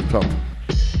 from the top.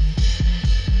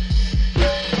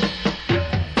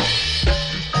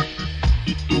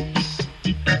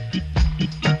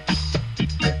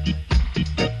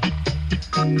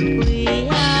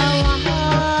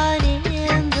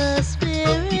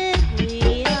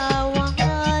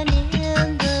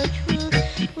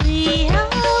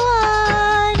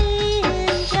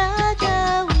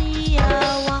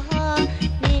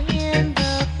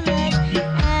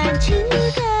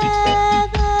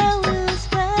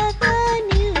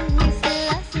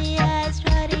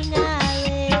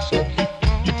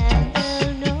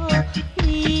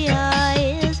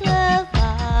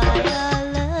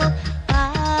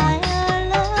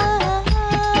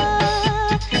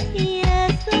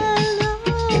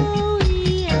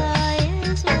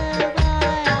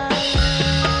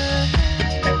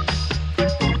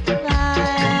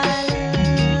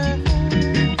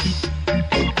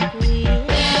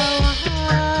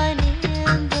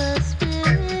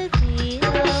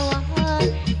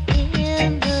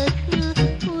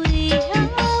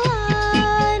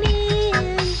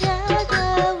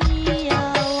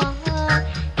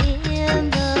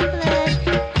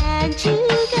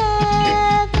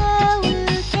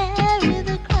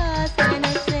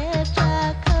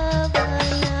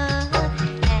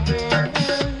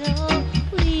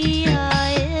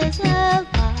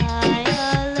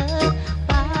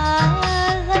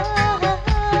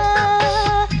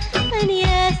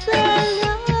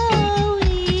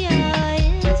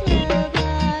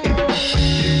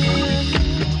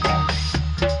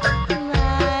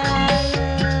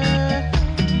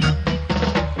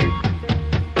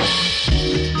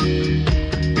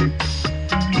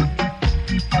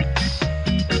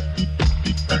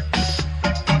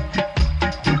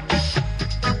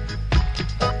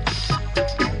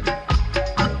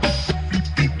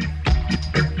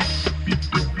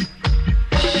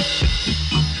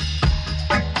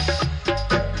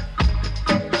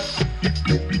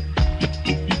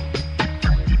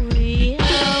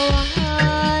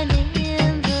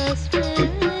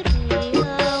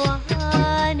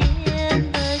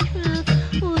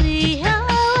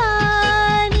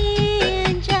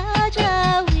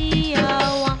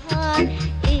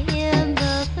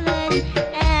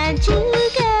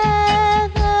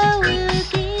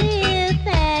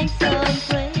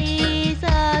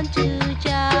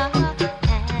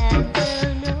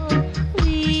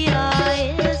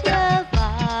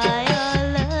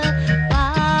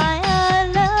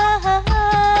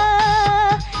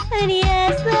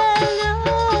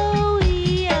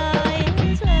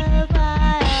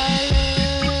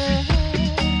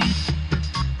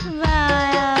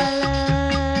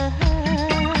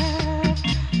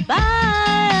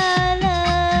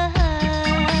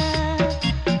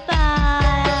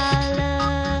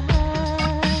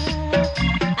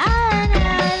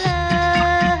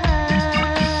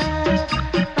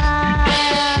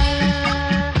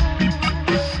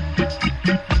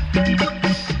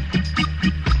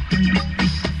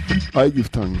 I give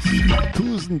thanks.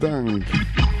 Tusen Dank.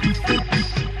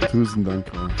 Tusen Dank.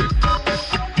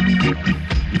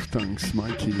 Give thanks,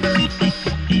 Mikey.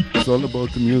 It's all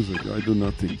about the music. I do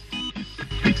nothing.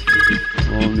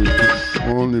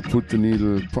 Only put the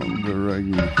needle upon the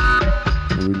reggae,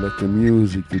 and we let the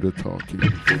music do the talking.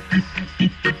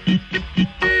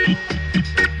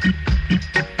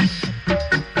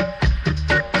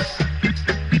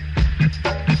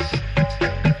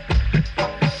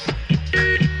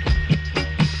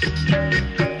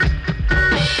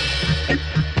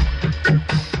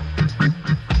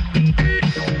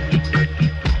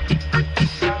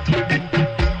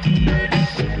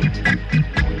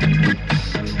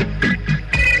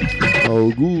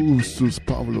 Jesus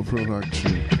Pavlo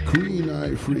production. Queen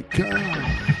Africa.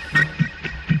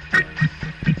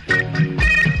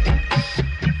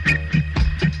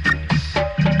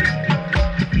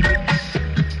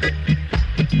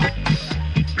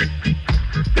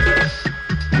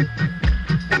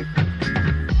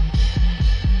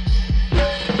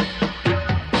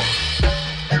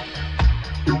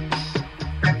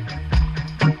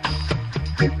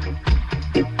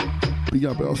 Big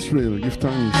up Australia, give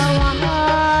thanks.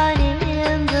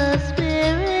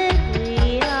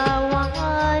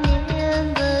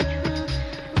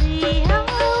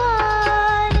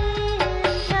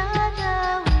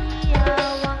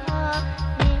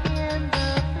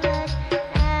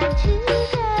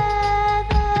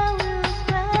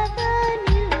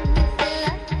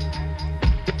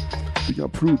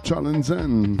 Fruit Challenge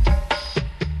and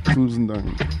Cruising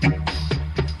down.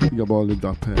 Big up all the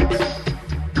dap heads.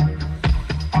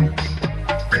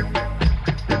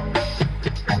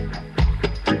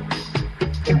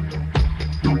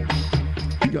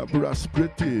 Big up Brass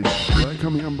British.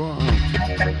 Welcome on board.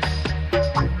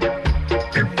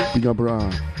 Big up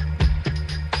Bra.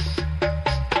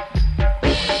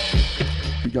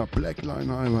 Big up Black Line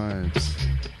High Vibes.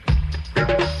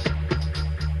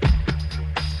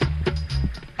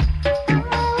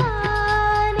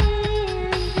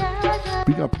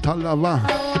 Big up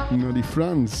Talava, you know the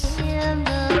France.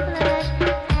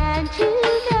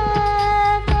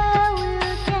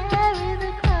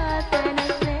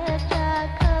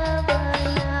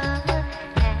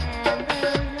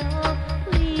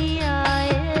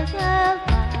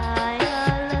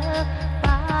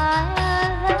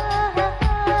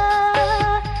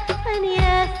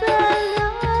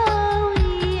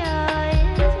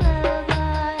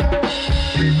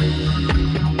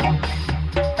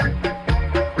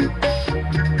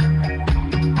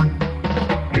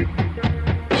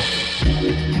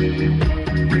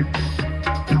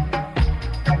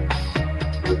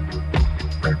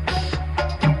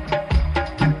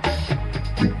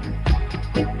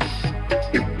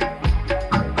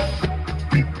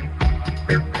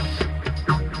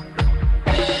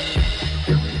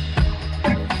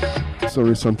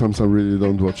 Sorry, sometimes I really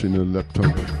don't watch in a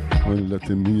laptop. I let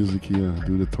the music here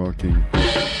do the talking.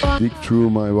 Dig through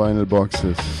my vinyl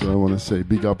boxes. So I want to say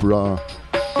big up Ra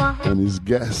and his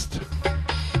guest.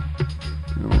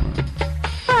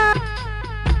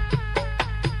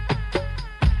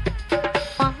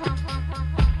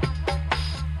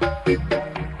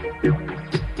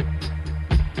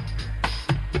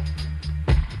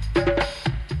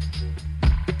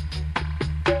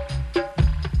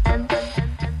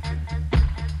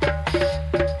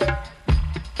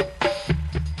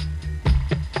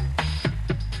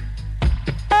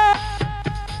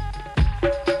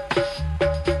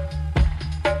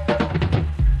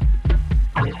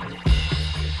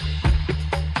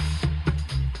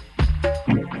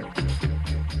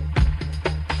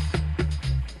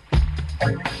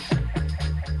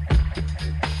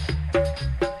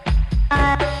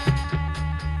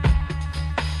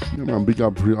 You know, big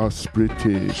up us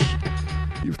British.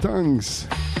 Give thanks.